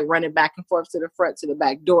they run it back and forth to the front to the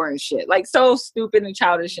back door and shit, like so stupid and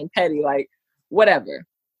childish and petty, like whatever.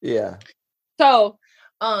 Yeah. So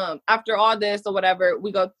after all this or whatever,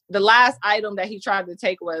 the last item that he tried to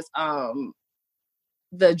take was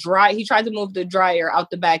he tried to move the dryer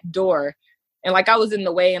out the back door. And I was in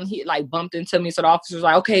the way and he bumped into me. So the officer was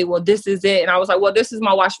like, okay, well, this is it. And I was like, well, this is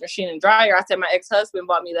my washing machine and dryer. I said, my ex-husband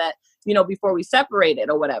bought me that, before we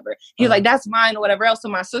separated or whatever. He was like, that's mine or whatever else. So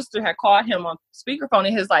my sister had called him on speakerphone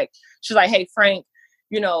and she's like, hey, Frank,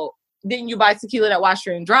 didn't you buy tequila that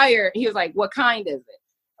washer and dryer? He was like, what kind is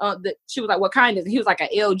it? She was like, what kind is it? He was like, an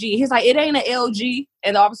LG. He's like, it ain't an LG.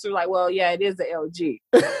 And the officer was like, well, yeah, it is an LG.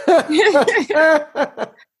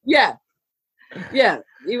 Yeah. Yeah.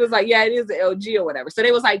 He was like, yeah, it is the LG or whatever. So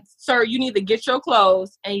they was like, sir, you need to get your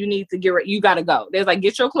clothes and you need to you got to go. They was like,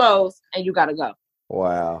 get your clothes and you got to go.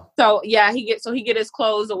 Wow. So yeah, he get his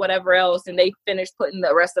clothes or whatever else. And they finished putting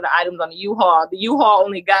the rest of the items on the U-Haul. The U-Haul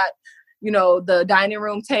only got, the dining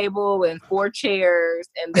room table and 4 chairs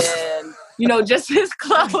and then, just his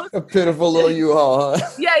clothes. A pitiful little U-Haul, huh?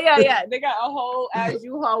 Yeah. They got a whole ass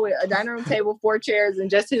U-Haul with a dining room table, 4 chairs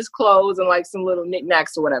and just his clothes and some little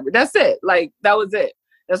knickknacks or whatever. That's it. That was it.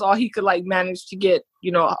 That's all he could manage to get,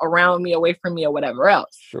 around me, away from me or whatever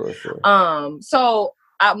else. Sure. So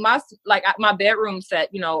my bedroom set,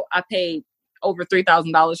 I paid over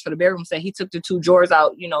 $3,000 for the bedroom set. He took the 2 drawers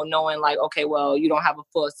out, knowing okay, well, you don't have a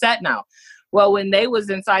full set now. Well, when they was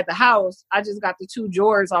inside the house, I just got the 2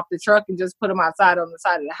 drawers off the truck and just put them outside on the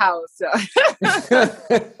side of the house. So.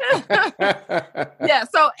 Yeah,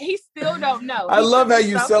 so he still don't know. I love how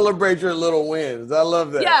you celebrate your little wins. I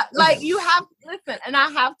love that. Yeah, you have listen, and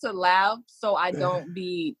I have to laugh so I don't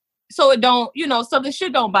be. So it don't, so the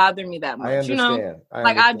shit don't bother me that much, I understand.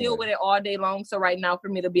 I deal with it all day long. So right now for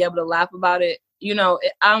me to be able to laugh about it,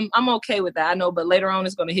 I'm okay with that. I know, but later on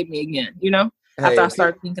it's going to hit me again, after I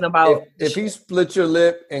start thinking about if he split your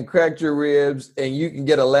lip and cracked your ribs and you can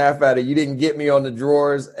get a laugh out of it, you didn't get me on the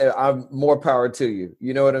drawers, I'm more power to you.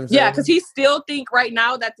 You know what I'm saying? Yeah, because he still think right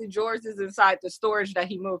now that the drawers is inside the storage that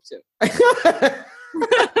he moved to.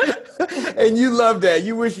 And you love that.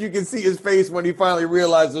 You wish you could see his face when he finally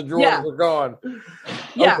realized the drawers were gone.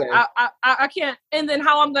 Yeah, okay. I can't. And then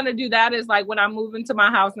how I'm going to do that is when I move into my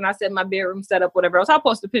house and I set my bedroom set up, whatever else, I'll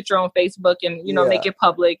post a picture on Facebook and, make it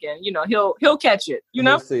public and, he'll catch it,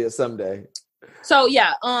 We'll see it someday. So,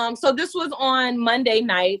 yeah. So this was on Monday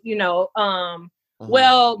night,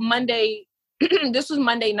 well, Monday this was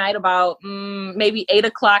Monday night about maybe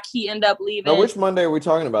 8:00. He ended up leaving. Now, which Monday are we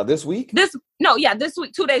talking about? This week? This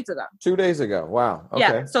week, 2 days ago. 2 days ago. Wow. Okay.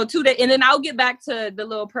 Yeah. So 2 days, and then I'll get back to the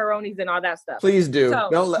little Peronis and all that stuff. Please do. So,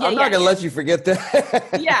 I'm not gonna let you forget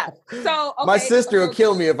that. Yeah. So my sister will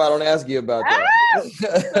kill me if I don't ask you about that.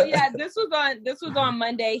 So yeah, this was on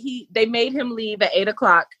Monday. They made him leave at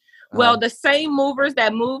 8:00. Well, the same movers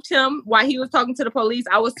that moved him while he was talking to the police,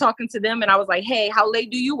 I was talking to them and I was like, hey, how late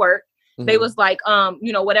do you work? Mm-hmm. They was like,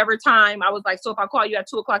 whatever time. I was like, so if I call you at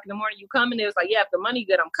 2:00 in the morning, you coming? They was like, yeah, if the money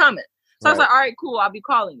good, I'm coming. So I was like, all right, cool. I'll be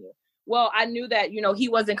calling you. Well, I knew that, he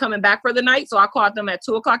wasn't coming back for the night. So I called them at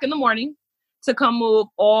 2:00 in the morning to come move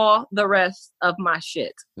all the rest of my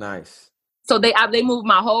shit. Nice. So they moved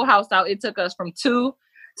my whole house out. It took us from 2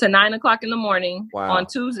 to 9:00 in the morning on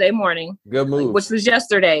Tuesday morning. Good move. Which was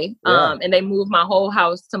yesterday. Yeah. And they moved my whole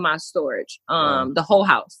house to my storage. The whole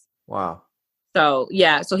house. Wow. So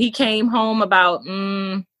yeah. So he came home about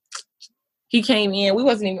he came in. We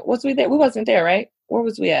wasn't there, right? Where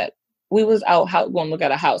was we at? We was out going to look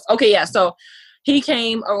at a house. Okay, yeah. So he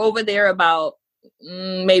came over there about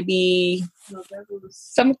maybe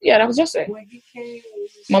that was yesterday. When he came,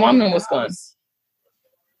 my mom knew what's going on.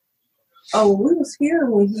 Oh, we was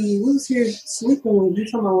here sleeping when you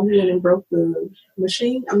talking about when he went and broke the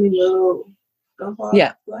machine. I mean the gumball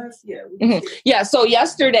glass. Yeah. Mm-hmm. Yeah. So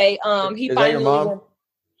yesterday, he Is finally. That your mom?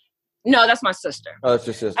 No, that's my sister. Oh, that's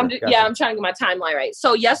your sister. I'm trying to get my timeline right.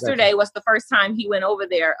 So yesterday was the first time he went over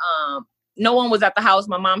there. No one was at the house.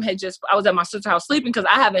 My mom I was at my sister's house sleeping because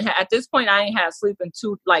I haven't at this point, I ain't had sleep in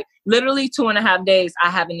literally 2.5 days. I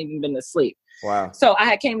haven't even been to sleep. Wow. So I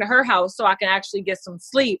had came to her house so I can actually get some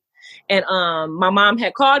sleep. And my mom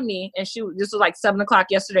had called me and this was like 7:00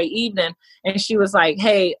 yesterday evening. And she was like,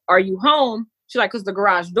 hey, are you home? She's like, cause the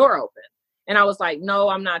garage door open. And I was like, no,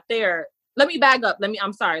 I'm not there. Let me back up. Let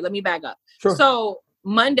me back up. Sure. So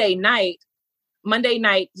Monday night,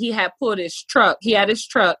 he had put his truck. He had his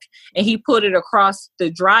truck and he put it across the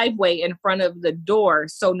driveway in front of the door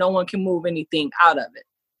so no one can move anything out of it.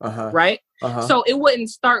 Uh-huh. Right? Uh-huh. So it wouldn't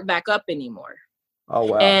start back up anymore. Oh,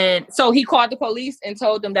 wow. And so he called the police and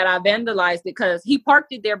told them that I vandalized it because he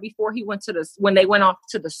parked it there before he went when they went off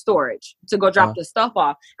to the storage to go drop the stuff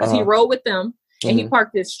off. Because he rode with them and he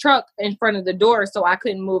parked his truck in front of the door so I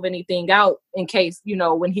couldn't move anything out in case,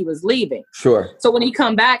 when he was leaving. Sure. So when he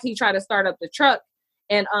come back, he tried to start up the truck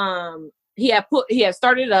and he had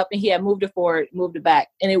started it up and he had moved it forward, moved it back,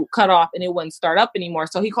 and it cut off and it wouldn't start up anymore.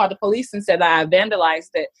 So he called the police and said that I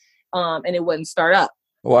vandalized it and it wouldn't start up.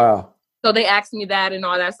 Wow. So they asked me that and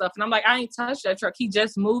all that stuff. And I'm like, I ain't touched that truck. He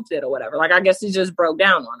just moved it or whatever. Like, I guess it just broke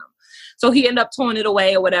down on him. So he ended up towing it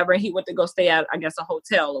away or whatever. And he went to go stay at, I guess, a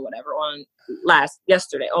hotel or whatever on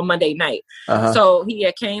Monday night. Uh-huh. So he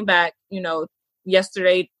had came back,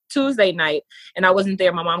 Tuesday night, and I wasn't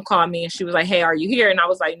there. My mom called me and she was like, hey, are you here? And I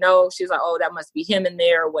was like, no. She's like, oh, that must be him in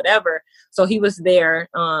there or whatever. So he was there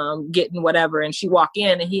getting whatever. And she walked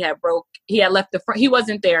in and he had left the front. He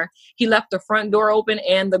wasn't there. He left the front door open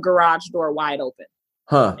and the garage door wide open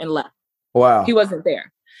and left. Wow. He wasn't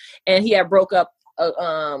there. And he had broke up.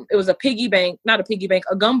 It was a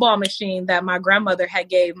gumball machine that my grandmother had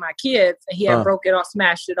gave my kids, and he had broke it all,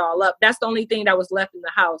 smashed it all up. That's the only thing that was left in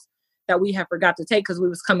the house that we had forgot to take because we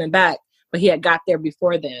was coming back, but he had got there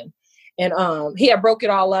before then. And he had broke it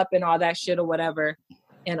all up and all that shit or whatever.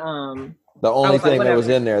 And the only thing that was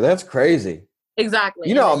in there. That's crazy. Exactly.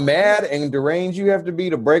 You know how mad and deranged you have to be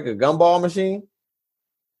to break a gumball machine?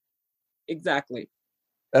 Exactly.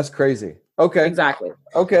 That's crazy. Okay. Exactly.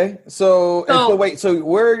 Okay. So wait, so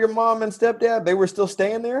where are your mom and stepdad? They were still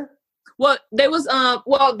staying there? Well, they was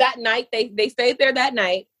that night they stayed there that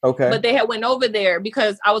night. Okay. But they had went over there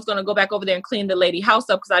because I was going to go back over there and clean the lady house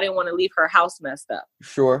up because I didn't want to leave her house messed up.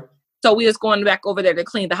 Sure. So we was going back over there to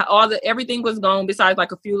clean everything was gone besides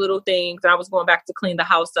like a few little things. And I was going back to clean the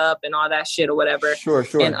house up and all that shit or whatever. Sure.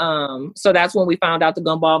 And so that's when we found out the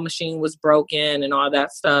gumball machine was broken and all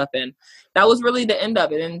that stuff. And that was really the end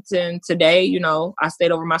of it. And today, I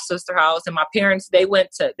stayed over my sister's house, and my parents, they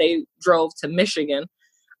drove to Michigan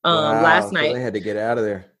last night. So they had to get out of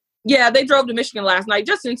there. Yeah, they drove to Michigan last night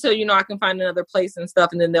just until, I can find another place and stuff.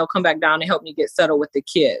 And then they'll come back down and help me get settled with the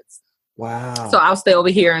kids. Wow. So I'll stay over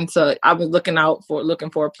here until I was looking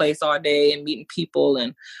for a place all day and meeting people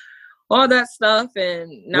and all that stuff.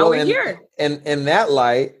 And now we're here. And in that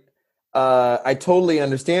light, I totally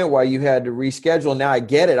understand why you had to reschedule. Now I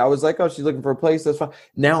get it. I was like, oh, she's looking for a place. That's fine.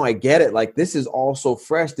 Now I get it. Like, this is all so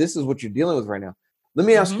fresh. This is what you're dealing with right now. Let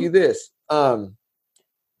me ask you this.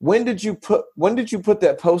 When did you put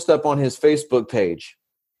that post up on his Facebook page?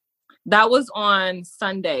 That was on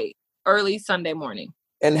Sunday, early Sunday morning.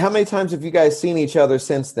 And how many times have you guys seen each other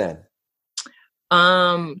since then?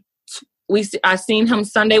 I seen him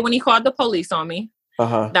Sunday when he called the police on me.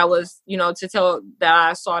 That was, to tell that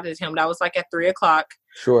I assaulted him. That was like at 3:00.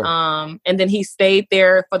 Sure. And then he stayed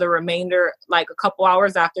there for the remainder, like a couple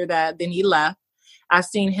hours after that. Then he left. I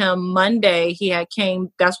seen him Monday.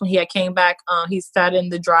 That's when he had came back. He sat in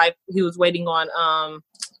the drive. He was waiting on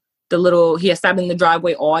he had sat in the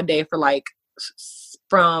driveway all day for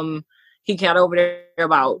he got over there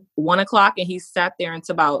about 1:00 and he sat there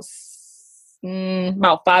until about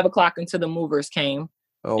 5:00 until the movers came.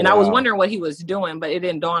 Oh, and wow. I was wondering what he was doing, but it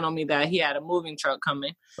didn't dawn on me that he had a moving truck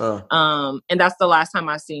coming. And that's the last time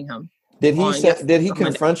I seen him. Did he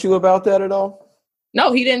confront you about that at all?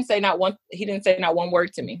 No, he didn't say not one. He didn't say not one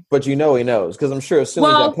word to me. But he knows, because I'm sure as soon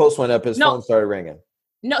as that post went up, his phone started ringing.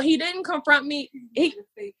 No, he didn't confront me. He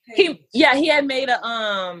had made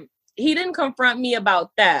he didn't confront me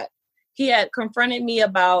about that. He had confronted me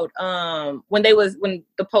about when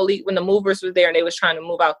the movers were there and they was trying to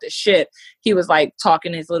move out the shit. He was like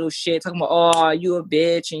talking his little shit, talking about, oh, you a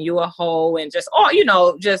bitch and you a hoe and just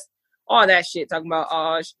just all that shit, talking about,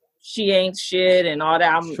 oh, she ain't shit and all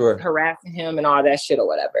that. I'm harassing him and all that shit or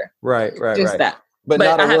whatever. Right. Just that. But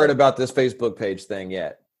not a word about this Facebook page thing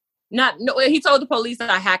yet. He told the police that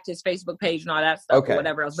I hacked his Facebook page and all that stuff or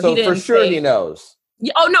whatever else. But so for sure he knows.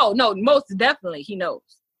 Oh, no, most definitely he knows.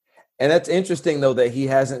 And that's interesting, though, that he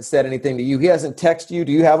hasn't said anything to you. He hasn't texted you.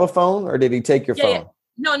 Do you have a phone or did he take your phone?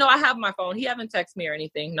 Yeah. No, I have my phone. He haven't texted me or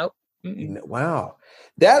anything. Nope. Mm-mm. Wow.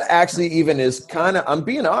 That actually even is I'm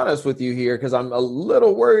being honest with you here because I'm a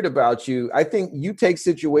little worried about you. I think you take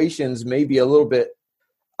situations maybe a little bit,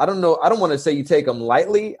 I don't know. I don't want to say you take them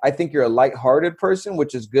lightly. I think you're a lighthearted person,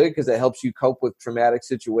 which is good because it helps you cope with traumatic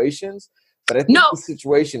situations. But I think the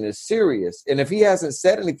situation is serious. And if he hasn't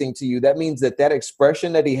said anything to you, that means that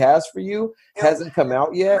expression that he has for you hasn't come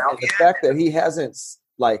out yet. And the fact that he hasn't,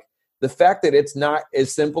 the fact that it's not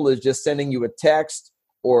as simple as just sending you a text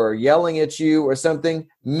or yelling at you or something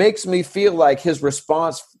makes me feel like his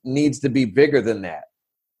response needs to be bigger than that.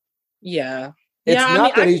 Yeah. It's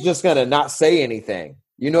not that he's just going to not say anything.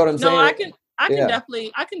 You know what I'm saying? No, I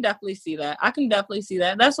can definitely see that. I can definitely see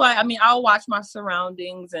that. That's why, I'll watch my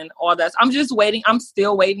surroundings and all that. I'm just waiting. I'm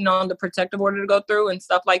still waiting on the protective order to go through and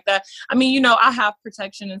stuff like that. I have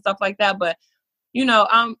protection and stuff like that, but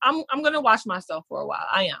I'm going to watch myself for a while.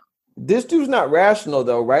 I am. This dude's not rational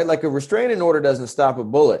though, right? Like a restraining order doesn't stop a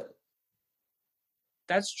bullet.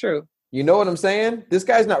 That's true. You know what I'm saying? This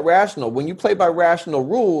guy's not rational. When you play by rational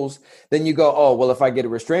rules, then you go, oh, well, if I get a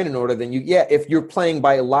restraining order, then if you're playing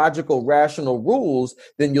by logical, rational rules,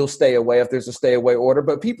 then you'll stay away if there's a stay away order.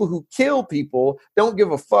 But people who kill people don't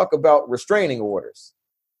give a fuck about restraining orders.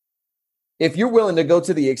 If you're willing to go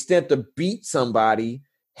to the extent to beat somebody,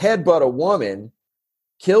 headbutt a woman,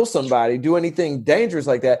 kill somebody, do anything dangerous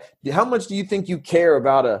like that, how much do you think you care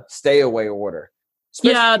about a stay away order?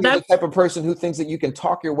 Especially that's the type of person who thinks that you can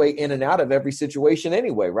talk your way in and out of every situation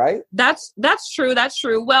anyway, right? That's true. That's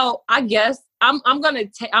true. Well, I guess I'm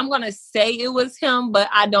gonna say it was him, but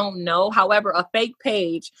I don't know. However, a fake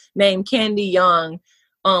page named Candy Young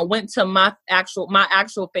went to my actual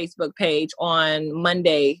Facebook page on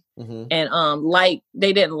Monday, and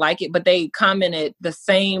they didn't like it, but they commented the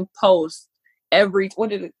same post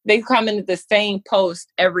they commented the same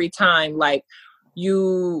post every time, like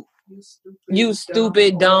you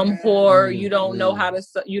stupid dumb whore, you don't know how to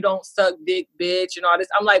you don't suck dick, bitch, and all this.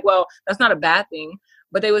 I'm like, well, that's not a bad thing,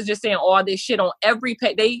 but they was just saying all this shit on every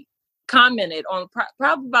page. They commented on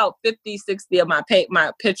probably about 50-60 of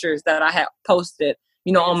my pictures that I had posted,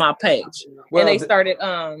 on my page. Well, and they started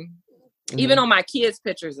even on my kids'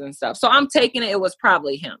 pictures and stuff. So I'm taking it was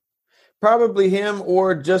probably him. Probably him,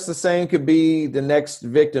 or just the same could be the next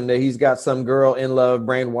victim that he's got some girl in love,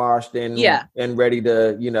 brainwashed, and ready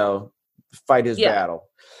to, fight his battle.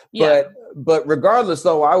 Yeah. But regardless,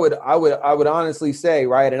 though, I would honestly say,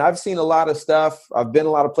 right. And I've seen a lot of stuff. I've been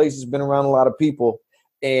a lot of places, been around a lot of people,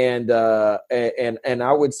 and I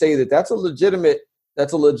would say that's a legitimate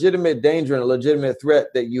danger and a legitimate threat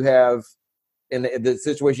that you have in the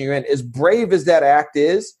situation you're in. As brave as that act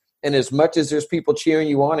is, and as much as there's people cheering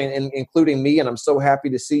you on, and including me, and I'm so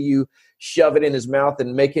happy to see you shove it in his mouth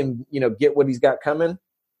and make him, get what he's got coming.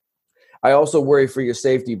 I also worry for your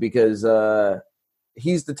safety because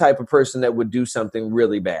he's the type of person that would do something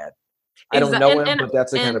really bad. I don't know him, but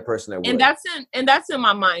that's the kind of person that would. And that's in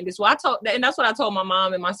my mind as well. And that's what I told my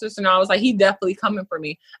mom and my sister. And I was like, he definitely coming for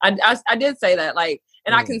me. I did say that, like,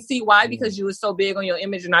 And I can see why, because you were so big on your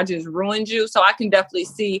image and I just ruined you. So I can definitely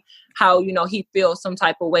see how, you know, he feels some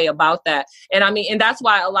type of way about that. And I mean, and that's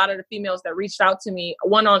why a lot of the females that reached out to me,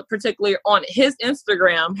 one on particularly on his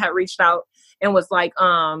Instagram had reached out and was like,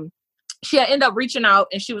 she had ended up reaching out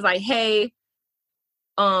and she was like, hey,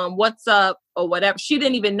 what's up or whatever. She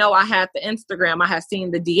didn't even know I had the Instagram. I had seen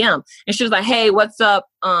the DM and she was like, hey, what's up?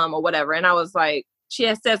 Or whatever. And I was like, she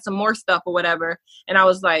had said some more stuff or whatever. And I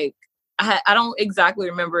was like, I don't exactly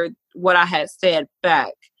remember what I had said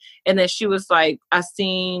back. And then she was like, I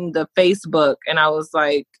seen the Facebook. And I was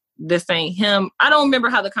like, this ain't him. I don't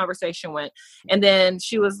remember how the conversation went. And then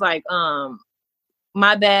she was like,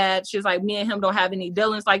 my bad. She was like, me and him don't have any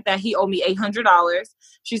dealings like that. He owed me $800.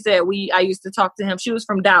 She said, I used to talk to him. She was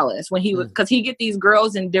from Dallas when he was, cause he get these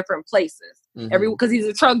girls in different places cause he's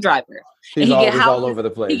a truck driver. He's and he get houses, all over the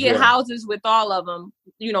place. He get houses with all of them,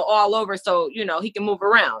 you know, all over. So, you know, he can move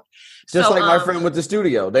around. Just like my friend with the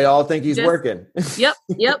studio. They all think he's working. Yep.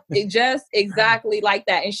 It just exactly like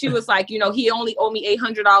that. And she was like, you know, he only owed me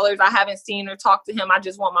 $800. I haven't seen her talk to him. I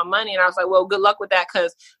just want my money. And I was like, well, good luck with that.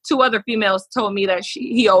 Cause 2 other females told me that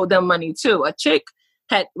he owed them money too. A chick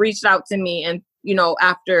had reached out to me and, you know,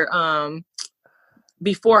 after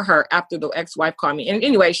the ex-wife called me. And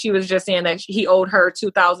anyway, she was just saying that he owed her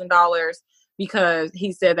 $2,000 because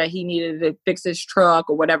he said that he needed to fix his truck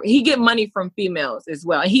or whatever. He get money from females as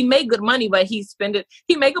well. And he make good money, but he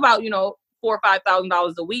make about, you know, $4,000 or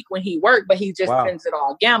 $5,000 a week when he worked, but he just spends it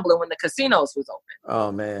all gambling when the casinos was open.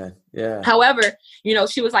 Oh man. Yeah. However, you know,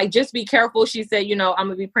 she was like, just be careful. She said, you know, I'm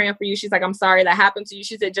gonna be praying for you. She's like, I'm sorry that happened to you.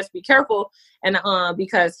 She said, just be careful. And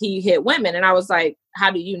because he hit women. And I was like, how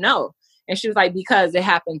do you know? And she was like, because it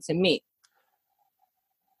happened to me.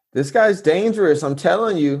 This guy's dangerous. I'm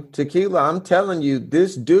telling you, Tequila, I'm telling you,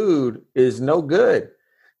 this dude is no good.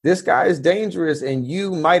 This guy is dangerous, and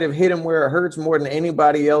you might have hit him where it hurts more than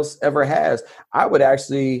anybody else ever has. I would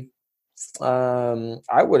actually,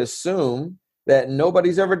 I would assume that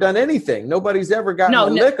nobody's ever done anything. Nobody's ever gotten a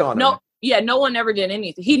lick on him. Yeah, no one ever did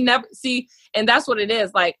anything. He never, and that's what it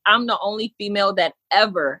is. Like, I'm the only female that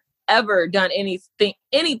ever done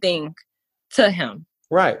anything to him.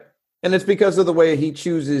 Right. And it's because of the way he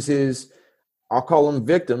chooses his, I'll call them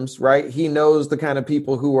victims, right? He knows the kind of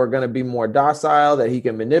people who are going to be more docile, that he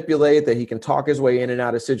can manipulate, that he can talk his way in and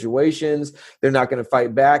out of situations. They're not going to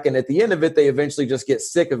fight back. And at the end of it, they eventually just get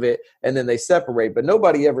sick of it and then they separate. But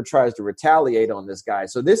nobody ever tries to retaliate on this guy.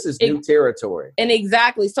 So this is new territory. And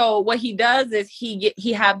exactly. So what he does is he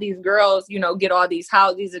have these girls, you know, get all these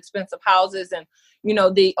expensive houses and, you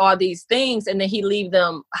know, all these things, and then he leave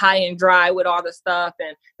them high and dry with all the stuff.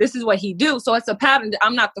 And this is what he do. So it's a pattern.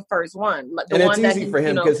 I'm not the first one. And it's easy for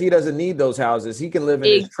him because he doesn't need those houses. He can live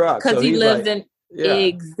in his truck. Because he lives in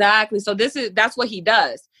exactly. So that's what he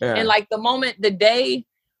does. Yeah. And like the day,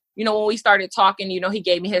 you know, when we started talking, you know, he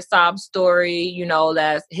gave me his sob story, you know,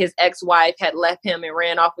 that his ex-wife had left him and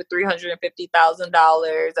ran off with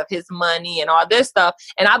 $350,000 of his money and all this stuff.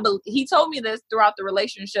 And he told me this throughout the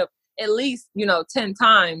relationship at least, you know, 10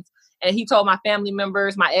 times. And he told my family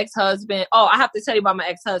members, my ex-husband. Oh, I have to tell you about my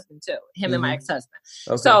ex-husband too. Him and my ex-husband.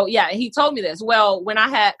 Okay. So yeah, he told me this. Well,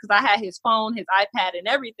 because I had his phone, his iPad and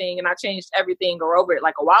everything, and I changed everything or over it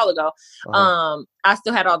like a while ago. I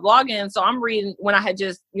still had all the logins. So I'm reading when I had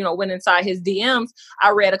just, you know, went inside his DMs,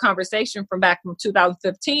 I read a conversation from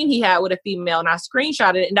 2015 he had with a female, and I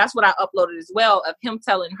screenshotted it. And that's what I uploaded as well, of him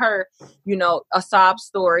telling her, you know, a sob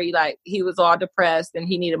story, like he was all depressed and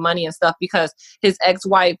he needed money and stuff because his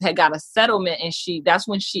ex-wife had got a settlement, and that's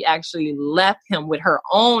when she actually left him with her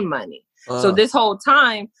own money. So this whole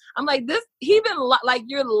time I'm like, like,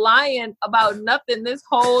 you're lying about nothing this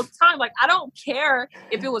whole time. Like, I don't care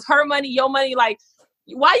if it was her money, your money, like,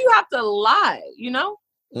 why you have to lie, you know?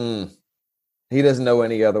 He doesn't know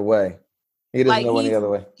any other way. He doesn't know any other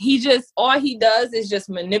way. All he does is just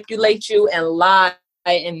manipulate you and lie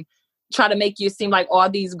and try to make you seem like all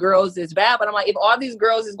these girls is bad. But I'm like, if all these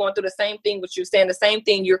girls is going through the same thing with you, saying the same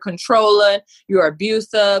thing, you're controlling, you're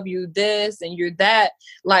abusive, you this and you're that,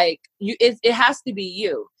 like, it has to be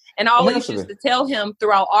you. And I always used to tell him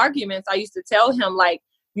throughout arguments, I used to tell him, like,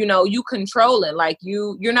 you know, you controlling, like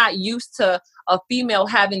you're not used to a female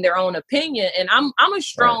having their own opinion. And I'm a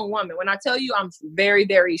strong woman. When I tell you I'm very,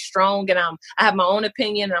 very strong and I have my own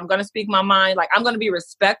opinion and I'm going to speak my mind, like I'm going to be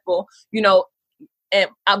respectful, you know,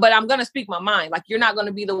 but I'm going to speak my mind. Like, you're not going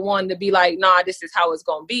to be the one to be like, nah, this is how it's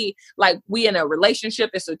going to be. Like, we in a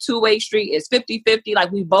relationship, it's a two-way street. It's 50-50. Like,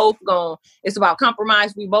 it's about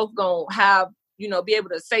compromise. We both going to have, you know, be able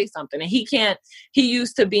to say something. And he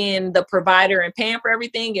used to being the provider and paying for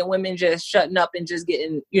everything, and women just shutting up and just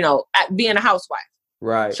getting, you know, being a housewife.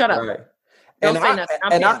 Right. Shut up. Right. Don't say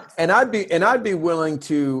nothing. I'd be willing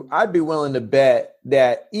to bet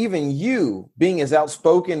that even you, being as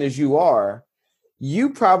outspoken as you are,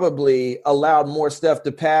 you probably allowed more stuff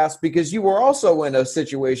to pass because you were also in a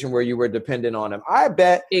situation where you were dependent on him. I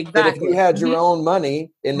bet that if you had your own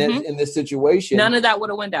money in this situation, none of that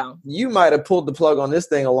would have went down. You might have pulled the plug on this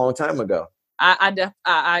thing a long time ago.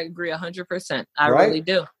 I agree 100%. I really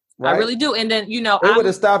do. Right? I really do. And then, it would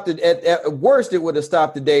have stopped it. At worst, it would have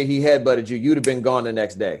stopped the day he headbutted you. You'd have been gone the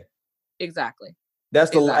next day. Exactly.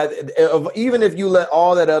 That's even if you let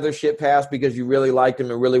all that other shit pass because you really liked him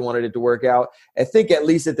and really wanted it to work out, I think at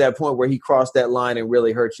least at that point where he crossed that line and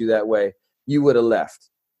really hurt you that way, you would have left.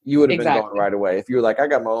 You would have been gone right away. If you were like, I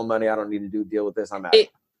got my own money, I don't need to deal with this, I'm out.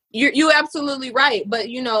 You're absolutely right. But,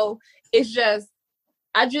 it's just,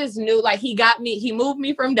 I just knew like he moved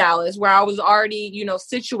me from Dallas where I was already,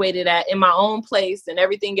 situated in my own place and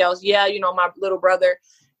everything else. Yeah. My little brother,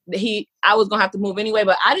 I was going to have to move anyway,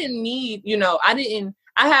 but I didn't need,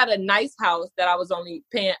 I had a nice house that I was only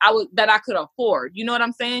paying, that I could afford, you know what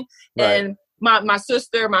I'm saying? Right. And my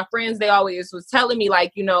sister, my friends, they always was telling me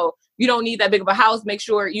like, you don't need that big of a house. Make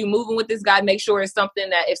sure you moving with this guy. Make sure it's something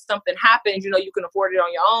that if something happens, you can afford it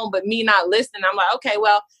on your own. But me not listening, I'm like, okay,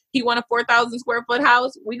 well, he want a 4,000 square foot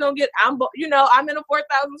house. We gonna get, I'm in a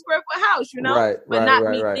 4,000 square foot house, but not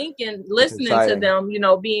me thinking, listening to them,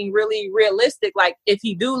 being really realistic. Like if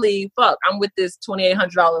he do leave, I'm with this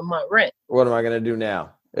 $2,800 a month rent. What am I gonna do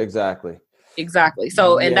now? Exactly.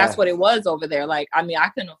 So, and that's what it was over there. Like, I mean, I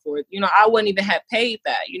couldn't afford, I wouldn't even have paid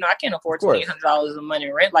that. I can't afford $2,800 a month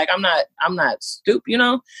in rent. Like I'm not stupid,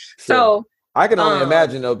 Sure. So. I can only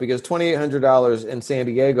imagine though, because $2,800 in San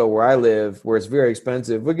Diego, where I live, where it's very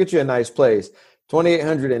expensive, we'll get you a nice place.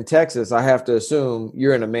 $2,800 in Texas, I have to assume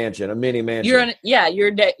you're in a mansion, a mini mansion.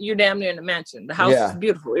 You're damn near in a mansion. The house is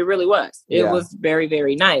beautiful. It really was. It was very,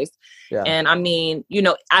 very nice. Yeah. And I mean,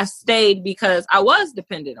 I stayed because I was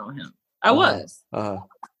dependent on him. I was.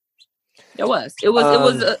 It was.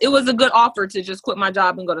 It was a good offer to just quit my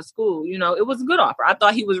job and go to school. It was a good offer. I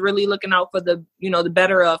thought he was really looking out for the, the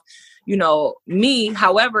better of, me.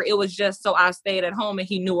 However, it was just so I stayed at home and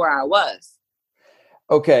he knew where I was.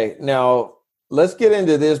 Okay. Now let's get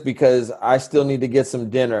into this because I still need to get some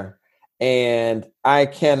dinner and I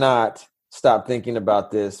cannot stop thinking about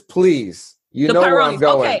this. Please. Where I'm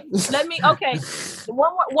going. Okay.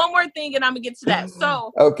 One more thing and I'm gonna get to that.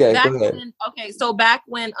 So back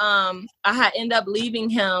when I had ended up leaving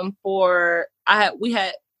him we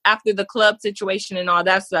had after the club situation and all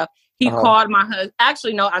that stuff, he called my husband.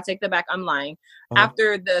 Actually, no, I take that back. I'm lying.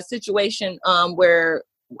 After the situation where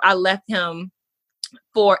I left him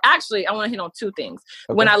I want to hit on two things.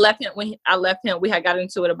 Okay. When I left him, we had got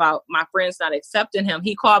into it about my friends not accepting him.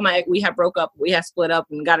 He called we had broke up, we had split up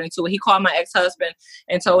and got into it. He called my ex-husband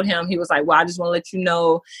and told him, he was like, well, I just want to let you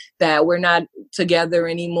know that we're not together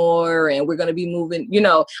anymore and we're going to be moving,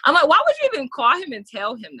 I'm like, why would you even call him and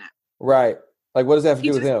tell him that? Right. Like, what does that have to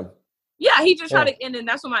do with him? Yeah, he just tried to, and then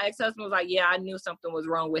that's when my ex-husband was like, yeah, I knew something was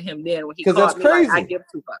wrong with him then when he called me, like, I give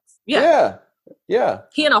 $2. Yeah.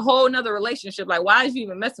 He in a whole nother relationship. Like, why is you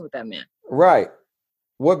even messing with that man? Right.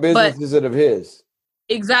 What business is it of his?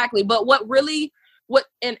 Exactly. But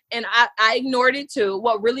and I ignored it too.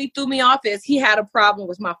 What really threw me off is he had a problem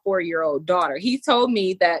with my 4-year-old daughter. He told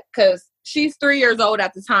me that because she's 3 years old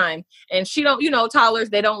at the time and she don't,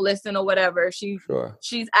 toddlers, they don't listen or whatever.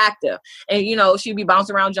 She's active and, she'd be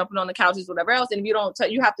bouncing around, jumping on the couches, whatever else. And if you don't,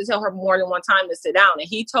 you have to tell her more than one time to sit down. And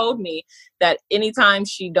he told me that anytime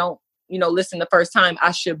she don't, listen the first time,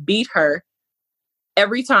 I should beat her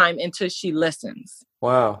every time until she listens.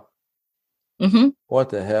 Wow. Mm-hmm. What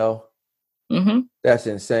the hell? Mm-hmm. That's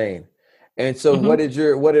insane. And so what did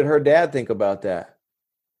her dad think about that?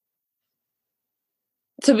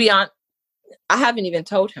 To be honest, I haven't even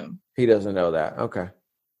told him. He doesn't know that. Okay.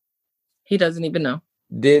 He doesn't even know.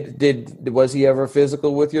 Was he ever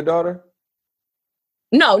physical with your daughter?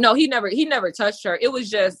 No, he never touched her. It was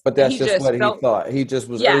just. But that's just what he thought. He just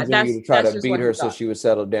was urging you to try to beat her so she would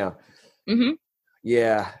settle down. Mm-hmm.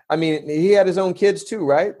 Yeah, I mean, he had his own kids too,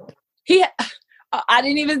 right? I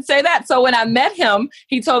didn't even say that. So when I met him,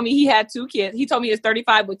 he told me he had 2 kids. He told me he's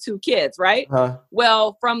 35 with 2 kids, right?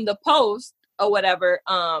 Well, from the post or whatever,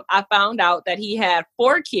 I found out that he had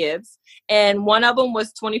 4 kids, and one of them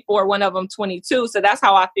was 24, one of them 22. So that's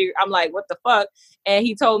how I figured. I'm like, what the fuck? And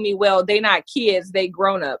he told me, well, they not kids, they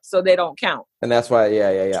grown up, so they don't count. And that's why,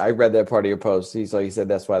 yeah. I read that part of your post. He said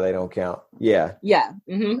that's why they don't count. Yeah. Yeah.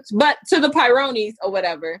 Mm-hmm. But to the Pyrones or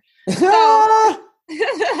whatever. So,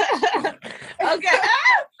 okay.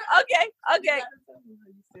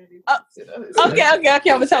 Okay. I'm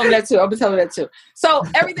gonna tell him that too. So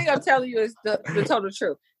everything I'm telling you is the total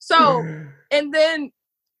truth. So, and then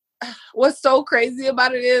what's so crazy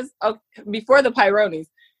about it is, before the Pyronis,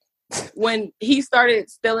 when he started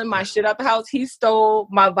stealing my shit out the house, he stole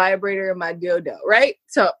my vibrator and my dildo, right?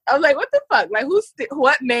 So I was like, what the fuck? Like,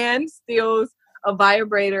 what man steals a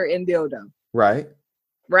vibrator and dildo? Right.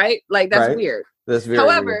 Like, that's weird. That's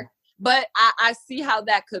very weird. But I see how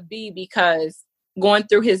that could be, because going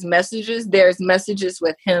through his messages, there's messages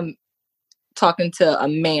with him talking to a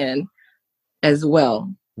man as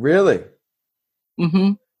well. Really?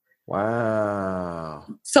 Mm-hmm. Wow.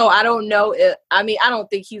 So I don't know I don't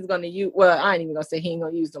think he's going to use, well, I ain't even going to say he ain't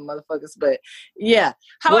going to use them motherfuckers, but yeah.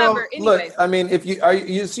 However, anyways. Look, I mean, if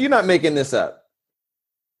you're not making this up.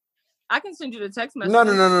 I can send you the text message.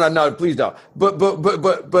 No, please don't. But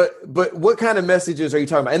what kind of messages are you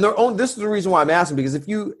talking about? And this is the reason why I'm asking, because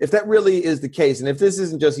if that really is the case, and if this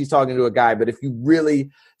isn't just he's talking to a guy, but if you really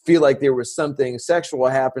feel like there was something sexual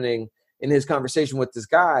happening in his conversation with this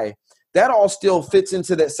guy, that all still fits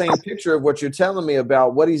into that same picture of what you're telling me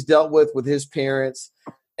about what he's dealt with his parents.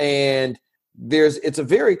 And it's a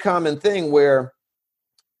very common thing where,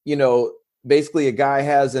 basically a guy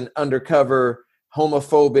has an undercover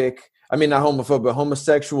homosexual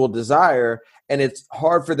desire, and it's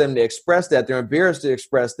hard for them to express that. They're embarrassed to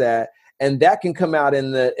express that. And that can come out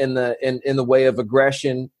in the way of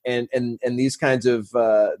aggression and these kinds of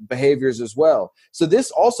behaviors as well. So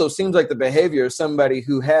this also seems like the behavior of somebody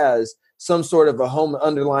who has some sort of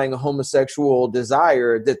underlying homosexual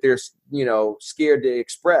desire that they're scared to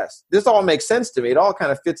express. This all makes sense to me. It all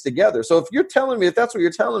kind of fits together. So if that's what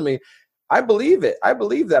you're telling me, I believe it. I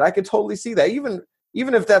believe that. I could totally see that. Even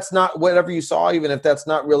if that's not whatever you saw, even if that's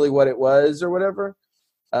not really what it was or whatever,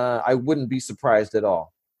 I wouldn't be surprised at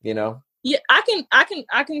all. Yeah, I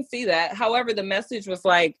can see that. However, the message was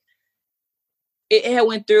like, it had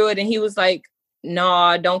went through it, and he was like,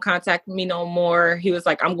 "Nah, don't contact me no more." He was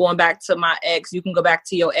like, "I'm going back to my ex. You can go back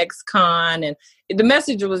to your ex-con." And the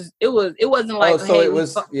message was, it wasn't like, so hey, it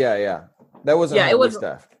was, yeah. That wasn't homie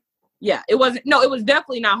stuff. Yeah, it wasn't. No, it was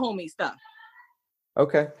definitely not homie stuff.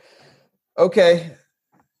 Okay.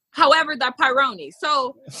 However, the Pyroni.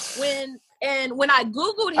 So when I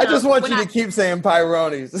Googled him, I just want you to keep saying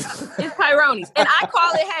Pyronis. It's Pyronis. And I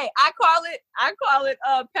call it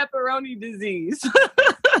pepperoni disease.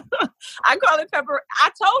 I call it I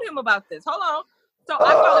told him about this. Hold on. So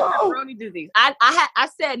I call it pepperoni disease. I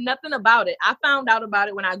said nothing about it. I found out about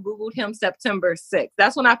it when I Googled him September 6th.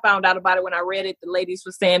 That's when I found out about it. When I read it, the ladies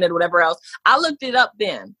were saying it, whatever else. I looked it up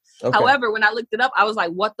then. Okay. However, when I looked it up, I was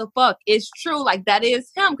like, what the fuck? It's true. Like, that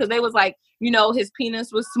is him. Because they was like, his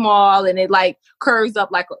penis was small and it like curves up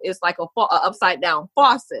like it's like a upside down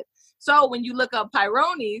faucet. So when you look up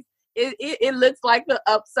Pyronis, it looks like the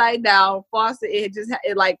upside down faucet.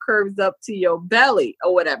 It like curves up to your belly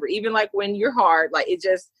or whatever. Even like when you're hard, like it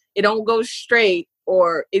don't go straight,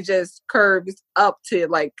 or it just curves up to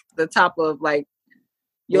like the top of like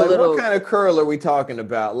your little. What kind of curl are we talking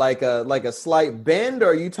about? Like a slight bend,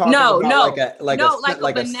 or are you talking about like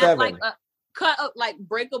a 7? Like cut up, like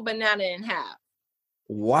break a banana in half.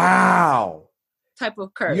 Wow. Type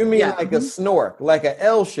of curve. You mean like a snork, like an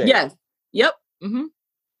L shape? Yes. Yep. Mm-hmm.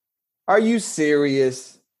 Are you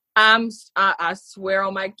serious? I swear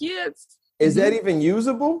on my kids. Is that even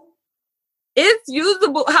usable? It's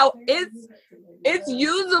usable. It's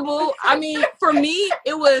usable. I mean, for me,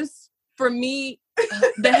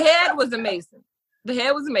 the head was amazing.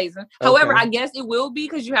 Okay. However, I guess it will be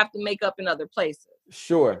because you have to make up in other places.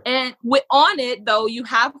 Sure. And on it though, you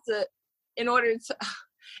have to, in order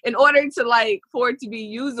to like for it to be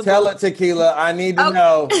usable. Tell it, Tequila. I need to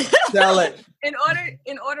know. Tell it. In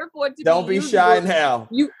order for it to don't be usable, shy now.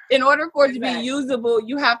 In order for it to be usable,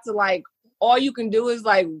 you have to like, all you can do is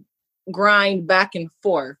like grind back and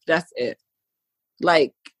forth. That's it.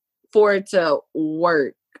 Like, for it to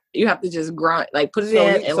work, you have to just grind, like put it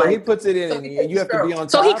in. He puts it in, and you have to be on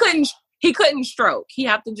top. So he couldn't stroke. He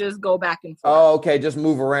have to just go back and forth. Oh, okay. Just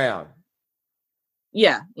move around.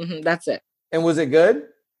 Yeah. Mm-hmm, that's it. And was it good?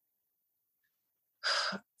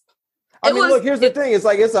 Look, here's the thing. It's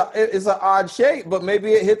like, it's an odd shape, but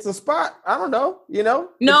maybe it hits a spot. I don't know,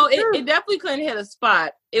 No, it definitely couldn't hit a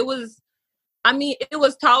spot. It was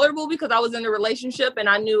tolerable because I was in a relationship, and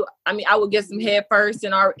I would get some head first,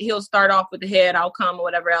 and he'll start off with the head, I'll come or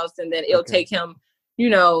whatever else. And then it'll take him,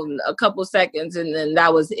 a couple seconds, and then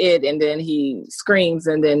that was it. And then he screams,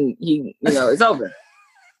 and then it's over.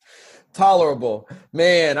 Tolerable.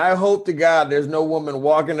 Man, I hope to God there's no woman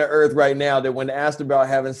walking the earth right now that when asked about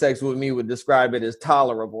having sex with me would describe it as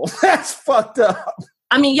tolerable. That's fucked up.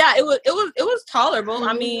 I mean, yeah, it was tolerable. Mm-hmm.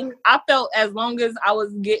 I mean, I felt as long as I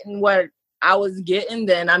was getting what I was getting,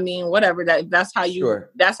 then I mean, whatever. That's how you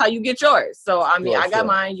get yours. So I mean, I got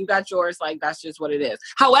mine, you got yours. Like that's just what it is.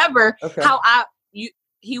 However,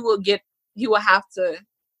 he will have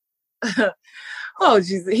to. Oh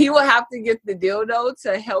Jesus, he will have to get the dildo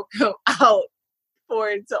to help him out for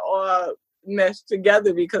it to all mesh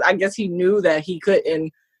together, because I guess he knew that he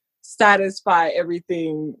couldn't satisfy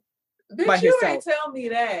everything by himself. You ain't tell me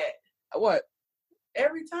that. What?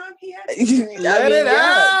 Every time he had to let it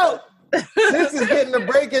out. This is getting the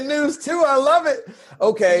breaking news too. I love it.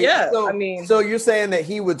 Okay. Yeah. So you're saying that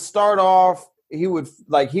he would start off, he would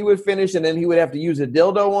finish, and then he would have to use a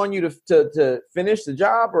dildo on you to finish the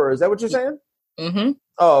job, or is that what you're saying? Mm-hmm.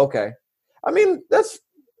 Oh, okay. I mean, that's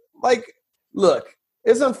like, look,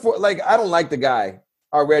 it's like I don't like the guy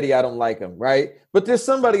already. I don't like him, right? But there's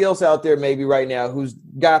somebody else out there maybe right now who's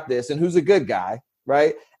got this and who's a good guy,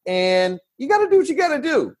 right? And you got to do what you got to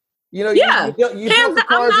do. You know, you build the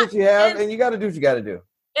cards that you have, and you got to do what you got to do.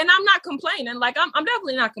 And I'm not complaining. Like, I'm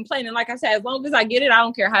definitely not complaining. Like I said, as long as I get it, I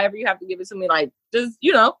don't care however you have to give it to me. Like, just,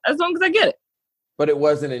 as long as I get it. But it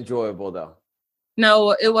wasn't enjoyable, though.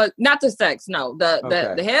 No, it was not the sex. No,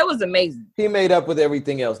 the head was amazing. He made up with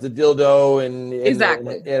everything else, the dildo and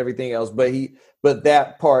everything else. But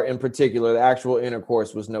that part in particular, the actual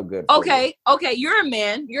intercourse, was no good. Okay. You're a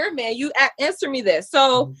man. You answer me this.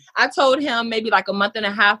 So I told him maybe like a month and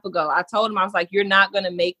a half ago. I told him, I was like, you're not going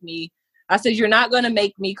to make me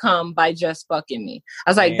come by just fucking me. I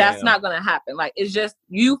was like, that's not going to happen. Like, it's just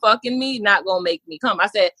you fucking me, not going to make me come. I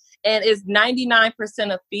said, and it's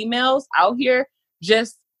 99% of females out here,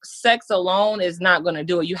 just sex alone is not going to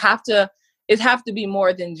do it. It have to be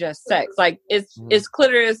more than just sex. Like it's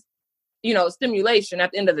clitoris, stimulation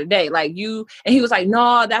at the end of the day. Like and he was like,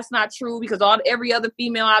 no, that's not true, because every other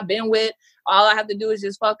female I've been with, all I have to do is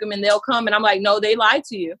just fuck them and they'll come. And I'm like, no, they lied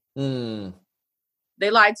to you.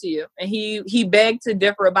 They lied to you. And he begged to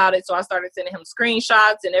differ about it. So I started sending him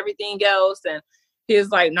screenshots and everything else. And he was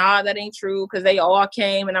like, nah, that ain't true, because they all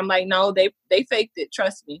came. And I'm like, no, they faked it.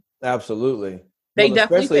 Trust me. Absolutely. They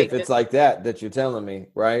definitely, especially if it's like that you're telling me,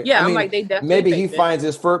 right? Yeah, I'm like, they definitely. Maybe he finds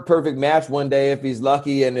his perfect match one day if he's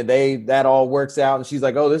lucky, and that all works out, and she's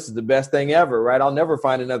like, "Oh, this is the best thing ever," right? I'll never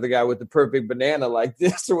find another guy with the perfect banana like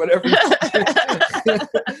this, or whatever.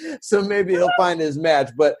 So maybe he'll find his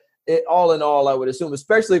match, but all in all, I would assume,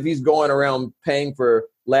 especially if he's going around paying for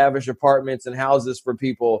lavish apartments and houses for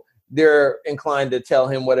people, they're inclined to tell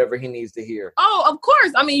him whatever he needs to hear. Oh, of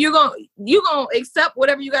course. I mean, you're gonna accept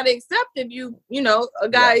whatever you got to accept if a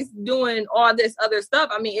guy's doing all this other stuff.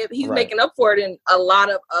 I mean, if he's making up for it in a lot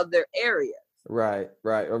of other areas. Right.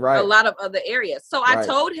 A lot of other areas. So I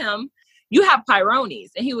told him, you have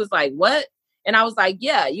Peyronie's, and he was like, what? And I was like,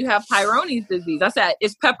 yeah, you have Peyronie's disease. I said,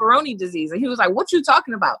 it's pepperoni disease. And he was like, what you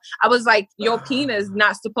talking about? I was like, your penis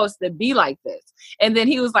not supposed to be like this. And then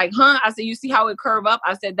he was like, huh? I said, you see how it curve up?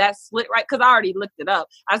 I said, that's slit right. Because I already looked it up.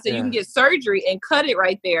 I said, you can get surgery and cut it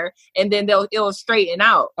right there. And then it'll straighten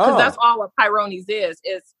out. Because that's all what Peyronie's is.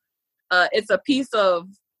 It's a piece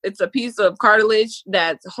of cartilage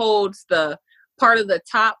that holds the part of the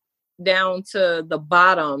top down to the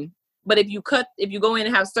bottom. But if you go in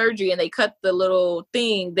and have surgery and they cut the little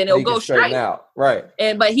thing, then it'll go straight out. Right.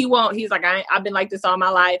 But he won't. He's like, I've been like this all my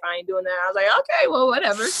life. I ain't doing that. I was like, okay, well,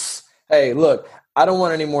 whatever. Hey, look, I don't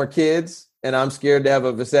want any more kids, and I'm scared to have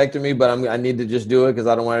a vasectomy, but I need to just do it because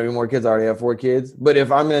I don't want any more kids. I already have 4 kids. But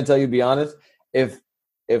if I'm going to tell you, be honest, if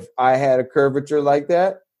I had a curvature like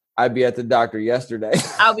that, I'd be at the doctor yesterday.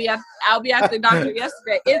 I'll be at the doctor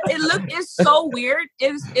yesterday. It's so weird.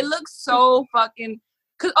 It looks so fucking.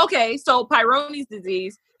 Okay, so Peyronie's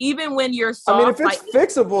disease, even when you're soft. I mean, if it's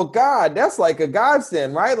fixable, God, that's like a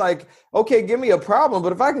godsend, right? Like, okay, give me a problem,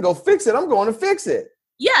 but if I can go fix it, I'm going to fix it.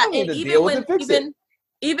 Yeah, and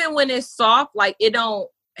even when it's soft, like it don't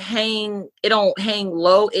hang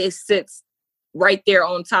low. It sits right there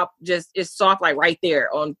on top. Just it's soft, like right there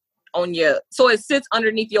on your. So it sits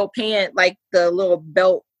underneath your pant, like the little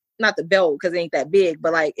belt, not the belt because it ain't that big,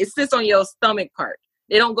 but like it sits on your stomach part.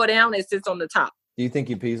 It don't go down. It sits on the top. Do you think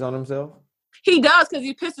he pees on himself? He does, because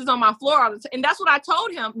he pisses on my floor all the time. And that's what I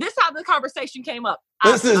told him. This is how the conversation came up.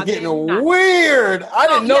 This is getting weird. I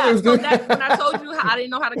didn't know it was going to when I told you I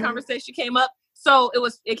didn't know how the conversation came up. So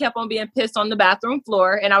it kept on being pissed on the bathroom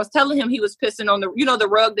floor. And I was telling him he was pissing on the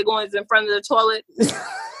rug that goes in front of the toilet.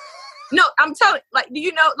 No, I'm telling, like, do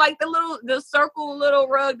you know, like the circle little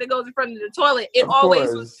rug that goes in front of the toilet? It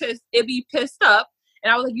always was pissed. It'd be pissed up.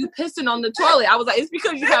 And I was like, you pissing on the toilet. I was like, it's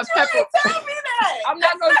because you have pepper. Tell me that. I'm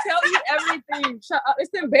not going to tell you everything. Shut up. It's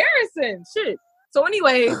embarrassing. Shit. So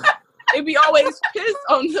anyway, It be always piss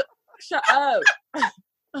on the. Shut up.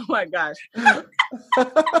 Oh my gosh.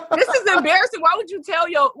 This is embarrassing. Why would you tell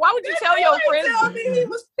your friends? Tell me he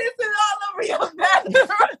was pissing all over your bathroom.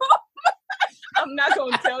 I'm not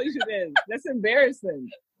gonna tell you this. That's embarrassing.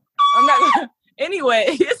 I'm not gonna. Anyway,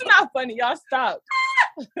 it's not funny. Y'all stop.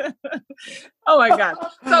 Oh my god.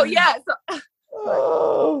 So yeah.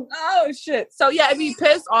 Oh shit. So yeah, it be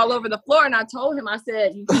pissed all over the floor. And I told him, I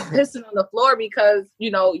said, you keep pissing on the floor because,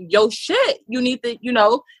 your shit, you need to,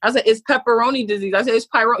 I said, it's pepperoni disease. I said, it's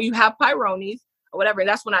you have Peyronie's or whatever. And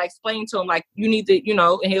that's when I explained to him, like, you need to,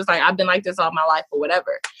 and he was like, I've been like this all my life or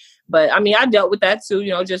whatever. But I mean, I dealt with that too,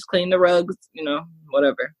 just clean the rugs,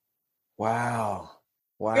 whatever. Wow.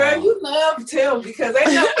 Girl, you love to tell because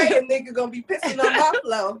ain't no way a nigga gonna be pissing on my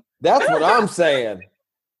floor. That's what I'm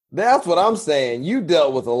saying. You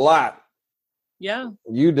dealt with a lot. Yeah.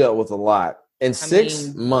 You dealt with a lot in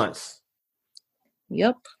 6 months.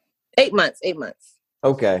 Yep. 8 months.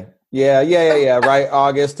 Okay. Yeah. Right.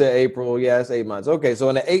 August to April. Yeah, it's 8 months. Okay. So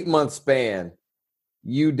in an 8 month span,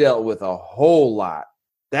 you dealt with a whole lot.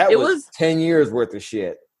 That was 10 years worth of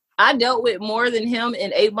shit. I dealt with more than him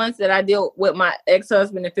in 8 months that I dealt with my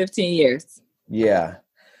ex-husband in 15 years. Yeah.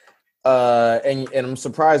 And I'm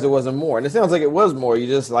surprised it wasn't more. And it sounds like it was more. You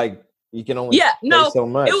just you can only say so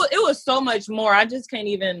much. It was so much more. I can't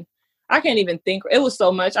even think. It was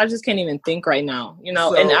so much. I just can't even think right now, and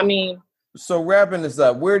I mean. So wrapping this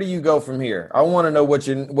up, where do you go from here? I want to know what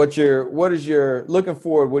is your looking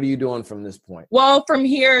forward? What are you doing from this point? Well, from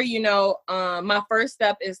here, my first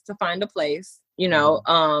step is to find a place.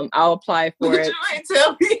 I'll apply for it. You ain't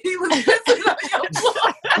tell me he was pissing on your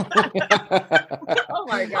floor. Oh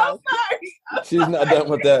my God. I'm sorry. She's not done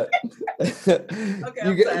with that.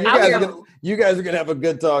 Okay, you guys are gonna have a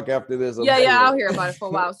good talk after this. I'll hear about it for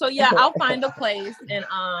a while. So yeah, I'll find a place and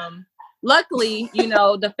luckily,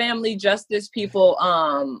 the family justice people,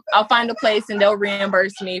 I'll find a place and they'll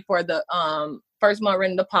reimburse me for the first month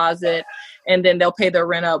rent deposit, and then they'll pay their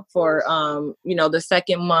rent up for the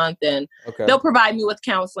second month, and they'll provide me with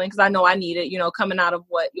counseling because I know I need it. Coming out of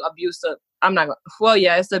abusive. I'm not. Well,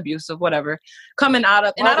 yeah, it's abusive. Whatever. Coming out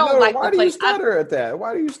of, and I don't like. Why do you stutter at that?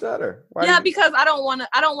 Why do you stutter? Because I don't want to.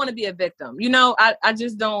 I don't want to be a victim. I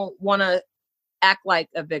just don't want to act like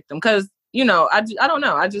a victim because I don't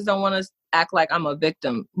know. I just don't want to act like I'm a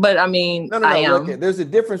victim. But I mean, I am. Look, there's a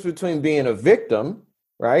difference between being a victim,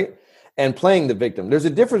 right, and playing the victim. There's a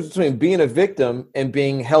difference between being a victim and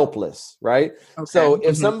being helpless, right? Okay. So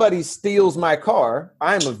if somebody steals my car,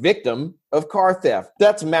 I'm a victim of car theft.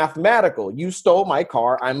 That's mathematical. You stole my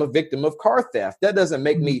car. I'm a victim of car theft. That doesn't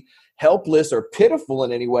make me helpless or pitiful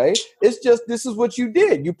in any way. It's just, this is what you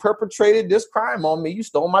did. You perpetrated this crime on me. You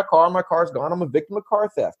stole my car. My car's gone. I'm a victim of car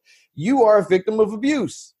theft. You are a victim of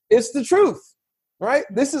abuse. It's the truth. Right?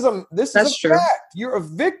 This is a fact. You're a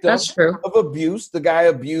victim of abuse. The guy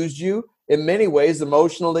abused you in many ways,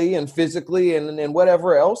 emotionally and physically and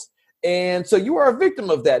whatever else. And so you are a victim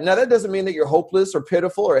of that. Now, that doesn't mean that you're hopeless or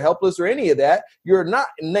pitiful or helpless or any of that. You're not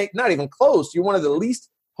even close. You're one of the least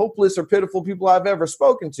hopeless or pitiful people I've ever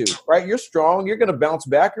spoken to, right? You're strong. You're going to bounce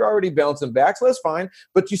back. You're already bouncing back. So that's fine.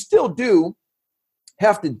 But you still do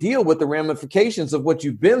have to deal with the ramifications of what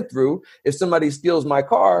you've been through. If somebody steals my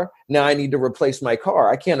car, now I need to replace my car.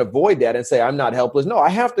 I can't avoid that and say I'm not helpless. No, I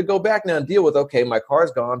have to go back now and deal with, okay, my car's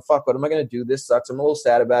gone. Fuck, what am I going to do? This sucks. I'm a little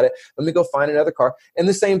sad about it. Let me go find another car. And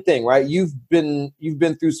the same thing, right? You've been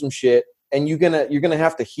through some shit and you're going to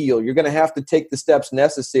have to heal. You're going to have to take the steps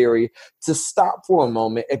necessary to stop for a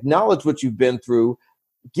moment, acknowledge what you've been through.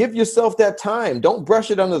 Give yourself that time. Don't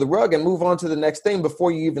brush it under the rug and move on to the next thing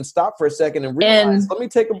before you even stop for a second and realize, let me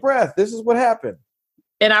take a breath. This is what happened.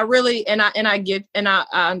 And I really, and I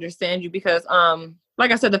understand you because,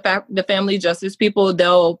 like I said, the family justice people,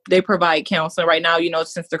 they provide counseling right now,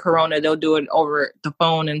 since the corona, they'll do it over the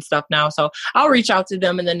phone and stuff now. So I'll reach out to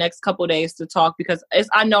them in the next couple of days to talk because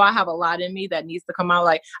I know I have a lot in me that needs to come out.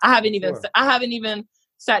 Like I haven't even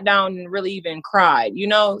sat down and really even cried,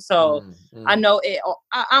 so I know it.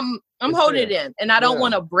 I'm holding it in, and I don't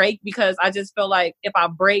want to break because I just feel like if I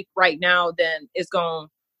break right now, then it's going.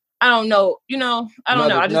 I don't know, I don't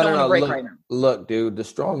know. I just don't want to break right now. Look, dude, the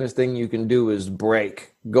strongest thing you can do is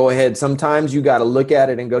break. Go ahead. Sometimes you got to look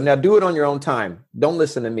at it and go. Now, do it on your own time. Don't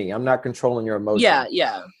listen to me. I'm not controlling your emotions.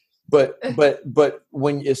 Yeah. But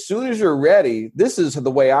as soon as you're ready, this is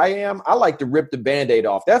the way I am. I like to rip the Band-Aid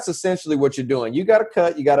off. That's essentially what you're doing. You got a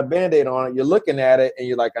cut, you got a Band-Aid on it. You're looking at it and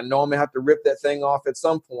you're like, I know I'm gonna have to rip that thing off at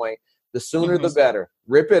some point. The sooner the better.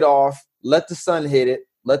 Rip it off. Let the sun hit it.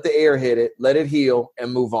 Let the air hit it. Let it heal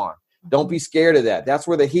and move on. Don't be scared of that. That's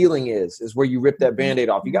where the healing is where you rip that Band-Aid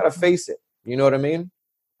off. You got to face it. You know what I mean?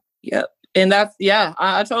 Yep. And that's,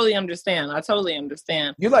 I totally understand.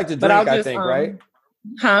 You like to drink, I think, right?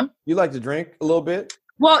 Huh? You like to drink a little bit?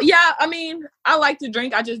 Well, yeah, I mean, I like to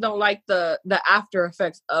drink. I just don't like the after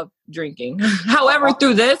effects of drinking. However,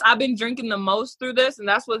 through this, I've been drinking the most through this, and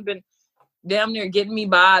that's what's been damn near getting me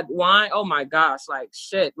by wine. Oh my gosh, like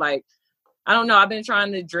shit. Like, I don't know. I've been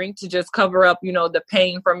trying to drink to just cover up, the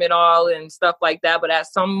pain from it all and stuff like that. But at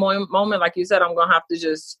some moment, like you said, I'm going to have to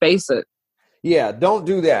just face it. Yeah, don't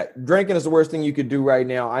do that. Drinking is the worst thing you could do right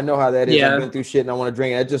now. I know how that is. Yeah. I've been through shit and I want to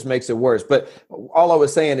drink, and it just makes it worse. But all I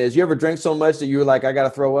was saying is, you ever drink so much that you're like, I got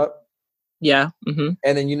to throw up? Yeah. Mm-hmm.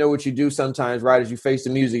 And then you know what you do sometimes, right? As you face the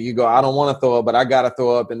music, you go, I don't want to throw up, but I got to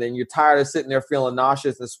throw up. And then you're tired of sitting there feeling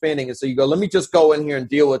nauseous and spinning. And so you go, let me just go in here and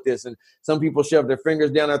deal with this. And some people shove their fingers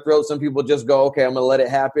down their throat. Some people just go, okay, I'm going to let it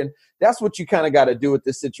happen. That's what you kind of got to do with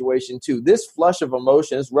this situation too. This flush of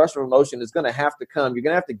emotion, this rush of emotion is going to have to come. You're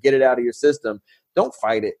going to have to get it out of your system. Don't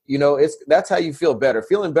fight it. That's how you feel better.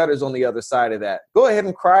 Feeling better is on the other side of that. Go ahead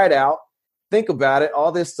and cry it out. Think about it.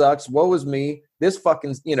 All this sucks. Woe is me. This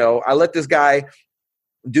fucking, I let this guy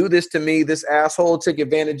do this to me. This asshole took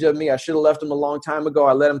advantage of me. I should have left him a long time ago.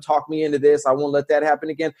 I let him talk me into this. I won't let that happen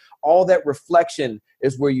again. All that reflection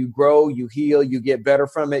is where you grow, you heal, you get better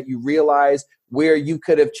from it. You realize where you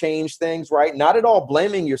could have changed things, right? Not at all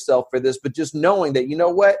blaming yourself for this, but just knowing that, you know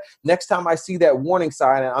what? Next time I see that warning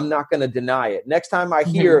sign, I'm not going to deny it. Next time I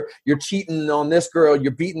hear you're cheating on this girl,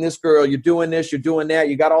 you're beating this girl, you're doing this, you're doing that,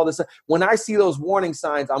 you got all this. When I see those warning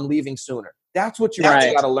signs, I'm leaving sooner. That's what you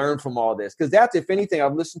got to learn from all this. Because that's, if anything,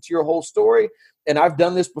 I've listened to your whole story and I've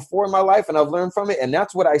done this before in my life and I've learned from it. And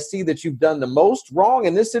that's what I see that you've done the most wrong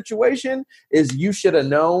in this situation is you should have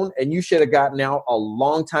known and you should have gotten out a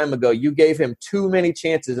long time ago. You gave him too many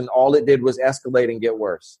chances and all it did was escalate and get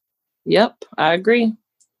worse. Yep, I agree.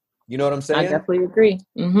 You know what I'm saying? I definitely agree.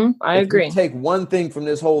 I agree. If you take one thing from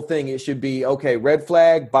this whole thing, it should be, okay, red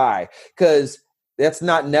flag, bye. Because that's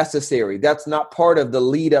not necessary. That's not part of the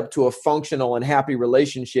lead up to a functional and happy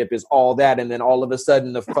relationship is all that. And then all of a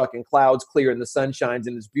sudden the fucking clouds clear and the sun shines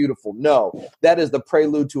and it's beautiful. No, that is the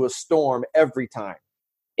prelude to a storm every time.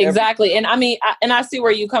 Exactly. And I mean, I see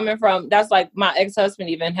where you're coming from. That's like my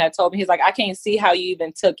ex-husband even had told me, he's like, I can't see how you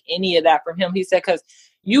even took any of that from him. He said, because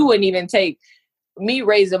you wouldn't even take me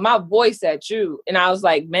raising my voice at you. And I was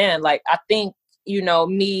like, man, like, I think,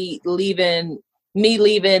 me leaving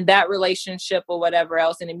that relationship or whatever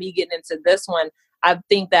else, and then me getting into this one, I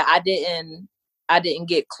think that I didn't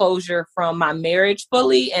get closure from my marriage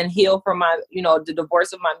fully and heal from my, the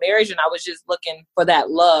divorce of my marriage. And I was just looking for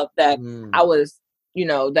that love that I was,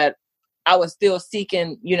 that I was still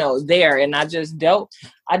seeking, there. And I just dealt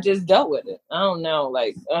with it. I don't know.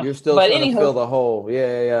 Like, you're still trying to fill the hole.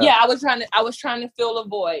 Yeah. Yeah. I was trying to fill the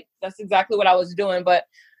void. That's exactly what I was doing. But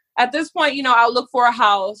at this point, I'll look for a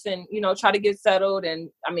house and, try to get settled and,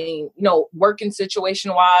 I mean, working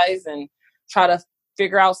situation wise and try to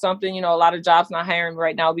figure out something, a lot of jobs not hiring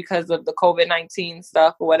right now because of the COVID-19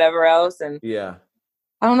 stuff or whatever else. And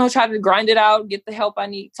I don't know, try to grind it out, get the help I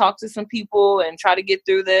need, talk to some people and try to get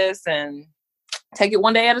through this and take it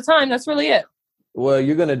one day at a time. That's really it. Well,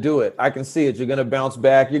 you're going to do it. I can see it. You're going to bounce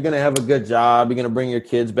back. You're going to have a good job. You're going to bring your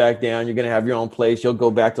kids back down. You're going to have your own place. You'll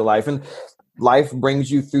go back to life. And life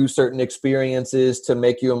brings you through certain experiences to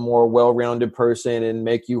make you a more well-rounded person and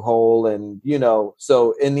make you whole. And,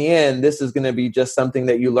 so in the end, this is going to be just something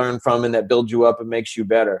that you learn from and that builds you up and makes you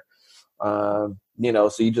better. So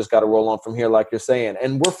you just got to roll on from here, like you're saying.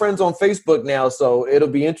 And we're friends on Facebook now. So it'll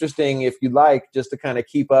be interesting if you like just to kind of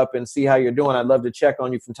keep up and see how you're doing. I'd love to check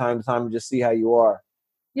on you from time to time and just see how you are.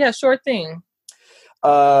 Yeah, sure thing.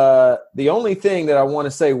 The only thing that I want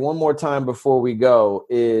to say one more time before we go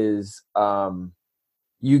is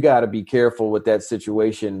you got to be careful with that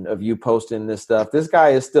situation of you posting this stuff. This guy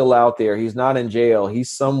is still out there. He's not in jail.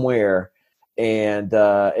 He's somewhere. And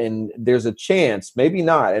there's a chance, maybe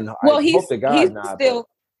not. And well, he's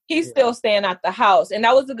still staying at the house. And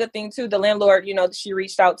that was a good thing too. The landlord, she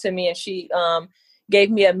reached out to me and she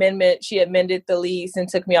gave me amendment. She amended the lease and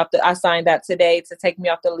took me off I signed that today to take me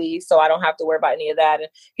off the lease. So I don't have to worry about any of that. And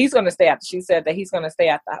he's going to stay she said that he's going to stay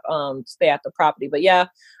at the property. But yeah,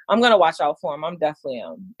 I'm going to watch out for him. I'm definitely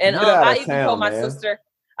am. And I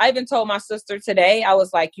even told my sister today, I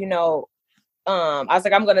was like, I was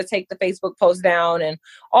like, I'm going to take the Facebook post down and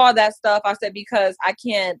all that stuff. I said, because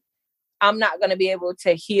I'm not going to be able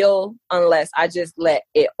to heal unless I just let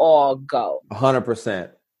it all go.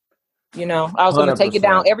 100%. I was going to take it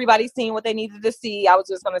down. Everybody's seen what they needed to see. I was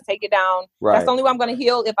just going to take it down. Right. That's the only way I'm going to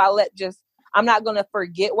heal if I I'm not going to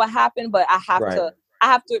forget what happened, but I have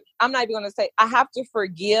to, I'm not even going to say I have to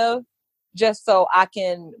forgive just so I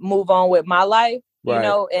can move on with my life. you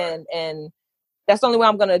know, and that's the only way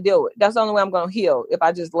I'm going to deal with. That's the only way I'm going to heal. If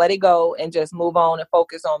I just let it go and just move on and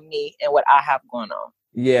focus on me and what I have going on.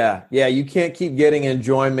 Yeah. Yeah. You can't keep getting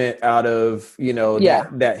enjoyment out of, you know,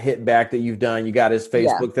 that hit back that you've done. You got his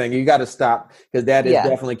Facebook thing. You got to stop, because that is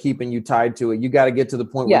definitely keeping you tied to it. You got to get to the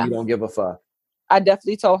point where you don't give a fuck. I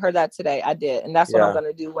definitely told her that today. I did. And that's what I'm going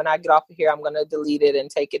to do. When I get off of here, I'm going to delete it and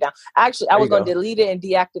take it down. Actually, I was going to delete it and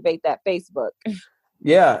deactivate that Facebook.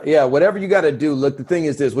 Yeah. Yeah. Whatever you got to do. Look, the thing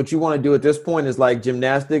is this, what you want to do at this point is like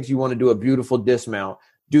gymnastics. You want to do a beautiful dismount,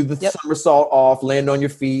 do the somersault off, land on your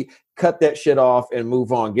feet, cut that shit off and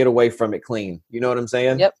move on. Get away from it clean. You know what I'm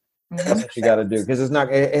saying? Yep. That's what you got to do, because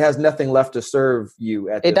it has nothing left to serve you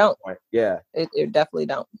at this point. Yeah. It definitely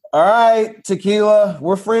don't. All right, Tequila,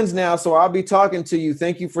 we're friends now, so I'll be talking to you.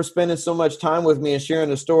 Thank you for spending so much time with me and sharing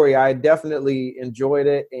the story. I definitely enjoyed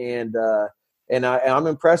it, and I'm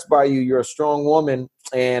impressed by you. You're a strong woman,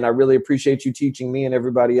 and I really appreciate you teaching me and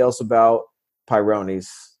everybody else about Peyronie's.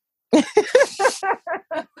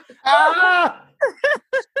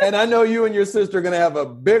 And I know you and your sister are going to have a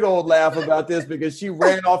big old laugh about this, because she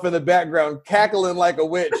ran off in the background cackling like a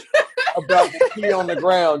witch about the key on the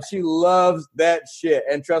ground. She loves that shit.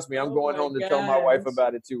 And trust me, I'm going home to tell my wife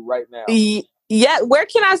about it too right now. Yeah. Where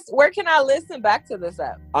can I listen back to this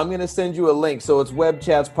app? I'm going to send you a link. So it's Web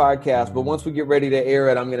Chats Podcast. But once we get ready to air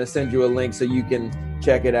it, I'm going to send you a link so you can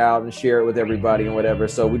check it out and share it with everybody and whatever.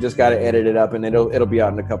 So we just got to edit it up, and it'll be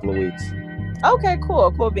out in a couple of weeks. Okay,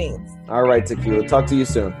 cool. Cool beans. All right, Tequila. Talk to you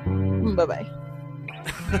soon. Bye-bye.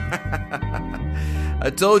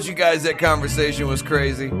 I told you guys that conversation was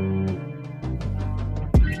crazy.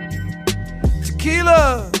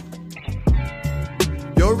 Tequila!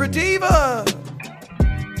 You're a diva!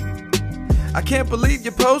 I can't believe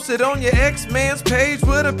you posted on your ex-man's page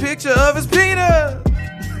with a picture of his penis!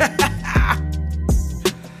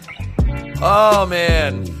 Oh,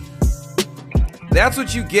 man. That's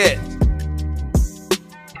what you get.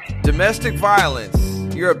 Domestic violence.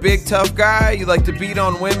 You're a big, tough guy. You like to beat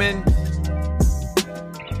on women.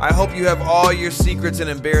 I hope you have all your secrets and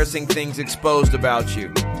embarrassing things exposed about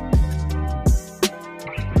you.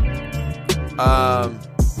 I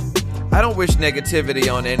don't wish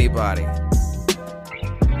negativity on anybody.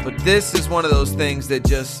 But this is one of those things that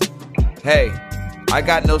just, hey, I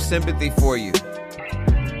got no sympathy for you.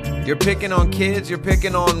 You're picking on kids. You're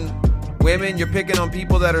picking on women. You're picking on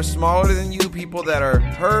people that are smaller than you, people that are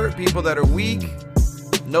hurt, people that are weak.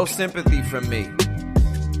 No sympathy from me.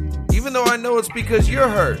 Even though I know it's because you're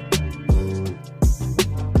hurt.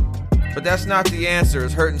 But that's not the answer,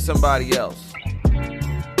 is hurting somebody else.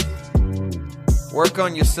 Work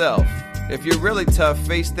on yourself. If you're really tough,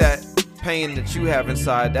 face that pain that you have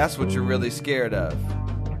inside. That's what you're really scared of.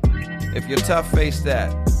 If you're tough, face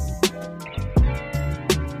that.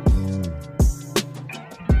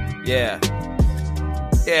 Yeah,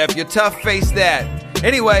 if you're tough, face that.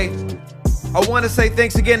 Anyway, I want to say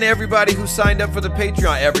thanks again to everybody who signed up for the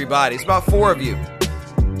Patreon. Everybody. It's about 4 of you.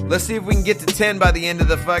 Let's see if we can get to 10 by the end of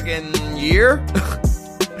the fucking year.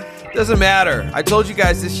 Doesn't matter. I told you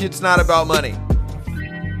guys this shit's not about money.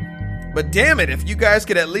 But damn it, if you guys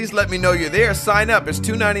could at least let me know you're there, sign up. It's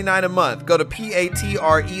 $2.99 a month. Go to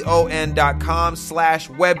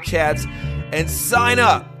patreon.com/webchats and sign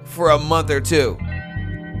up for a month or two.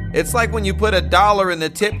 It's like when you put $1 in the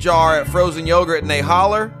tip jar at Frozen Yogurt and they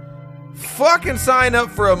holler. Fucking sign up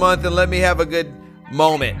for a month and let me have a good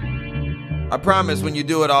moment. I promise when you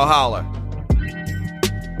do it, I'll holler.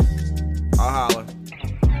 I'll holler.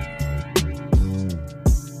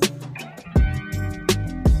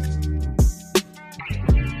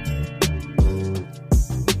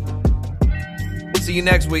 See you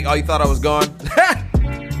next week. Oh, you thought I was gone?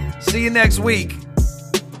 See you next week,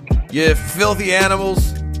 you filthy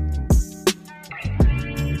animals.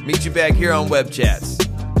 Meet you back here on Web Chats.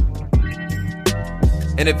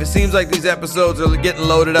 And if it seems like these episodes are getting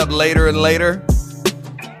loaded up later and later,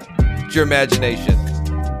 it's your imagination.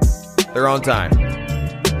 They're on time.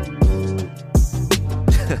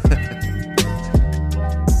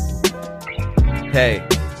 Hey,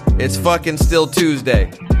 it's fucking still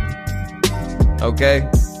Tuesday. Okay?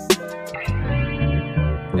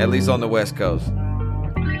 At least on the West Coast.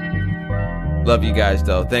 Love you guys,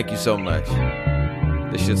 though. Thank you so much.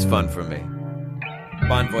 This shit's fun for me.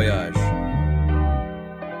 Bon voyage.